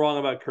be more wrong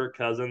about Kirk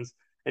Cousins,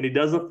 and he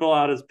doesn't fill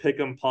out his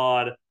Pick'em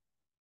Pod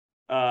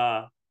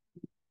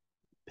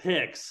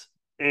picks.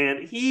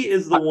 And he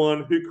is the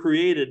one who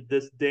created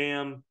this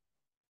damn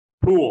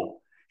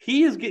pool.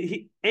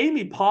 Amy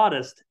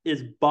Pottis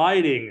is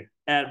biting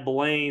at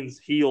Blaine's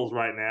heels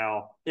right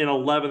now in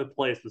 11th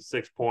place with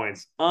 6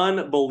 points.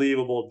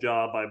 Unbelievable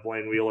job by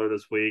Blaine Wheeler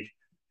this week.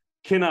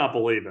 Cannot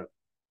believe it.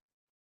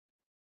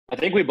 I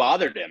think we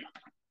bothered him.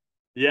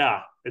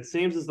 Yeah, it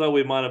seems as though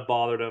we might have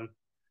bothered him.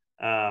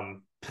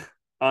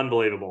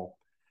 Unbelievable.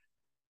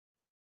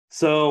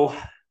 So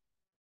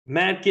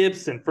Matt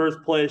Gibson,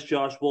 first place.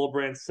 Josh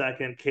Wilbrand,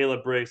 second.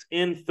 Caleb Briggs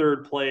in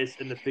third place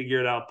in the Figure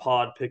It Out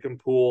Pod Pick'em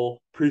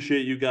Pool.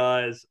 Appreciate you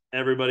guys,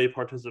 everybody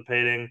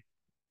participating,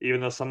 even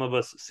though some of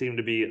us seem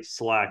to be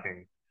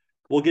slacking.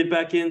 We'll get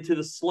back into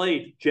the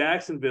slate.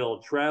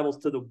 Jacksonville travels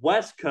to the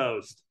West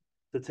Coast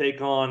to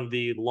take on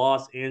the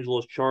Los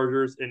Angeles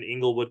Chargers in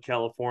Inglewood,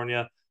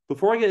 California.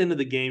 Before I get into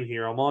the game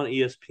here, I'm on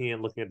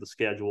ESPN looking at the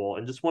schedule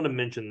and just want to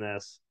mention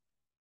this.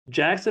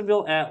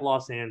 Jacksonville at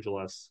Los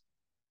Angeles.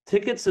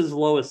 Tickets as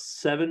low as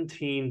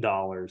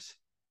 $17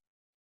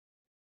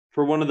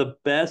 for one of the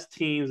best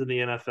teams in the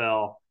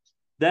NFL.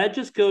 That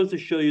just goes to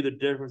show you the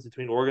difference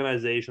between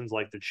organizations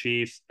like the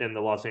Chiefs and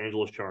the Los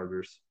Angeles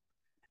Chargers.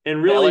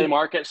 And really, the LA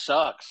market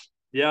sucks.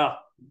 Yeah, I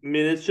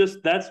mean, that's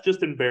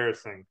just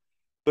embarrassing.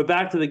 But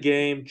back to the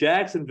game,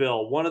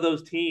 Jacksonville, one of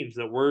those teams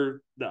that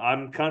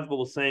I'm comfortable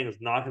with saying is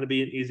not going to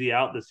be an easy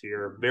out this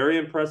year. Very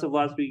impressive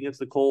last week against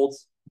the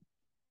Colts.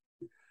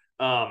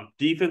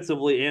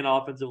 Defensively and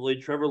offensively,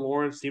 Trevor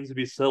Lawrence seems to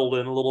be settled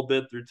in a little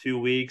bit through 2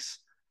 weeks.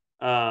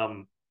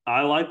 I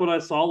like what I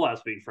saw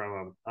last week from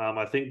him.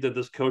 I think that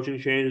this coaching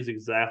change is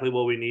exactly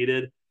what we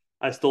needed.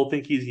 I still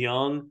think he's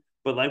young,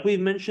 but like we've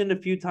mentioned a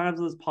few times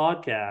on this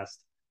podcast,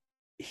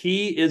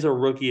 he is a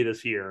rookie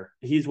this year.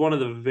 He's one of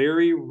the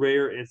very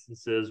rare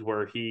instances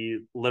where he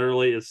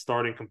literally is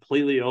starting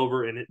completely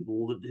over in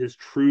his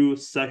true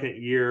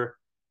second year.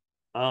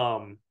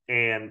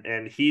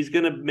 And he's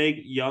going to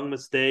make young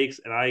mistakes,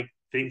 and I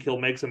think he'll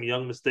make some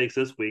young mistakes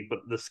this week, but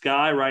the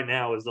sky right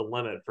now is the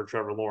limit for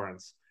Trevor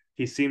Lawrence.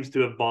 He seems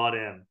to have bought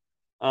in.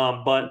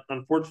 But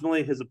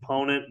unfortunately, his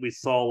opponent we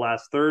saw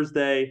last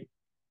Thursday,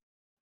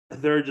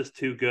 they're just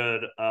too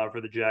good for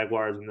the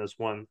Jaguars in this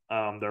one.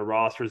 Their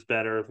roster's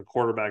better, the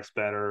quarterback's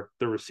better,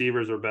 the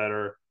receivers are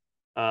better,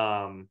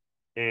 and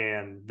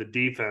the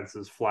defense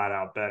is flat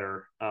out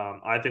better.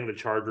 I think the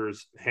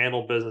Chargers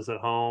handle business at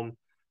home.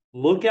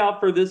 Look out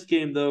for this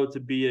game, though, to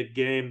be a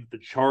game the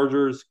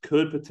Chargers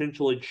could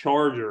potentially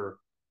charger.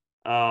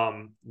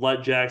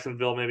 Let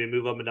Jacksonville maybe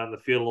move up and down the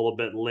field a little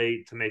bit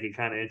late to make it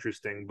kind of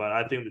interesting. But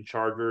I think the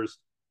Chargers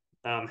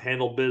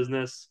handle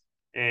business,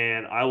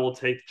 and I will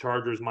take the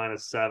Chargers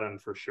 -7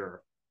 for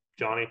sure.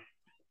 Johnny?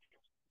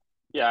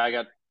 Yeah, I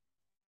got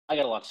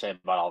a lot to say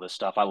about all this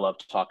stuff. I love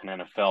talking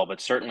NFL, but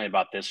certainly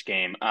about this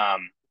game. I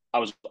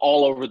was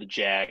all over the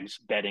Jags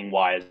betting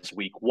wise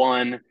week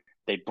 1.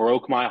 They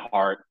broke my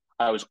heart.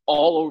 I was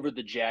all over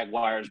the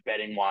Jaguars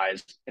betting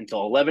wise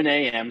until 11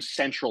 a.m.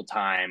 Central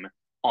Time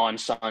on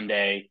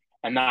Sunday,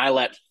 and then I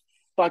let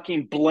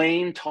fucking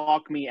Blaine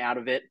talk me out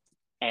of it,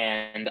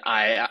 and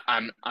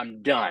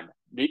I'm done.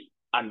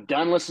 I'm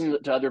done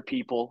listening to other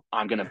people.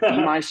 I'm gonna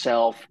be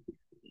myself.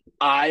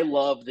 I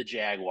love the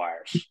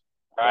Jaguars.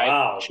 All right,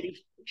 Wow.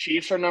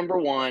 Chiefs are number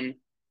 1.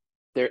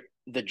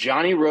 The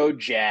Johnny Road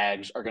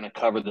Jags are gonna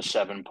cover the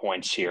 7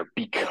 points here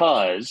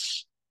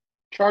because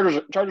Chargers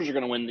are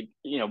going to win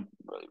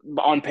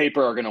on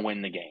paper are going to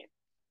win the game.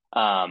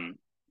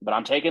 But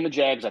I'm taking the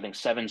Jags. I think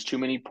seven's too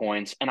many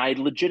points, and I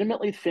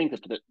legitimately think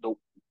that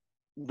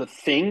the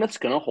thing that's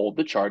going to hold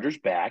the Chargers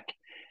back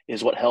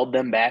is what held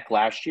them back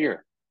last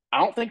year. I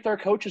don't think their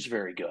coach is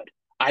very good.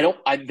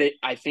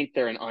 I think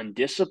they're an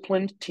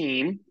undisciplined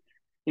team.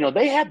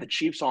 They had the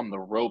Chiefs on the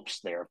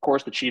ropes there. Of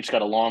course, the Chiefs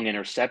got a long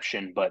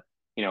interception, but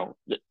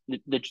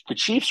the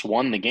Chiefs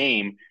won the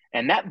game,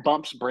 and that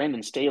bumps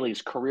Brandon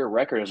Staley's career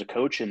record as a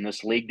coach in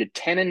this league to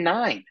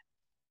 10-9.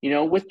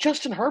 With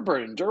Justin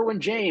Herbert and Derwin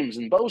James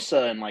and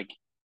Bosa and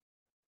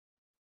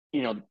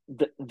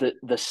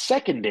the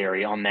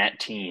secondary on that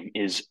team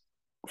is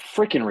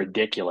freaking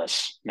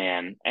ridiculous,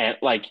 man. And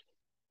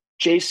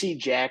J.C.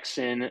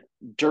 Jackson,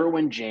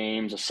 Derwin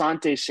James,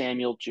 Asante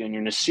Samuel Jr.,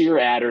 Nasir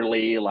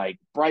Adderley,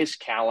 Bryce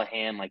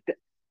Callahan,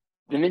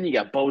 and then you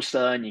got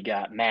Bosa and you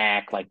got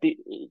Mac.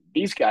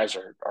 These guys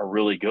are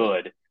really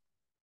good,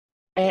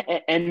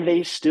 and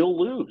they still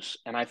lose.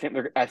 And I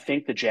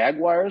think the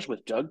Jaguars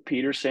with Doug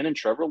Peterson and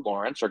Trevor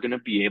Lawrence are going to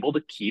be able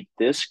to keep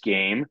this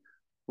game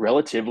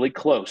relatively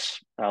close.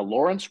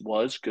 Lawrence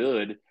was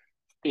good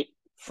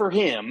for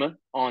him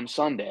on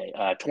Sunday.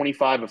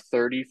 25 of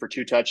 30 for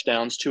 2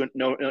 touchdowns,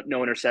 no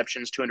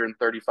interceptions,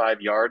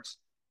 235 yards.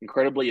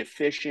 Incredibly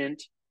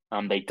efficient.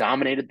 They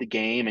dominated the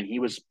game, and he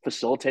was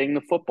facilitating the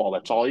football.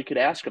 That's all you could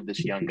ask of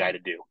this young guy to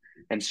do.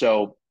 And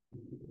so,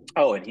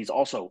 and he's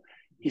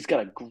got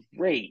a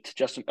great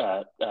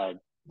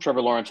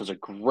Trevor Lawrence has a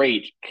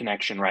great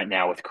connection right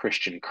now with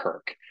Christian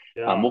Kirk.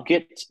 Yeah. We'll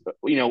get,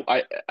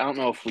 I don't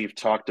know if we've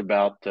talked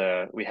about,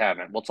 we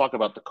haven't. We'll talk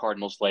about the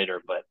Cardinals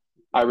later, but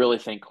I really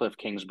think Cliff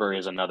Kingsbury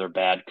is another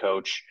bad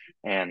coach,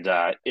 and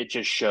it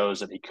just shows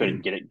that he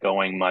couldn't get it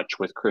going much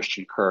with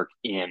Christian Kirk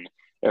in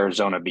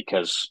Arizona,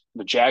 because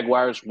the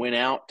Jaguars went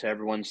out, to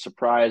everyone's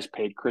surprise,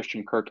 paid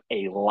Christian Kirk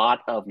a lot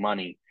of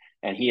money,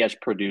 and he has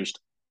produced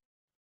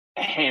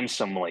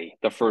handsomely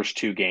the first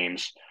 2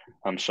 games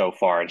so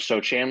far. And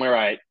so, Chandler,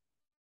 I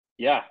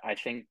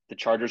think the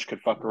Chargers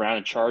could fuck around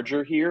and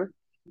Charger here.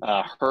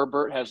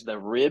 Herbert has the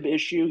rib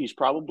issue. He's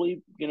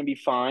probably going to be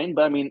fine,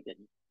 but I mean,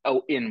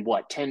 in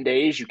 10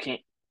 days, you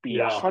can't be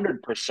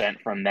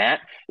 100% from that.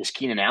 Is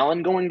Keenan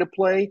Allen going to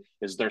play?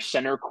 Is their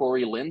center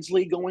Corey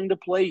Linsley going to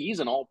play? He's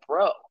an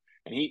all-pro,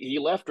 and he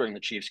left during the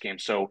Chiefs game.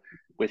 So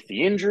with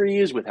the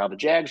injuries, with how the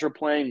Jags are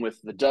playing,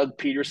 with the Doug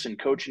Peterson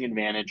coaching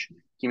advantage,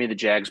 give me the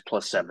Jags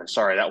 +7.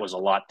 Sorry, that was a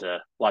lot to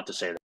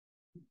say there.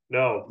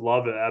 No,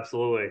 love it.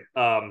 Absolutely.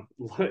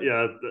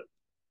 Yeah,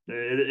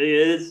 it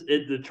is.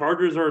 The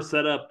Chargers are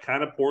set up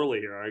kind of poorly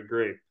here. I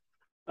agree.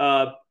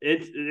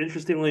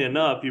 Interestingly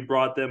enough, you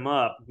brought them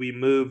up. We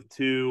moved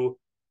to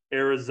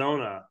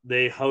Arizona.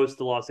 They host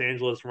the Los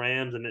Angeles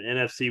Rams in an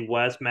NFC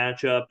West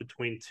matchup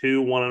between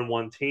 2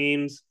 1-1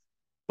 teams.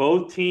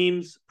 Both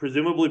teams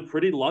presumably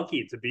pretty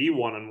lucky to be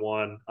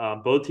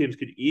 1-1. Both teams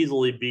could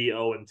easily be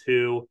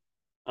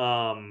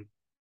 0-2.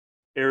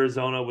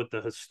 Arizona with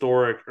the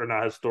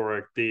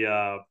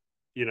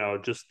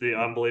just the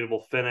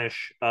unbelievable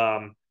finish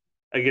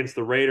against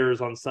the Raiders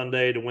on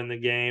Sunday to win the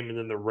game, and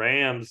then the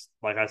Rams,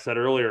 like I said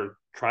earlier,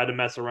 tried to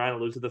mess around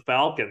and lose to the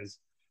Falcons.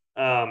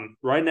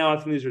 Right now, I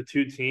think these are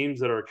 2 teams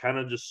that are kind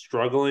of just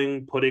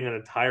struggling putting an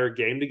entire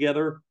game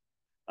together.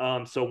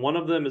 So one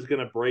of them is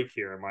going to break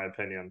here, in my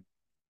opinion,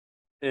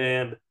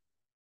 and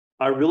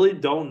I really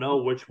don't know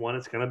which one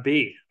it's going to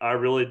be. I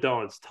really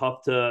don't. It's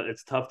tough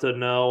to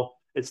know.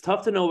 It's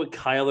tough to know what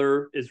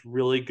Kyler is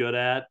really good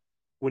at.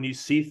 When you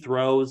see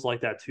throws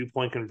like that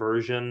 2-point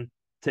conversion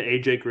to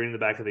AJ Green in the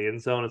back of the end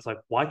zone, it's like,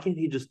 why can't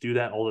he just do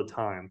that all the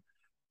time?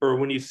 Or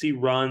when you see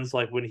runs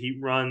like when he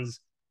runs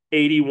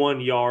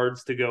 81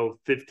 yards to go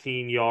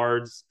 15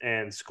 yards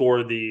and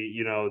score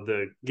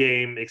the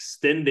game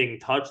extending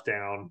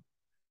touchdown.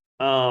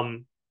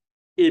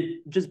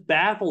 It just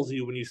baffles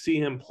you when you see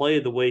him play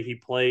the way he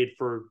played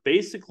for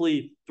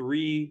basically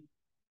 3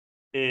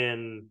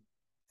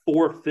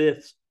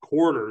 4/5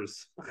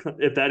 quarters,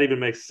 if that even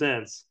makes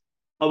sense,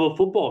 of a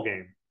football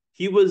game.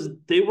 They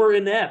were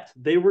inept.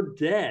 They were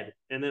dead.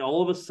 And then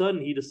all of a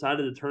sudden he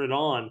decided to turn it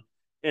on.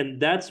 And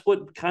that's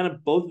what kind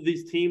of both of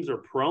these teams are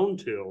prone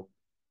to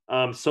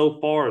so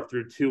far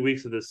through 2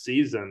 weeks of this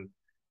season.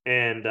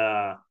 And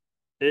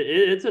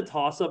it's a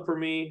toss-up for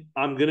me.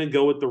 I'm going to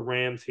go with the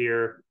Rams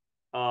here.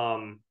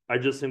 I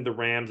just think the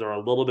Rams are a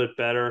little bit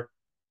better.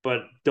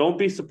 But don't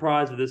be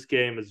surprised if this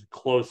game is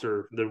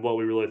closer than what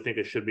we really think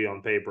it should be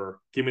on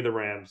paper. Give me the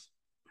Rams.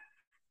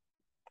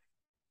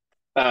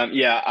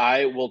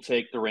 I will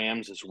take the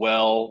Rams as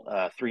well.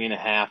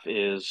 3.5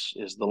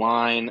 is the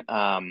line.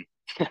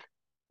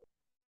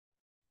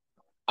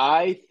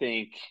 I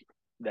think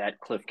that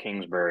Cliff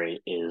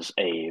Kingsbury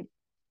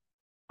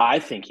I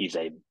think he's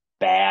a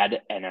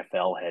bad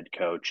NFL head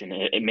coach, and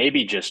it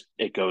maybe just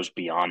it goes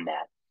beyond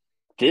that.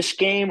 This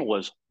game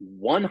was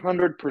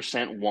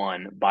 100%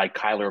 won by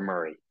Kyler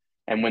Murray,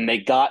 and when they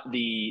got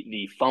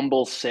the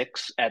fumble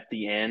 6 at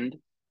the end,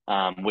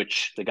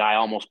 which the guy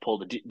almost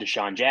pulled a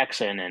Deshaun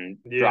Jackson and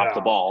dropped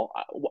the ball.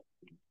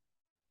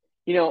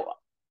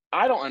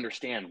 I don't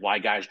understand why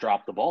guys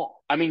drop the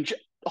ball. I mean,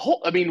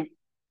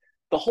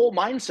 the whole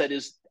mindset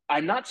is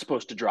I'm not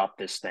supposed to drop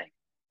this thing.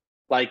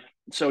 Like,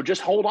 so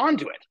just hold on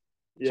to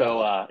it.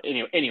 So,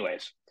 Yeah.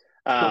 anyways,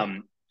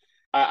 um,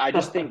 I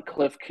just think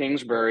Cliff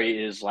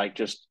Kingsbury is like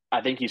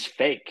I think he's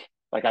fake.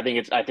 Like, I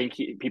think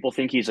people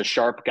think he's a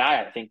sharp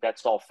guy. I think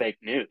that's all fake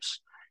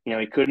news.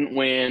 He couldn't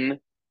win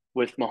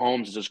with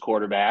Mahomes as his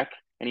quarterback,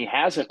 and he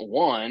hasn't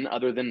won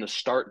other than the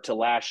start to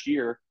last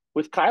year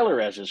with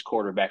Kyler as his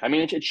quarterback. I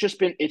mean, it's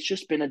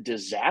just been a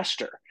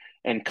disaster.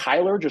 And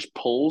Kyler just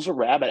pulls a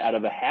rabbit out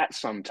of a hat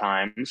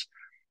sometimes,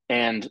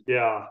 and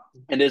Yeah.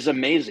 is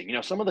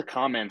amazing. Some of the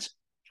comments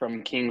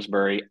from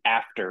Kingsbury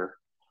after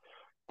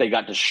they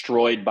got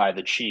destroyed by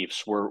the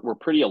Chiefs were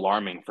pretty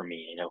alarming for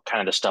me.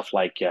 Kind of the stuff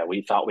like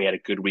we thought we had a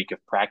good week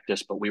of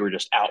practice, but we were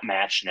just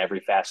outmatched in every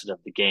facet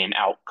of the game,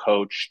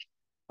 outcoached.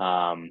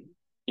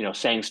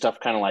 Saying stuff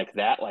kind of like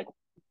that, like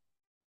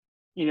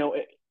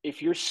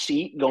if your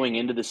seat going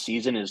into the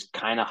season is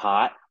kind of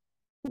hot,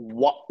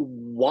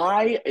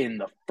 why in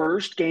the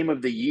first game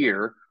of the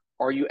year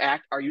are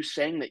you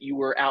saying that you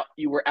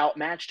were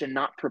outmatched and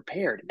not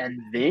prepared, and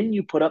then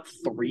you put up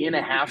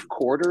 3.5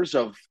 quarters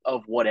of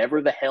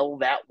whatever the hell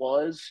that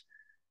was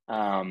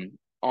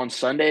on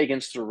Sunday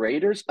against the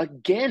Raiders?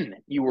 Again,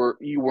 you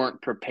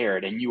weren't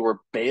prepared, and you were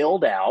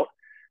bailed out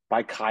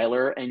by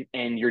Kyler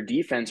and your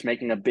defense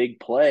making a big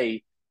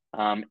play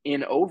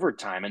in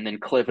overtime, and then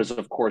Cliff is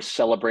of course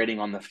celebrating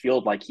on the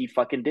field like he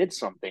fucking did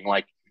something.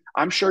 Like,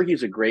 I'm sure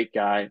he's a great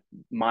guy.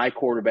 Our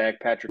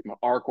quarterback Patrick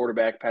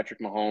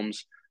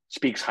Mahomes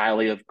speaks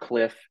highly of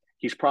Cliff.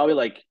 He's probably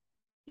like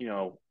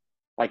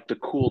the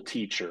cool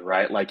teacher,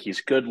 right? Like,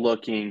 he's good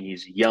looking,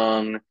 he's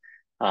young,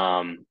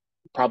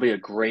 probably a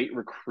great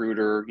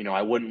recruiter.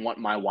 I wouldn't want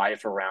my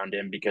wife around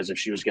him because if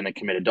she was going to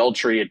commit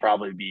adultery, it'd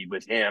probably be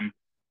with him.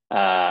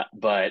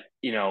 But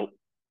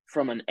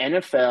from an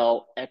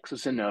NFL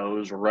X's and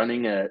O's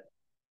running a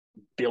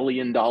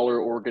billion-dollar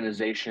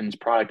organization's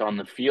product on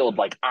the field,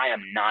 like, I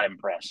am not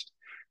impressed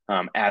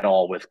at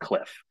all with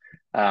Cliff.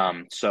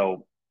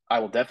 So I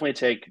will definitely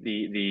take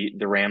the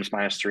Rams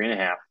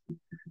 -3.5.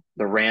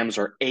 The Rams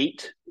are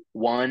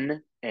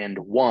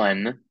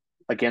 8-1-1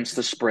 against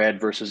the spread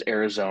versus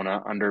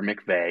Arizona under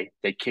McVay.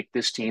 They kicked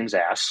this team's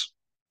ass.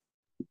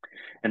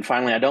 And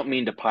finally, I don't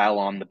mean to pile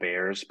on the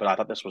Bears, but I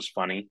thought this was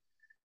funny.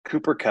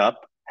 Cooper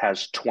Kupp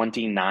has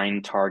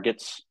 29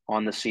 targets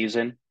on the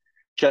season.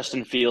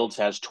 Justin Fields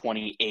has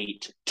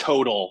 28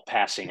 total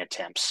passing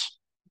attempts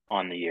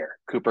on the year.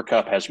 Cooper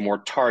Kupp has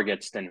more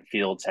targets than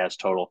Fields has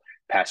total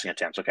passing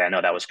attempts. Okay, I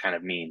know that was kind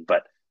of mean,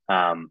 but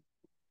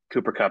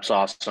Cooper Kupp's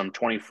awesome.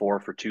 24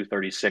 for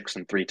 236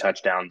 and 3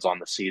 touchdowns on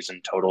the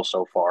season total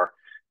so far.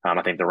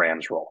 I think the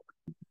Rams roll.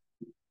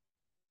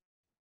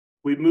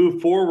 We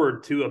move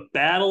forward to a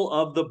battle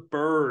of the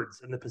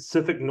birds in the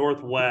Pacific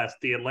Northwest.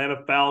 The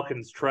Atlanta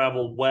Falcons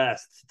travel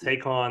west to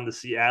take on the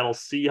Seattle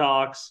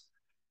Seahawks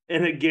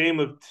in a game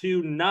of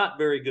two not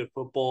very good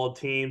football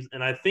teams.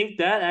 And I think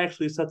that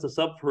actually sets us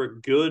up for a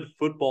good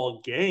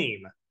football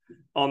game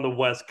on the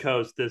West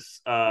Coast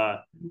this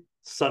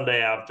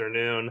Sunday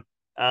afternoon.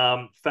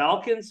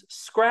 Falcons,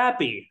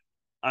 scrappy.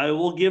 I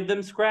will give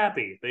them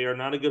scrappy. They are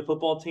not a good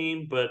football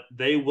team, but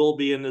they will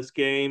be in this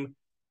game.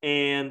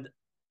 And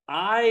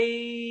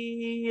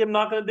I am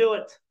not going to do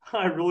it.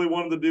 I really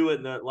wanted to do it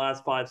in the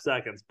last 5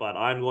 seconds, but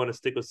I'm going to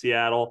stick with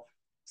Seattle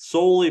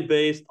solely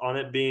based on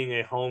it being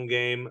a home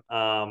game.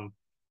 I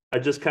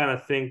just kind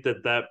of think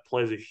that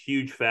plays a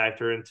huge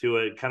factor into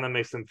it. It kind of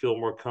makes them feel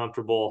more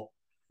comfortable.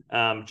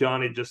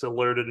 Johnny just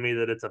alerted me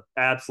that it's an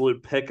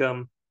absolute pick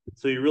 'em.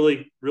 So you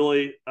really,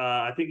 really,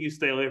 I think you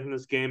stay away from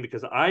this game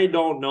because I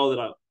don't know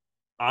that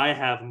I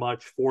have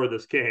much for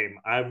this game.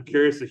 I'm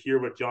curious to hear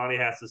what Johnny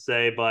has to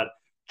say, but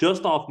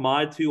just off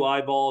my 2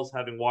 eyeballs,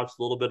 having watched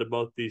a little bit of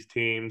both these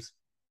teams,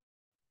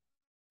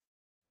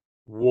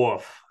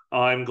 woof.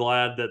 I'm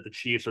glad that the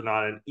Chiefs are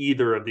not in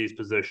either of these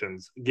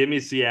positions. Give me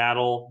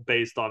Seattle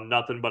based on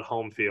nothing but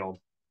home field.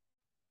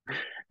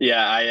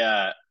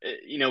 Yeah,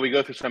 we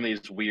go through some of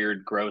these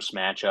weird, gross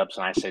matchups,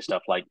 and I say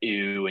stuff like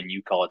 "ew," and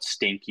you call it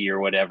 "stinky" or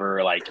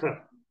whatever. Like,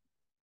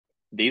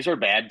 these are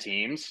bad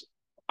teams.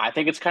 I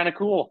think it's kind of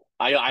cool.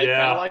 I kind of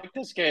Yeah. like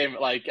this game.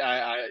 Like,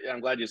 I'm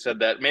glad you said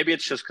that. Maybe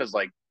it's just because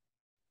like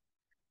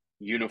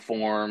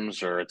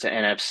uniforms or it's an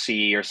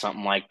NFC or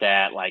something like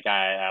that. Like,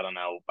 I don't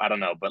know,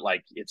 but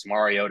like, it's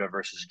Mariota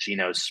versus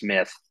Geno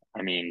Smith.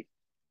 I mean,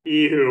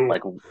 Ew.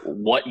 like,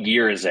 what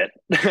year is it?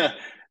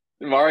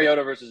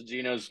 Mariota versus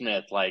Geno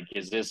Smith. Like,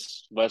 is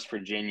this West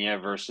Virginia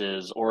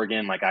versus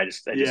Oregon? Like,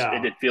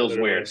 Yeah, it feels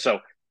weird. literally. So,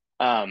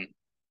 I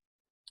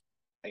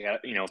got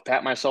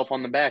pat myself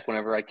on the back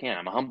whenever I can.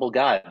 I'm a humble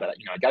guy, but I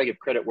got to give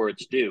credit where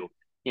it's due.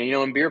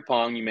 In beer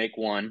pong, you make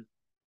one,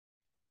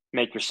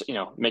 make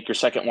your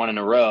second one in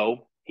a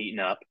row, heating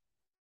up.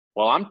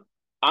 Well,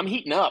 I'm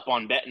heating up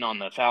on betting on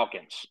the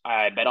Falcons.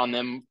 I bet on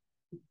them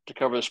to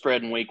cover the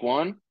spread in week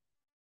 1.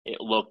 It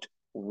looked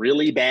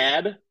really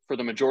bad for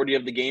the majority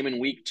of the game in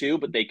week 2,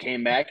 but they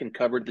came back and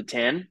covered the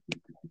 10.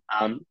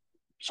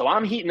 So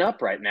I'm heating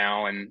up right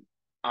now, and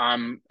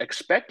I'm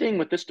expecting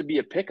with this to be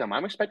a pick 'em.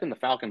 I'm expecting the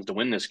Falcons to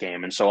win this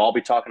game. And so I'll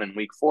be talking in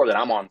week 4 that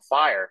I'm on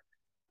fire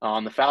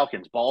on the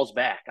Falcons. Ball's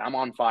back. I'm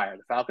on fire.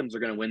 The Falcons are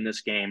going to win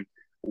this game.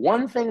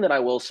 One thing that I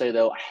will say,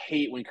 though, I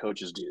hate when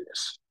coaches do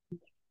this.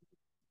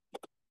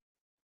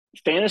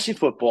 Fantasy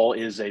football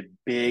is a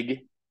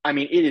big, I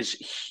mean, it is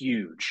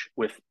huge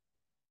with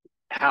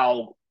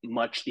how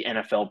much the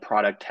NFL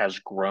product has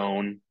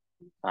grown.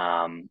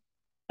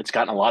 It's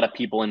gotten a lot of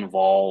people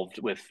involved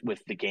with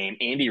the game.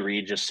 Andy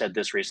Reid just said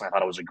this recently. I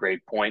thought it was a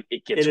great point.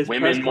 It In gets his press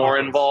women more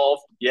conference.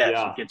 involved. Yes,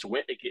 Yeah.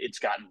 it's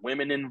gotten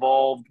women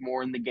involved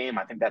more in the game.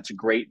 I think that's a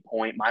great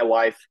point. My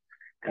wife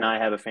and I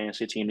have a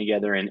fantasy team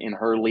together in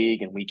her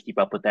league, and we keep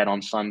up with that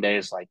on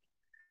Sundays. Like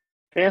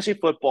fantasy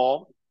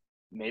football,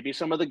 maybe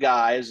some of the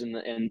guys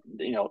and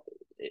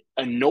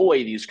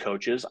annoy these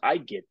coaches. I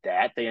get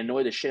that. They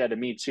annoy the shit out of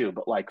me too.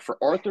 But like for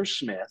Arthur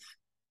Smith,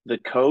 the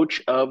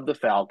coach of the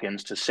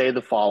Falcons, to say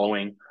the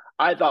following,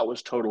 I thought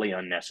was totally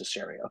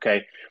unnecessary.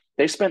 Okay.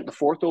 They spent the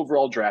 4th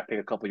overall draft pick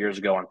a couple years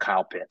ago on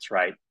Kyle Pitts,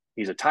 right?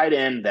 He's a tight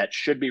end that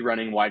should be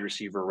running wide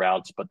receiver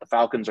routes, but the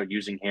Falcons are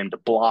using him to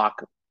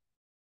block.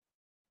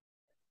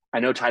 I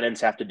know tight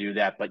ends have to do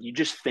that, but you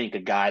just think a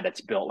guy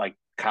that's built like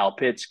Kyle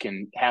Pitts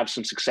can have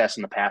some success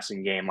in the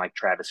passing game like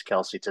Travis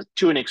Kelce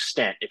to an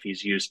extent if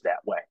he's used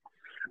that way.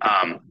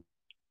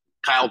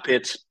 Kyle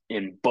Pitts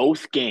in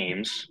both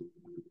games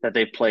that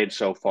they've played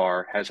so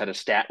far has had a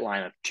stat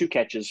line of 2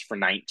 catches for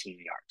 19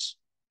 yards.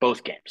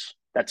 Both games.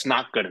 That's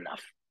not good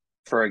enough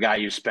for a guy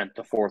you spent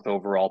the 4th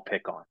overall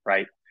pick on,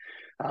 right?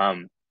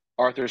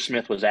 Arthur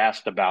Smith was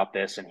asked about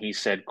this, and he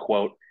said,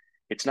 quote,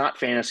 "It's not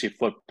fantasy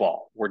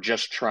football. We're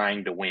just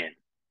trying to win."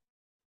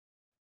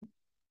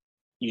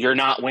 You're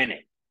not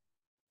winning.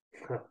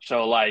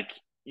 So, like,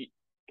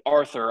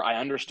 Arthur, I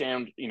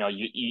understand,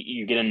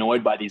 you get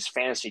annoyed by these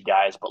fantasy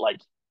guys, but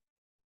like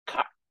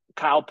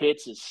Kyle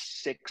Pitts is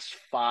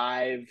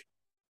 6'5",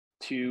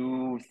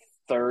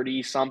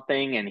 230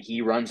 something, and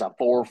he runs a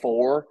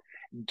 4.4.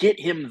 Get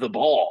him the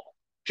ball.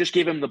 Just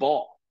give him the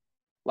ball.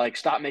 Like,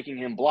 stop making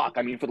him block.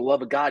 I mean, for the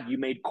love of God,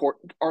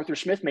 Arthur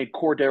Smith made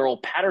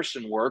Cordero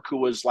Patterson work, who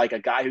was like a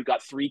guy who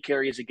got 3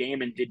 carries a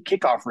game and did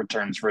kickoff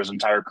returns for his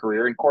entire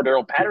career. And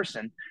Cordero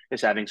Patterson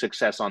is having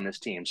success on this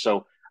team.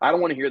 So I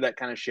don't want to hear that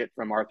kind of shit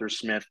from Arthur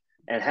Smith.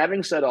 And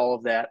having said all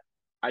of that,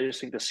 I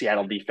just think the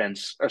Seattle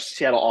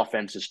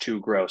offense is too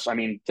gross. I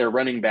mean, they're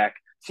running back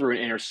through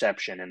an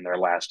interception in their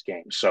last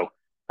game. So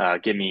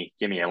give me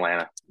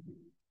Atlanta.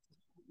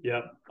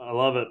 Yep. I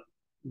love it.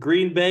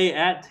 Green Bay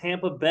at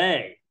Tampa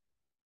Bay.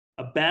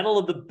 A battle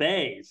of the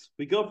bays.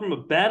 We go from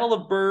a battle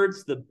of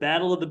birds to the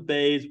battle of the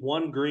bays,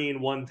 one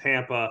green, one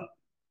Tampa.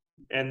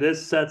 And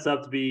this sets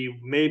up to be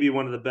maybe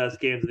one of the best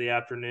games of the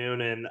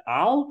afternoon. And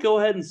I'll go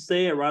ahead and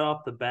say it right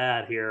off the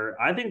bat here.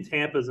 I think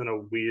Tampa's in a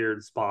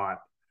weird spot.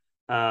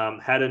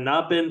 Had it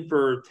not been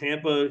for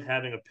Tampa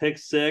having a pick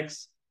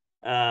 6,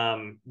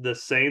 the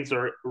Saints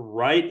are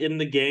right in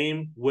the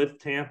game with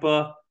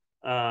Tampa.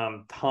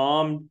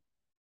 Tom,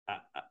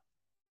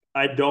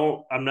 I'm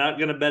not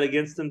going to bet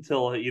against him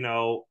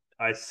till,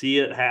 I see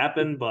it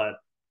happen, but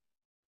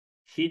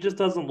he just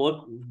doesn't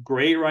look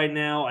great right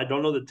now. I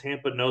don't know that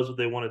Tampa knows what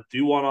they want to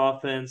do on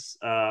offense.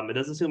 It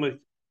doesn't seem like,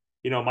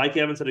 Mike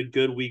Evans had a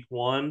good week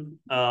 1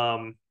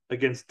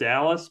 against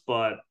Dallas,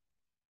 but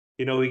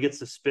he gets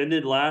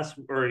suspended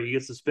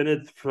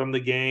from the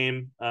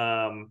game,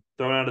 thrown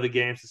out of the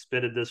game,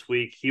 suspended this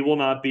week. He will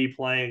not be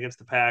playing against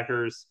the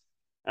Packers.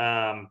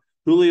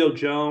 Julio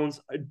Jones,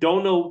 I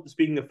don't know,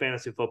 speaking of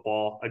fantasy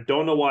football, I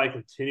don't know why I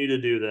continue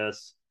to do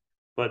this,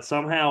 but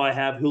somehow I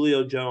have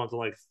Julio Jones on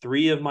like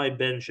 3 of my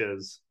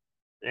benches.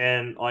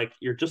 And like,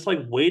 you're just like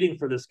waiting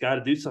for this guy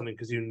to do something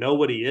because you know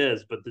what he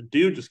is, but the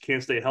dude just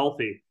can't stay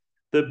healthy.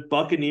 The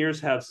Buccaneers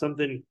have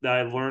something that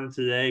I learned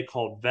today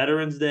called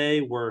Veterans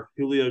Day, where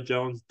Julio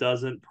Jones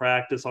doesn't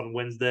practice on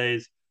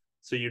Wednesdays.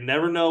 So you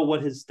never know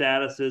what his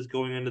status is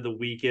going into the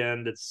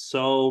weekend. It's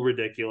so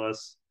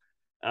ridiculous.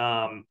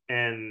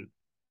 And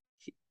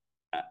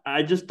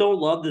I just don't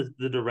love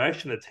the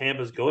direction that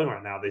Tampa's going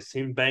right now. They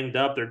seem banged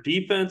up. Their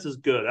defense is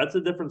good. That's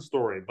a different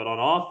story. But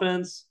on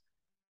offense,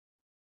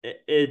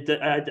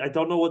 I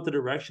don't know what the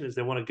direction is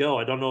they want to go.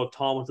 I don't know if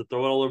Tom wants to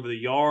throw it all over the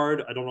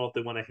yard. I don't know if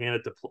they want to hand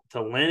it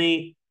to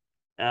Lenny.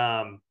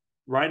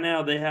 Right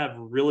now, they have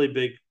really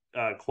big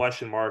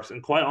question marks.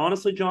 And quite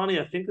honestly, Johnny,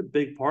 I think a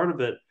big part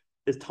of it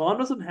is Tom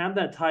doesn't have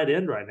that tight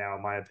end right now,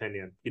 in my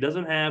opinion. He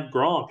doesn't have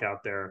Gronk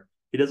out there.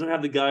 He doesn't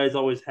have the guy he's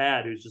always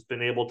had, who's just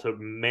been able to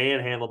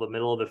manhandle the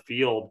middle of the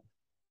field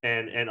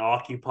and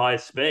occupy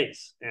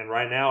space. And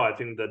right now, I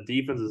think the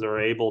defenses are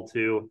able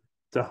to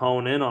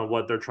hone in on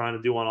what they're trying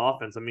to do on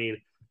offense. I mean,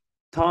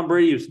 Tom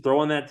Brady was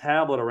throwing that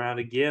tablet around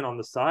again on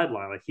the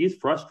sideline. Like, he's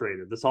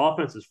frustrated. This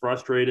offense is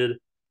frustrated,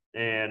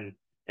 and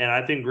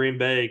I think Green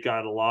Bay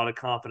got a lot of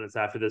confidence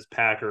after this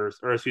after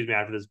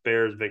this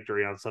Bears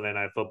victory on Sunday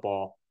Night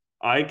Football.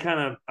 I'm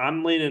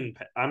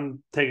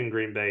taking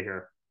Green Bay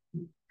here.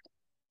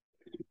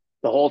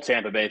 The whole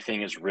Tampa Bay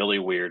thing is really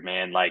weird,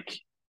 man. Like,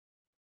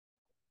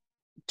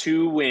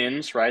 two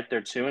wins, right?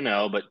 They're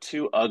 2-0, but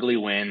two ugly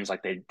wins.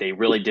 Like they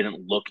really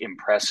didn't look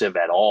impressive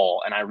at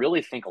all. And I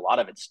really think a lot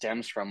of it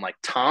stems from like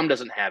Tom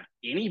doesn't have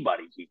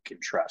anybody he can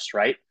trust,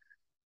 right?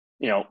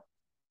 You know,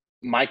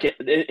 Mike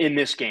in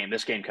this game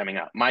coming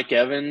up, Mike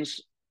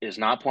Evans is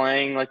not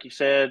playing, like you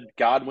said.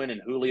 Godwin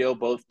and Julio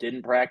both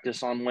didn't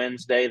practice on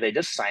Wednesday. They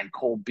just signed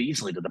Cole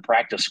Beasley to the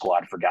practice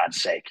squad for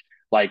God's sake.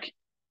 Like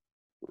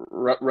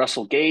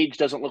Russell Gage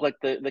doesn't look like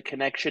the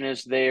connection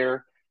is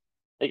there.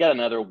 They got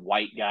another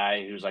white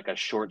guy who's like a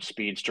short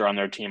speedster on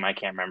their team. I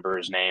can't remember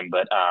his name,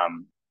 but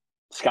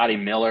Scotty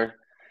Miller,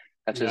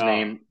 that's his Yeah.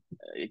 name.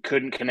 It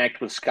couldn't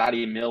connect with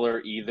Scotty Miller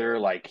either.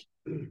 Like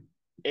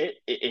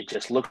it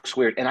just looks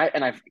weird. And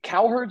I've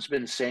Cowherd's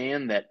been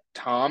saying that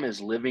Tom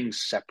is living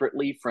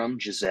separately from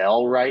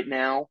Gisele right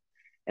now,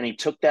 and he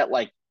took that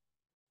like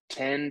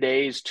 10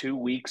 days, 2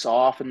 weeks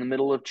off in the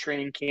middle of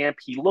training camp.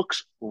 He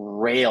looks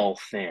rail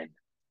thin.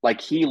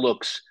 Like he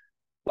looks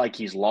like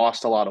he's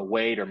lost a lot of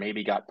weight or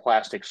maybe got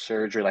plastic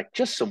surgery, like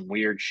just some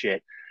weird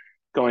shit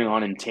going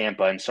on in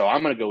Tampa. And so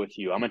I'm going to go with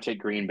you. I'm going to take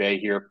Green Bay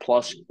here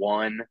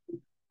 +1.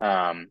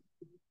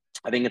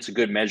 I think it's a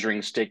good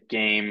measuring stick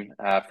game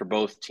for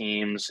both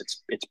teams.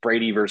 It's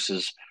Brady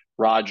versus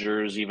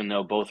Rodgers, even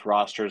though both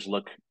rosters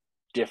look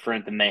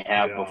different than they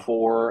have Yeah.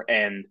 before.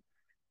 And,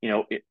 you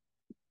know,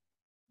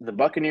 the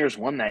Buccaneers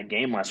won that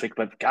game last week,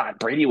 but God,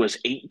 Brady was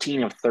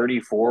 18 of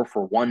 34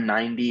 for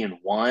 190 and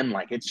one.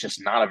 Like it's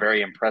just not a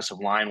very impressive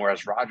line.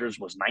 Whereas Rodgers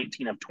was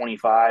 19 of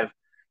 25,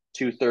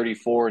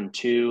 234 and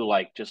two.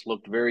 Like just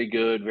looked very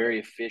good, very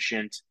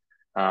efficient.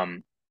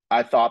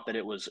 I thought that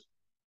it was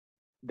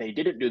they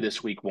didn't do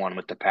this week one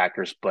with the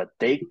Packers, but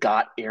they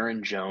got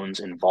Aaron Jones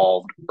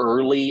involved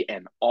early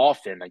and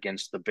often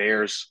against the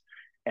Bears.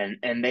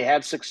 And they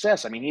had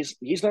success. I mean,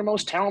 he's their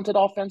most talented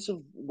offensive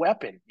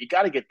weapon. You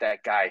got to get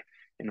that guy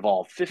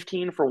involved.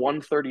 15 for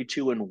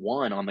 132 and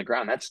one on the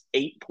ground. That's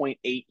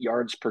 8.8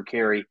 yards per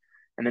carry.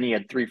 And then he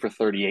had 3 for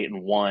 38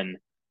 and one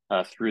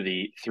through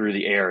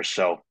the air.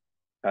 So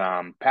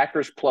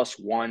Packers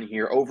 +1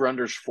 here. Over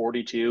unders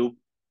 42.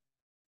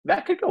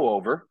 That could go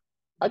over.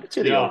 I could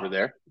see the Yeah. over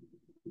there.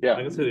 Yeah.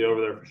 I can see the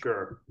over there for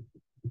sure.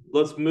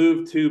 Let's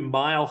move to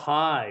Mile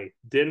High,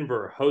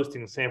 Denver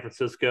hosting San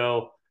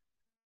Francisco.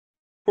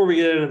 Before we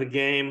get into the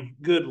game,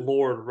 good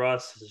Lord,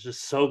 Russ is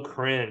just so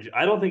cringe.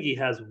 I don't think he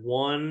has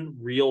one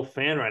real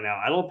fan right now.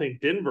 I don't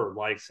think Denver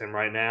likes him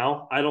right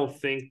now. I don't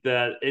think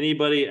that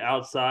anybody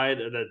outside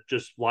that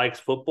just likes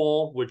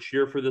football would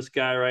cheer for this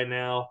guy right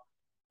now.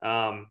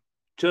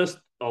 Just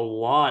a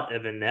lot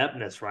of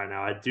ineptness right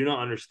now. I do not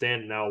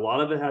understand. Now, a lot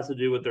of it has to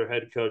do with their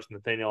head coach,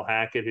 Nathaniel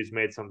Hackett, who's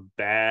made some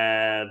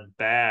bad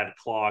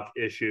clock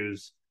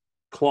issues,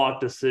 clock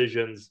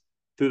decisions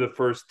through the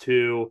first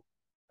two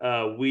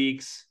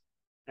weeks.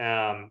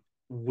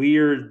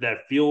 Weird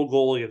that field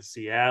goal against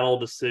Seattle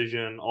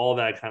decision, all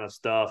that kind of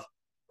stuff.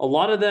 A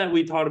lot of that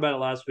we talked about it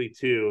last week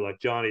too, like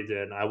Johnny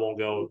did. And I won't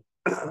go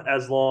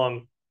as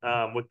long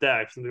with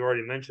that since we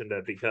already mentioned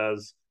it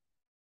because,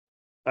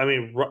 I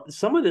mean,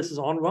 some of this is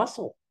on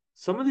Russell.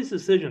 Some of these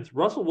decisions,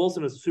 Russell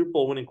Wilson is a Super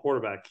Bowl winning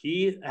quarterback.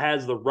 He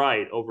has the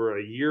right over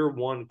a year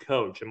one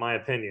coach, in my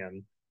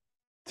opinion,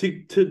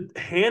 to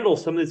handle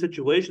some of these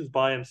situations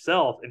by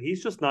himself, and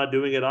he's just not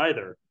doing it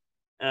either.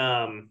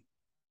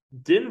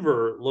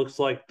 Denver looks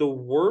like the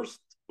worst.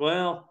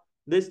 Well,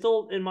 they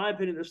still, in my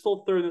opinion, they're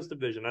still third in this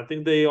division. I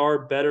think they are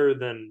better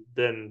than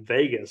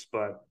Vegas,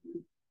 but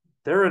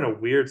they're in a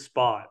weird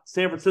spot.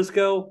 San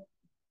Francisco,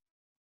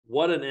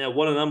 what an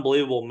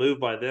unbelievable move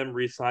by them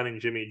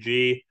re-signing Jimmy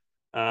G.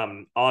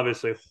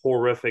 Obviously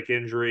horrific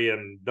injury,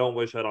 and don't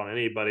wish that on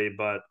anybody,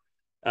 but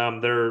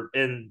they're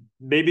in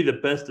maybe the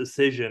best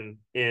decision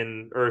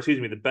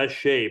the best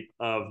shape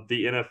of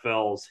the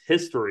NFL's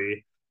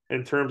history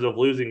in terms of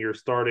losing your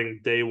starting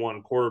day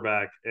one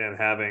quarterback and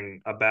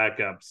having a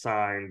backup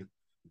signed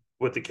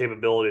with the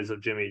capabilities of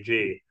Jimmy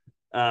G.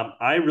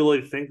 I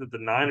really think that the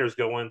Niners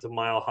go into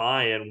Mile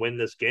High and win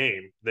this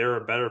game. They're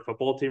a better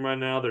football team right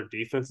now. Their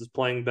defense is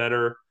playing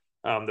better.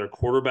 Their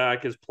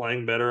quarterback is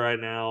playing better right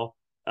now.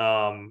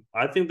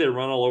 I think they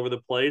run all over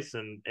the place,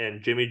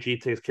 and Jimmy G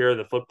takes care of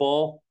the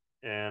football.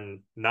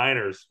 And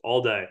Niners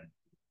all day.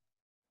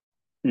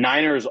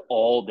 Niners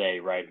all day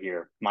right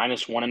here.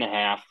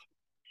 -1.5.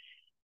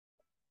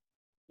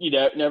 You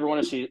never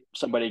want to see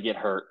somebody get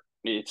hurt.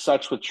 It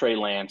sucks with Trey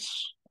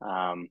Lance.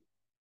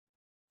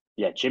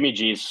 Yeah, Jimmy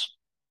G's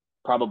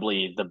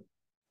probably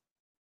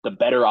the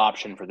better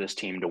option for this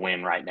team to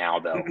win right now,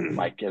 though.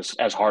 Like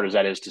as hard as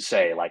that is to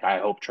say, like I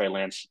hope Trey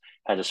Lance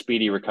has a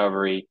speedy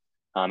recovery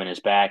in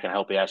his back, and I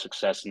hope he has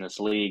success in this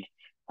league.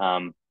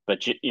 But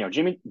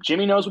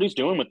Jimmy knows what he's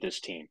doing with this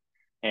team,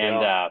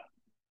 and Yeah.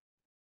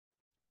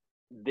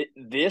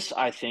 this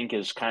I think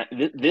is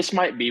this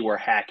might be where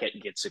Hackett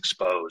gets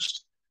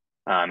exposed.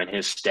 And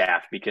his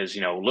staff, because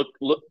look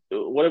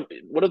what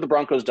have the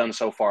Broncos done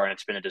so far, and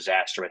it's been a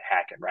disaster with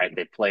Hackett, right?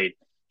 They played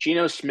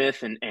Geno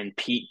Smith and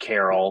Pete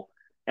Carroll,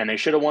 and they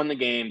should have won the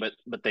game,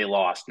 but they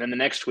lost. And then the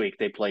next week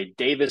they played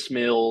Davis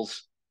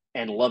Mills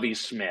and Lovie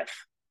Smith.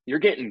 You're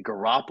getting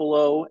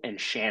Garoppolo and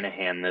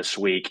Shanahan this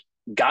week.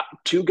 got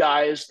two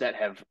guys that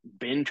have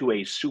been to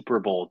a Super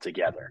Bowl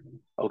together.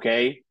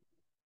 Okay.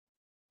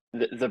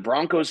 The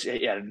Broncos,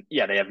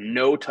 yeah, they have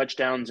no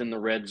touchdowns in the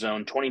red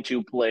zone,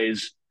 22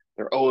 plays.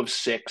 They're 0 of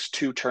 6,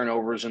 two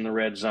turnovers in the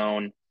red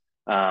zone.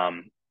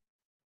 Um,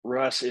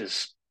 Russ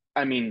is,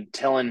 I mean,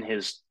 telling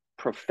his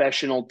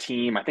professional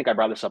team, I think I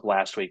brought this up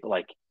last week, but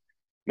like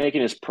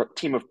making his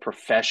team of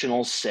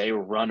professionals say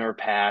run or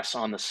pass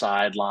on the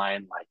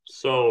sideline. Like,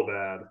 So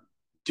bad.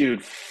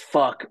 dude,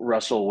 fuck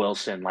Russell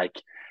Wilson.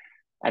 Like,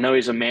 I know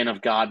he's a man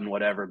of God and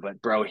whatever,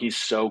 but bro, he's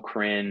so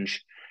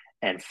cringe,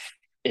 and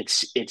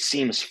it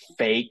seems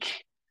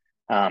fake.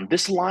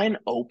 This line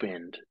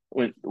opened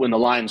when the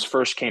lines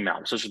first came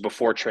out. So this is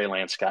before Trey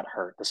Lance got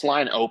hurt. This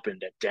line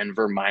opened at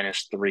Denver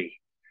 -3,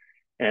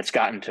 and it's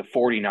gotten to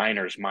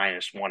 49ers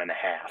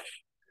 -1.5.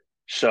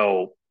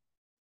 So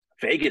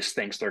Vegas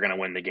thinks they're going to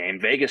win the game.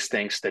 Vegas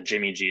thinks that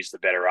Jimmy G is the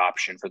better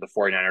option for the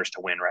 49ers to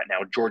win right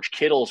now. George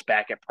Kittle's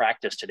back at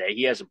practice today.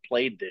 He hasn't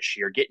played this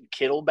year. Getting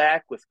Kittle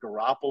back with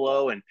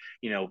Garoppolo and,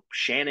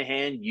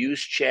 Shanahan,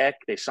 Juszczyk.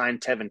 They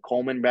signed Tevin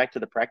Coleman back to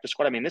the practice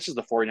squad. I mean, this is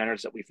the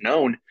 49ers that we've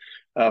known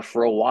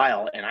for a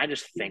while. And I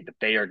just think that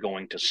they are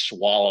going to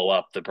swallow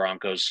up the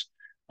Broncos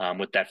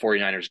with that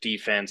 49ers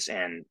defense.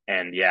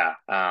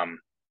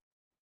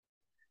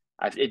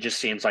 It just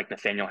seems like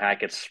Nathaniel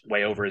Hackett's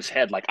way over his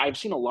head. Like I've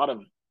seen a lot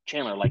of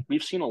Chandler, like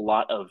we've seen a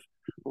lot of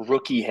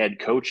rookie head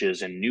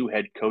coaches and new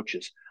head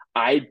coaches.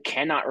 I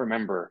cannot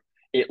remember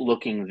it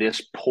looking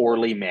this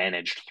poorly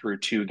managed through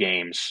two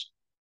games.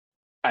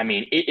 I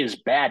mean, it is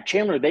bad.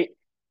 Chandler, they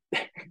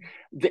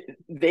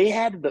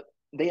had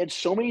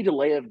so many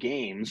delay of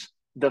games.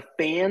 The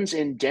fans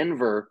in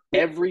Denver,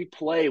 every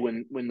play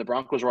when the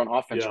Broncos were on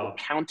offense, were Yeah.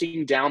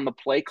 counting down the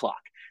play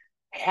clock.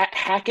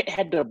 Hackett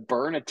had to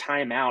burn a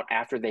timeout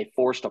after they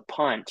forced a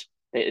punt.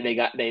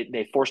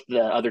 They forced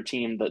the other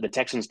team, the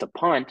Texans, to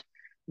punt.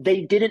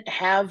 They didn't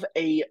have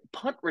a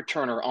punt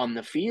returner on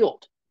the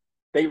field.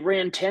 They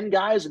ran 10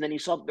 guys, and then he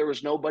saw that there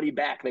was nobody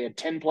back. They had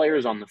 10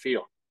 players on the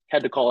field.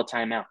 Had to call a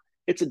timeout.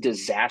 It's a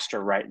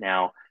disaster right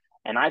now,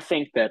 and I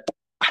think the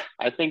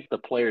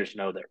players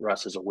know that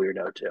Russ is a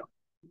weirdo too.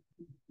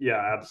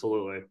 Yeah,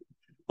 absolutely.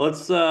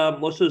 Let's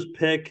just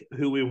pick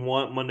who we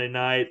want Monday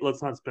night.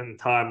 Let's not spend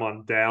time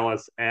on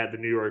Dallas at the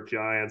New York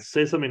Giants.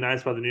 Say something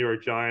nice about the New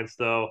York Giants,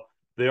 though.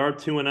 They are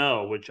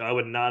 2-0, which I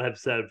would not have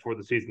said before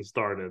the season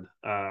started.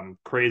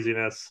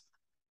 Craziness.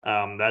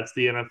 That's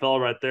the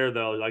NFL right there,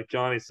 though. Like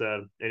Johnny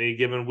said, any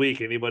given week,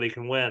 anybody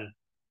can win.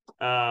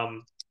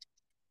 I'm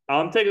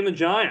taking the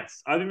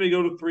Giants. I think they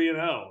go to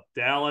 3-0.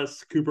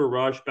 Dallas, Cooper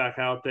Rush back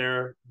out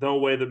there. No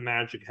way the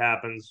magic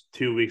happens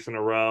 2 weeks in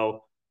a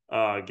row.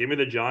 Give me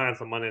the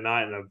Giants on Monday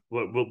night and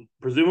what will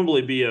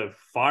presumably be a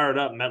fired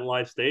up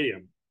MetLife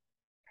Stadium.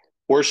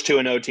 Worst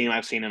 2-0 team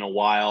I've seen in a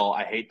while.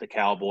 I hate the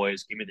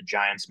Cowboys. Give me the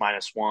Giants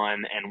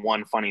 -1. And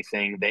one funny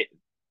thing,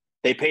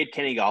 they paid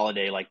Kenny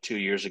Golladay like 2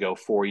 years ago,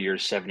 4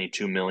 years,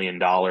 $72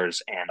 million.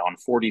 And on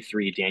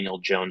 43 Daniel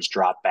Jones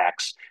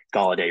dropbacks,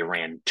 Golladay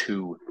ran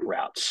 2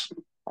 routes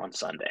on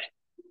Sunday.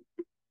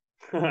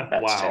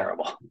 That's Wow.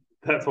 terrible.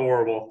 That's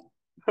horrible.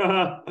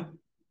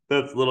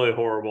 That's literally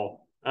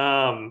horrible.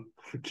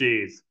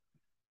 Geez.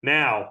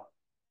 Now,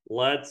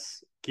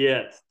 let's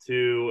get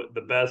to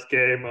the best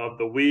game of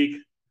the week.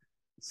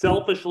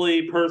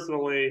 Selfishly,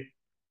 personally,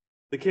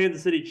 the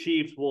Kansas City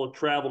Chiefs will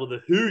travel to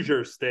the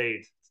Hoosier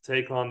State to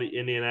take on the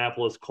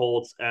Indianapolis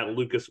Colts at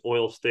Lucas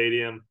Oil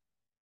Stadium.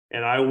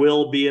 And I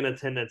will be in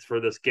attendance for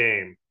this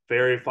game.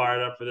 Very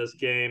fired up for this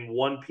game.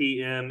 1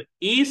 p.m.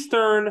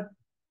 Eastern,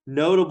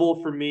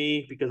 notable for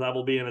me because I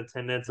will be in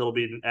attendance. It'll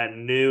be at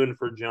noon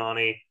for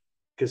Johnny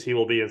because he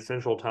will be in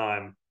Central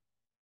Time.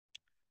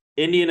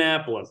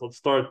 Indianapolis, let's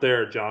start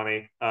there,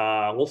 Johnny.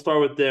 We'll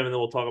start with them and then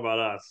we'll talk about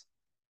us.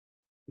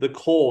 The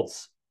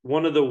Colts,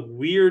 one of the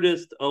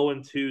weirdest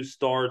 0-2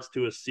 starts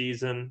to a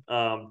season.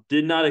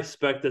 Did not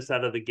expect this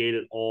out of the gate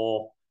at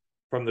all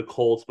from the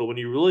Colts, but when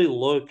you really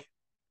look,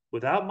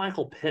 without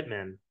Michael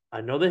Pittman,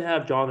 I know they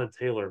have Jonathan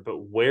Taylor, but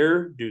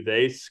where do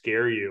they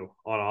scare you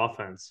on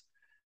offense?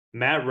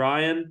 Matt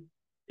Ryan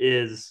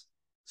is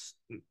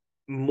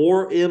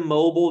more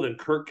immobile than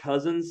Kirk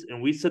Cousins,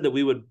 and we said that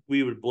we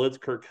would blitz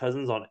Kirk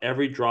Cousins on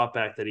every drop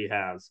back that he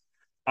has.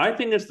 I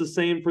think it's the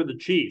same for the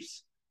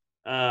Chiefs.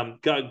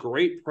 Got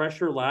great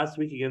pressure last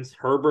week against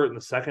Herbert in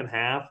the second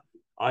half.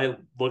 I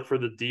look for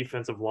the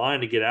defensive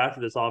line to get after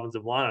this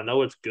offensive line. I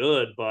know it's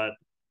good, but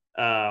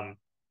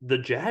the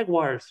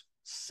Jaguars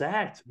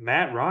sacked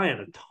Matt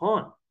Ryan a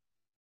ton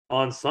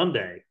on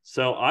Sunday.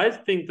 So I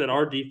think that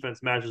our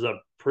defense matches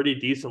up pretty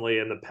decently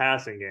in the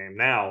passing game.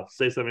 Now,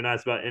 say something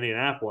nice about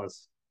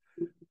Indianapolis.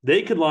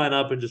 They could line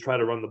up and just try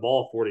to run the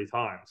ball 40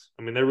 times.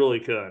 I mean, they really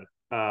could.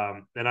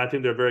 And I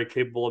think they're very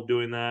capable of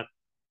doing that.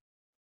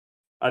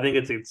 I think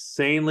it's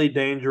insanely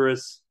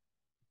dangerous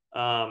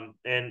and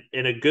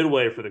in a good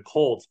way for the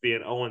Colts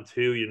being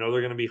 0-2. You know,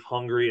 they're going to be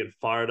hungry and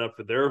fired up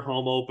for their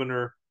home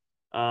opener.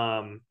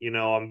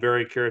 I'm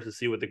very curious to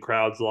see what the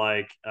crowd's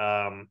like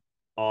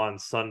on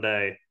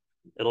Sunday.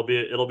 It'll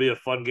be a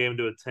fun game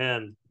to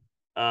attend.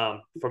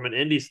 From an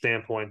Indy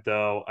standpoint,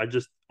 though,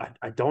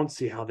 I don't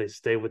see how they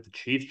stay with the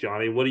Chiefs,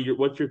 Johnny.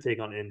 What's your take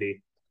on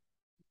Indy?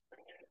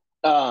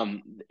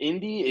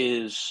 Indy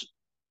is,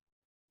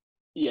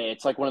 yeah,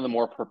 it's like one of the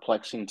more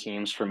perplexing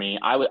teams for me.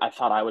 I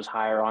thought I was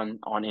higher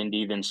on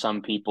Indy than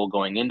some people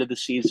going into the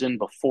season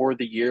before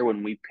the year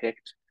when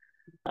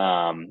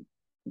um,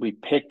 we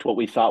picked what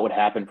we thought would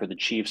happen for the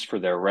Chiefs for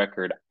their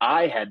record.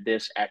 I had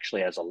this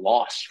actually as a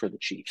loss for the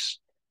Chiefs.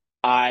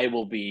 I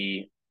will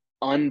be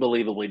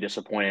unbelievably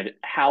disappointed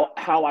how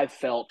I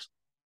felt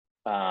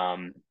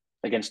um,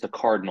 against the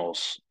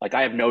Cardinals. Like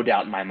I have no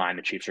doubt in my mind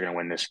the Chiefs are going to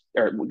win this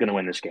or going to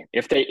win this game.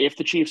 If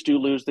the Chiefs do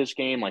lose this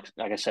game, like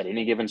I said,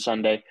 any given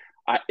Sunday,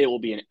 it will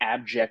be an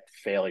abject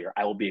failure.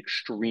 I will be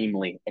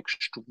extremely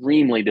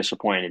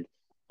disappointed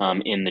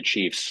in the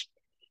Chiefs.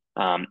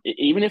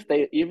 Even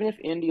if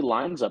Indy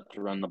lines up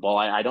to run the ball,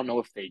 I don't know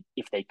if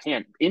they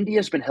can. Indy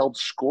has been held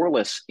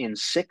scoreless in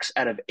 6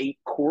 out of 8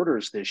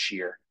 quarters this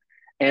year,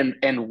 and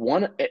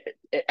one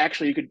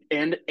actually you could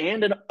and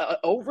an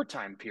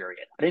overtime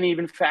period. I didn't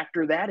even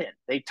factor that in.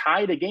 They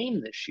tied a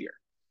game this year.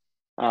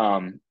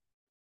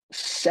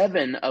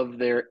 7 of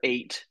their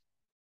 8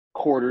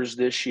 quarters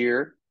this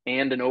year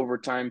and an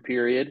overtime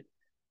period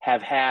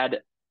have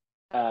had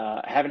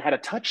haven't had a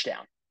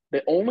touchdown.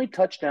 The only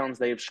touchdowns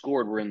they have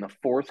scored were in the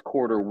fourth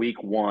quarter,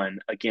 week 1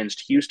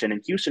 against Houston, and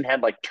Houston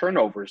had like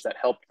turnovers that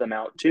helped them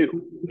out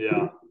too.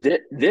 Yeah.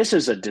 This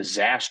is a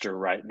disaster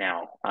right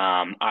now.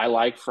 I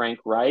like Frank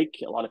Reich.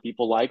 A lot of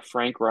people like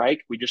Frank Reich.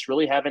 We just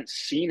really haven't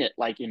seen it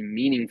like in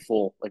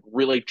meaningful, like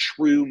really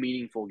true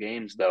meaningful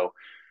games though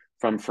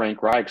from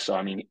Frank Reich. So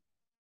I mean,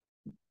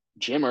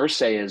 Jim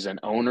Irsay is an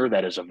owner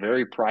that is a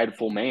very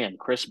prideful man.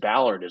 Chris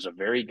Ballard is a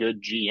very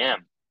good GM.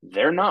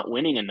 They're not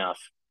winning enough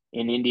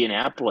in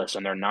Indianapolis,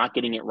 and they're not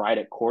getting it right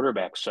at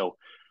quarterback. So,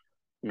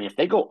 I mean, if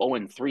they go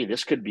 0-3,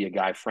 this could be a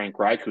guy, Frank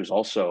Reich, who's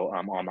also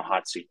on the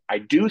hot seat. I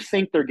do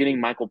think they're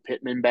getting Michael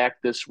Pittman back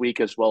this week,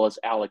 as well as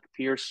Alec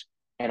Pierce,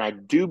 and I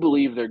do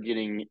believe they're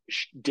getting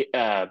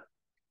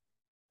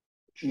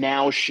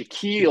now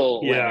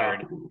Shaquille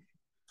Leonard,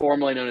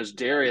 formerly known as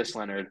Darius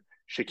Leonard.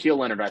 Shaquille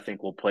Leonard, I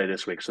think, will play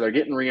this week. So they're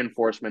getting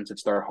reinforcements.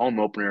 It's their home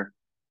opener,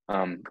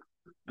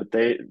 but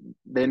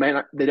they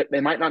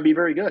might not be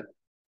very good.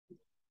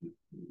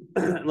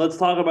 Let's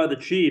talk about the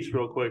Chiefs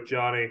real quick,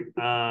 Johnny.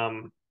 I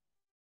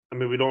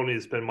mean, we don't need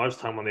to spend much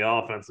time on the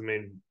offense. I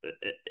mean,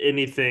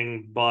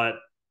 anything but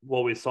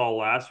what we saw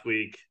last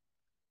week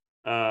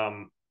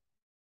won't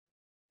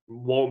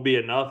be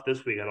enough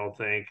this week, I don't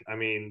think. I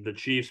mean, the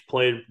Chiefs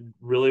played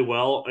really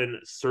well in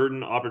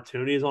certain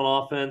opportunities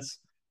on offense.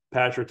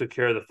 Patrick took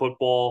care of the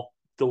football,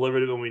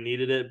 delivered it when we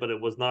needed it, but it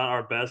was not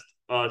our best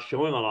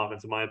showing on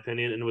offense, in my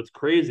opinion. And what's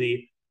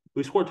crazy,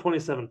 we scored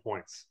 27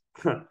 points.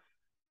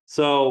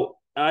 So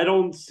I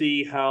don't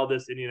see how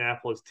this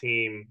Indianapolis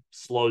team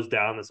slows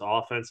down this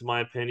offense, in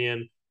my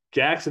opinion.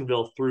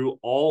 Jacksonville threw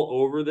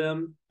all over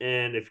them.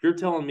 And if you're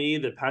telling me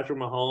that Patrick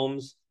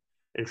Mahomes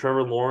and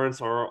Trevor Lawrence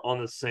are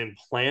on the same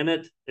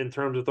planet in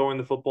terms of throwing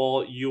the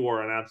football, you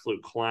are an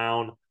absolute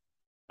clown.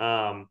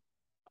 Um,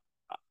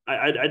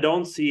 I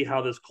don't see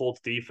how this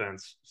Colts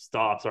defense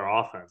stops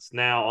our offense.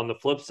 Now, on the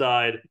flip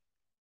side,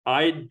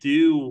 I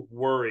do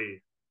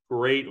worry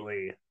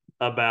greatly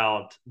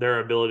about their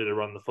ability to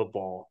run the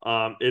football.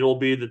 It'll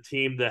be the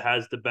team that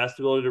has the best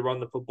ability to run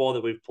the football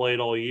that we've played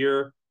all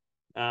year.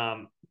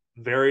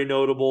 Very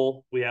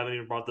notable. We haven't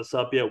even brought this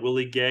up yet.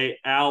 Willie Gay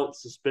out,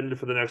 suspended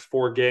for the next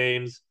 4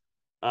 games.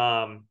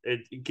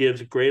 It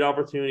gives great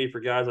opportunity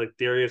for guys like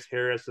Darius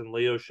Harris and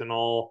Leo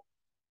Chenal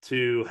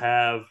to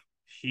have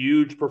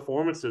huge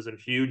performances and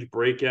huge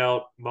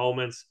breakout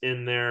moments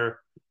in their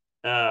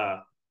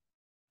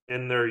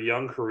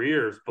young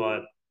careers.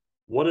 But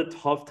what a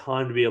tough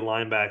time to be a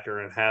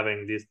linebacker and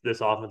having this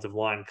offensive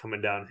line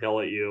coming downhill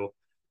at you.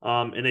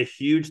 And a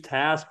huge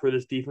task for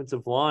this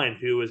defensive line,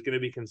 who is going to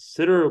be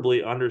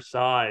considerably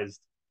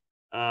undersized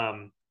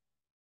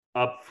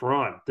up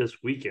front this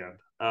weekend.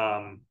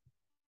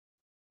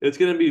 It's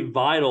going to be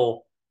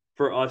vital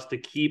for us to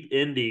keep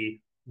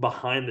Indy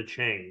behind the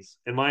chains.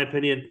 In my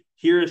opinion,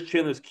 here is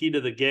Chandler's key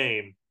to the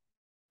game.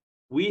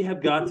 We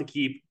have got to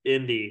keep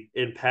Indy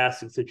in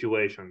passing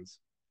situations.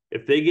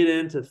 If they get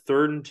into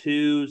 3rd and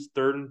 2s,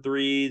 3rd and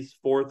 3s,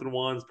 4th and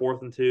 1s,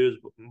 4th and 2s,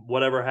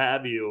 whatever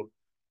have you,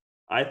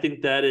 I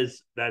think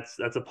that's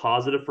a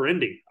positive for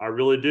Indy. I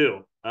really do.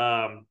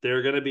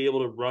 They're going to be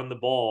able to run the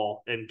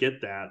ball and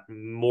get that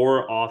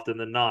more often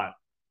than not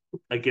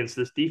against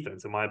this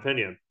defense, in my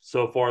opinion,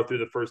 so far through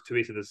the first 2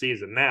 weeks of the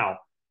season. Now,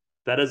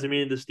 that doesn't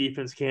mean this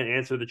defense can't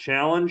answer the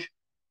challenge,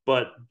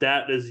 but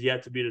that is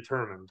yet to be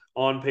determined.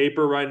 On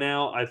paper right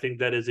now, I think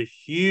that is a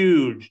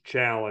huge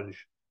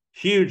challenge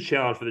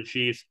for the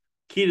Chiefs.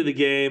 Key to the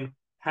game,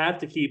 have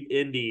to keep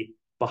Indy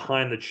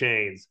behind the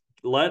chains.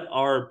 Let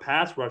our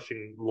pass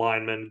rushing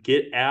linemen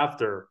get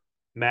after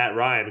Matt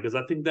Ryan, because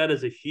I think that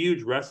is a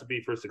huge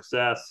recipe for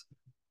success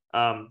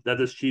that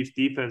this Chiefs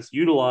defense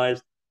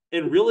utilized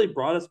and really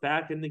brought us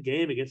back in the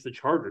game against the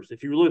Chargers.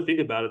 If you really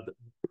think about it,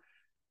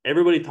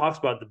 everybody talks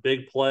about the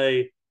big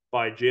play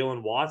by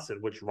Jalen Watson,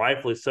 which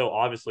rightfully so,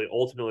 obviously,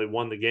 ultimately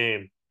won the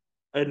game.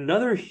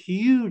 Another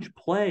huge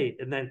play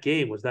in that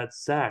game was that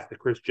sack that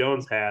Chris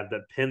Jones had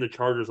that pinned the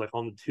Chargers like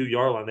on the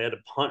 2-yard line. They had to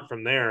punt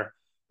from there.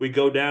 We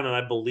go down, and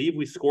I believe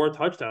we score a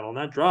touchdown on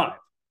that drive.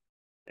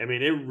 I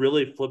mean, it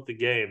really flipped the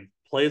game.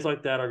 Plays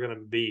like that are going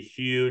to be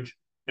huge,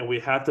 and we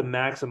have to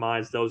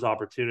maximize those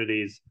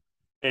opportunities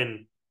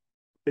and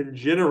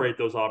generate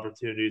those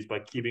opportunities by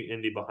keeping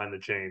Indy behind the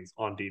chains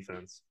on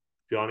defense.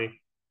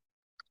 Johnny?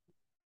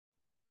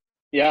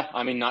 Yeah,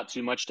 I mean, not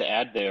too much to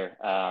add there.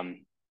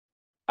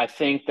 I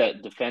think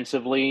that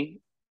defensively,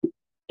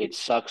 it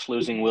sucks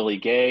losing Willie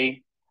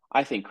Gay.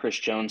 I think Chris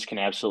Jones can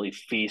absolutely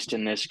feast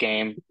in this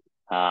game.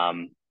 I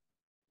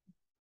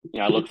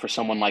look for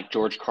someone like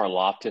George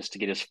Karlaftis to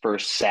get his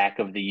first sack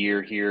of the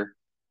year here.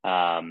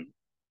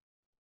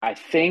 I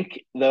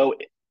think, though,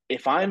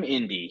 if I'm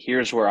Indy,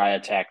 here's where I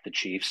attack the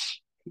Chiefs.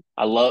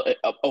 I love.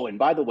 Oh, and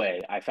by the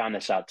way, I found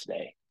this out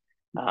today.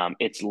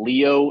 It's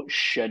Leo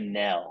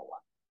Chanel,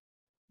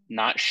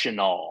 not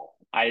Chanel.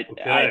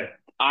 Okay.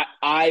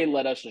 I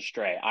led us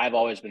astray. I've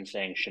always been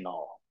saying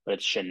Chanel, but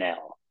it's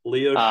Chanel.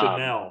 Leo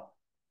Chanel.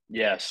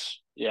 Yes,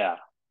 yeah,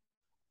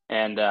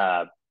 and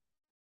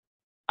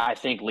I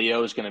think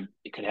Leo is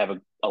could have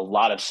a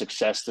lot of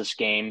success this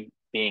game,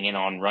 being in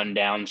on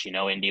rundowns.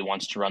 Indy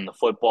wants to run the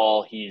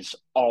football. He's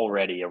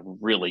already a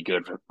really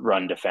good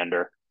run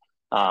defender.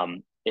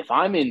 If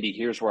I'm Indy,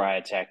 here's where I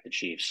attack the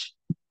Chiefs.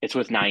 It's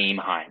with Nyheim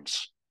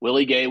Hines.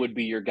 Willie Gay would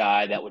be your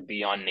guy. That would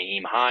be on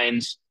Nyheim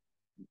Hines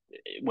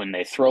when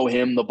they throw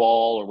him the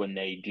ball or when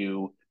they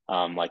do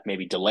like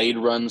maybe delayed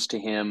runs to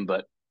him.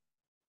 But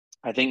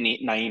I think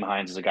Nyheim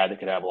Hines is a guy that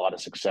could have a lot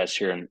of success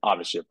here, and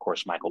obviously, of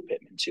course, Michael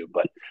Pittman too.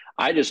 But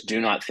I just do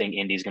not think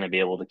Indy's going to be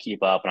able to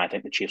keep up, and I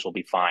think the Chiefs will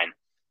be fine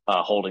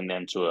holding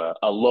them to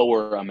a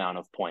lower amount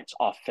of points.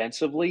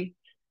 Offensively,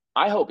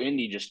 I hope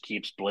Indy just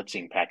keeps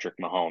blitzing Patrick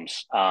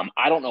Mahomes.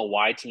 I don't know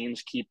why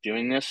teams keep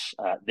doing this.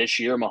 This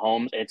year,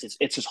 Mahomes,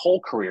 it's his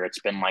whole career. It's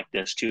been like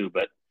this too,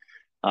 but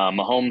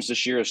Mahomes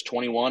this year is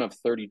 21 of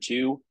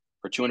 32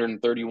 for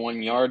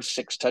 231 yards,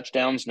 6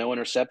 touchdowns, no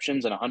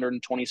interceptions, and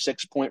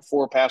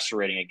 126.4 passer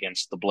rating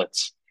against the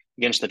blitz.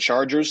 Against the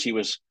Chargers, he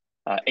was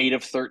 8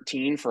 of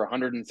 13 for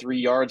 103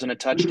 yards and a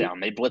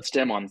touchdown. They blitzed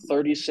him on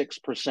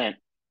 36%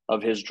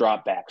 of his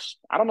dropbacks.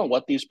 I don't know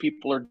what these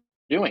people are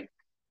doing.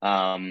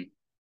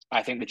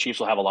 I think the Chiefs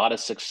will have a lot of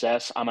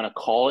success. I'm going to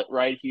call it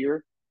right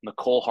here.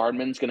 Mecole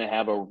Hardman's going to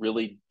have a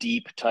really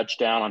deep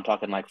touchdown. I'm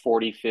talking like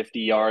 40,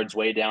 50 yards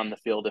way down the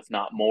field, if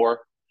not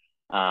more.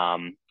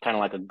 Kind of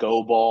like a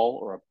go ball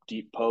or a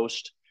deep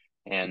post.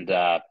 And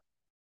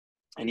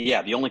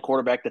yeah, the only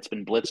quarterback that's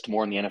been blitzed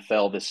more in the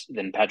NFL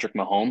than Patrick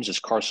Mahomes is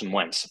Carson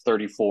Wentz,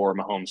 34,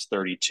 Mahomes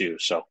 32.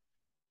 So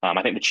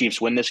I think the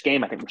Chiefs win this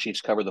game. I think the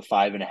Chiefs cover the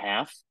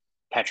 5.5.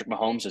 Patrick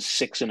Mahomes is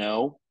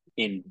 6-0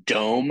 in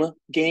dome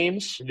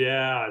games.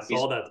 Yeah, I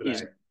saw that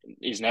today.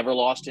 He's never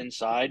lost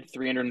inside.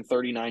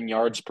 339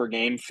 yards per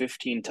game,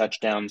 15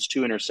 touchdowns,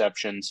 2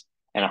 interceptions,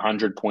 and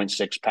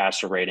 100.6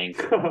 passer rating.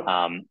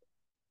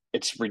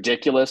 It's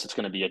ridiculous. It's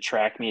going to be a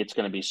track meet. It's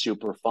going to be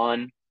super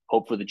fun.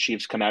 Hopefully the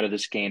Chiefs come out of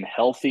this game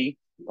healthy.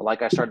 But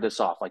like I started this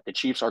off, like the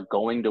Chiefs are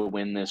going to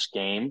win this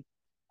game.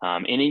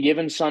 Any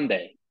given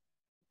Sunday,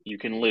 you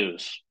can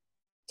lose.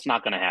 It's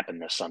not going to happen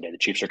this Sunday. The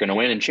Chiefs are going to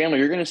win. And Chandler,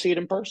 you're going to see it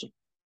in person.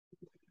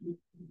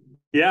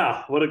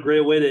 Yeah, what a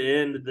great way to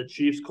end the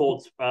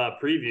Chiefs-Colts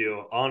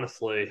preview,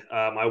 honestly.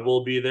 I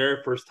will be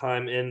there. First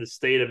time in the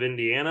state of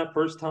Indiana,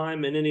 first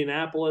time in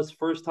Indianapolis,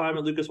 first time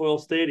at Lucas Oil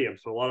Stadium.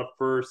 So a lot of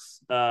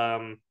firsts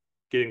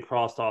getting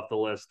crossed off the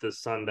list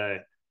this Sunday.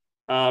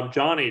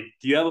 Johnny,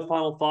 do you have a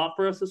final thought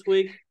for us this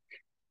week?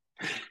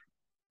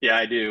 Yeah,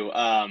 I do.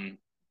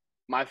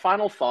 My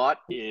final thought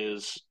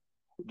is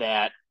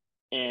that,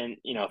 and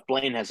if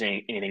Blaine has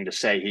anything to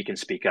say, he can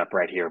speak up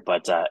right here.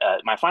 But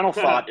my final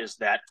thought is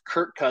that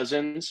Kirk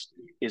Cousins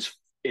is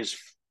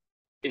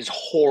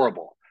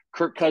horrible.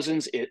 Kirk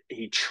Cousins,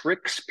 he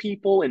tricks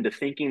people into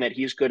thinking that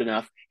he's good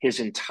enough. His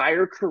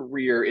entire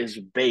career is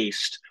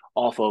based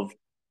off of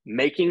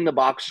making the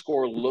box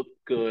score look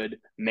good,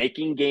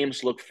 making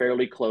games look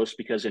fairly close,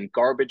 because in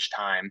garbage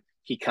time,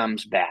 he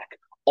comes back.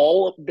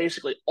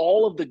 Basically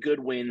all of the good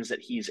wins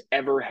that he's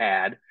ever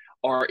had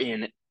are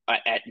in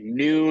at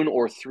noon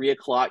or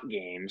 3:00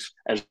 games.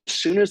 As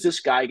soon as this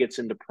guy gets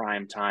into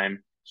prime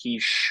time, he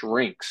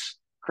shrinks.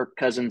 Kirk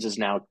Cousins is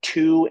now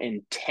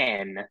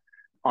 2-10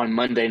 on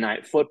Monday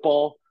Night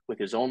Football with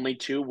his only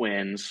 2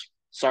 wins.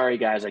 Sorry,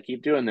 guys, I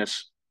keep doing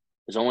this.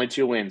 His only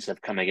 2 wins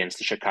have come against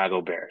the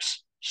Chicago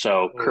Bears.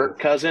 So Kirk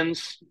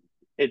Cousins,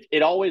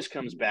 it always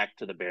comes back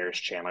to the Bears,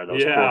 Chandler.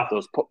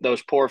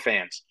 Those poor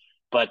fans.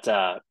 But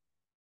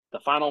the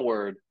final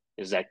word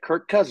is that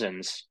Kirk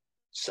Cousins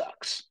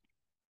sucks.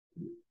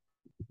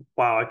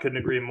 Wow, I couldn't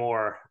agree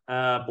more.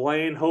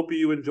 Blaine, hope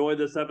you enjoyed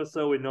this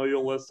episode. We know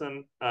you'll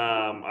listen.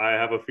 I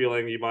have a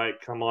feeling you might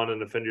come on and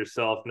defend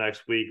yourself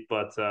next week,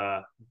 but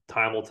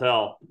time will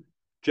tell.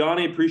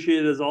 Johnny,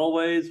 appreciate it as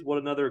always. What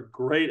another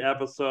great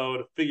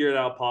episode. Figure It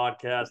Out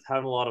podcast.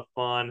 Having a lot of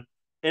fun.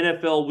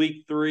 NFL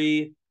Week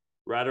 3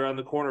 Right around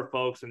the corner,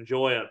 folks.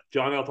 Enjoy it.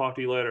 Johnny, I'll talk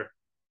to you later.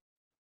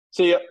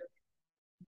 See ya.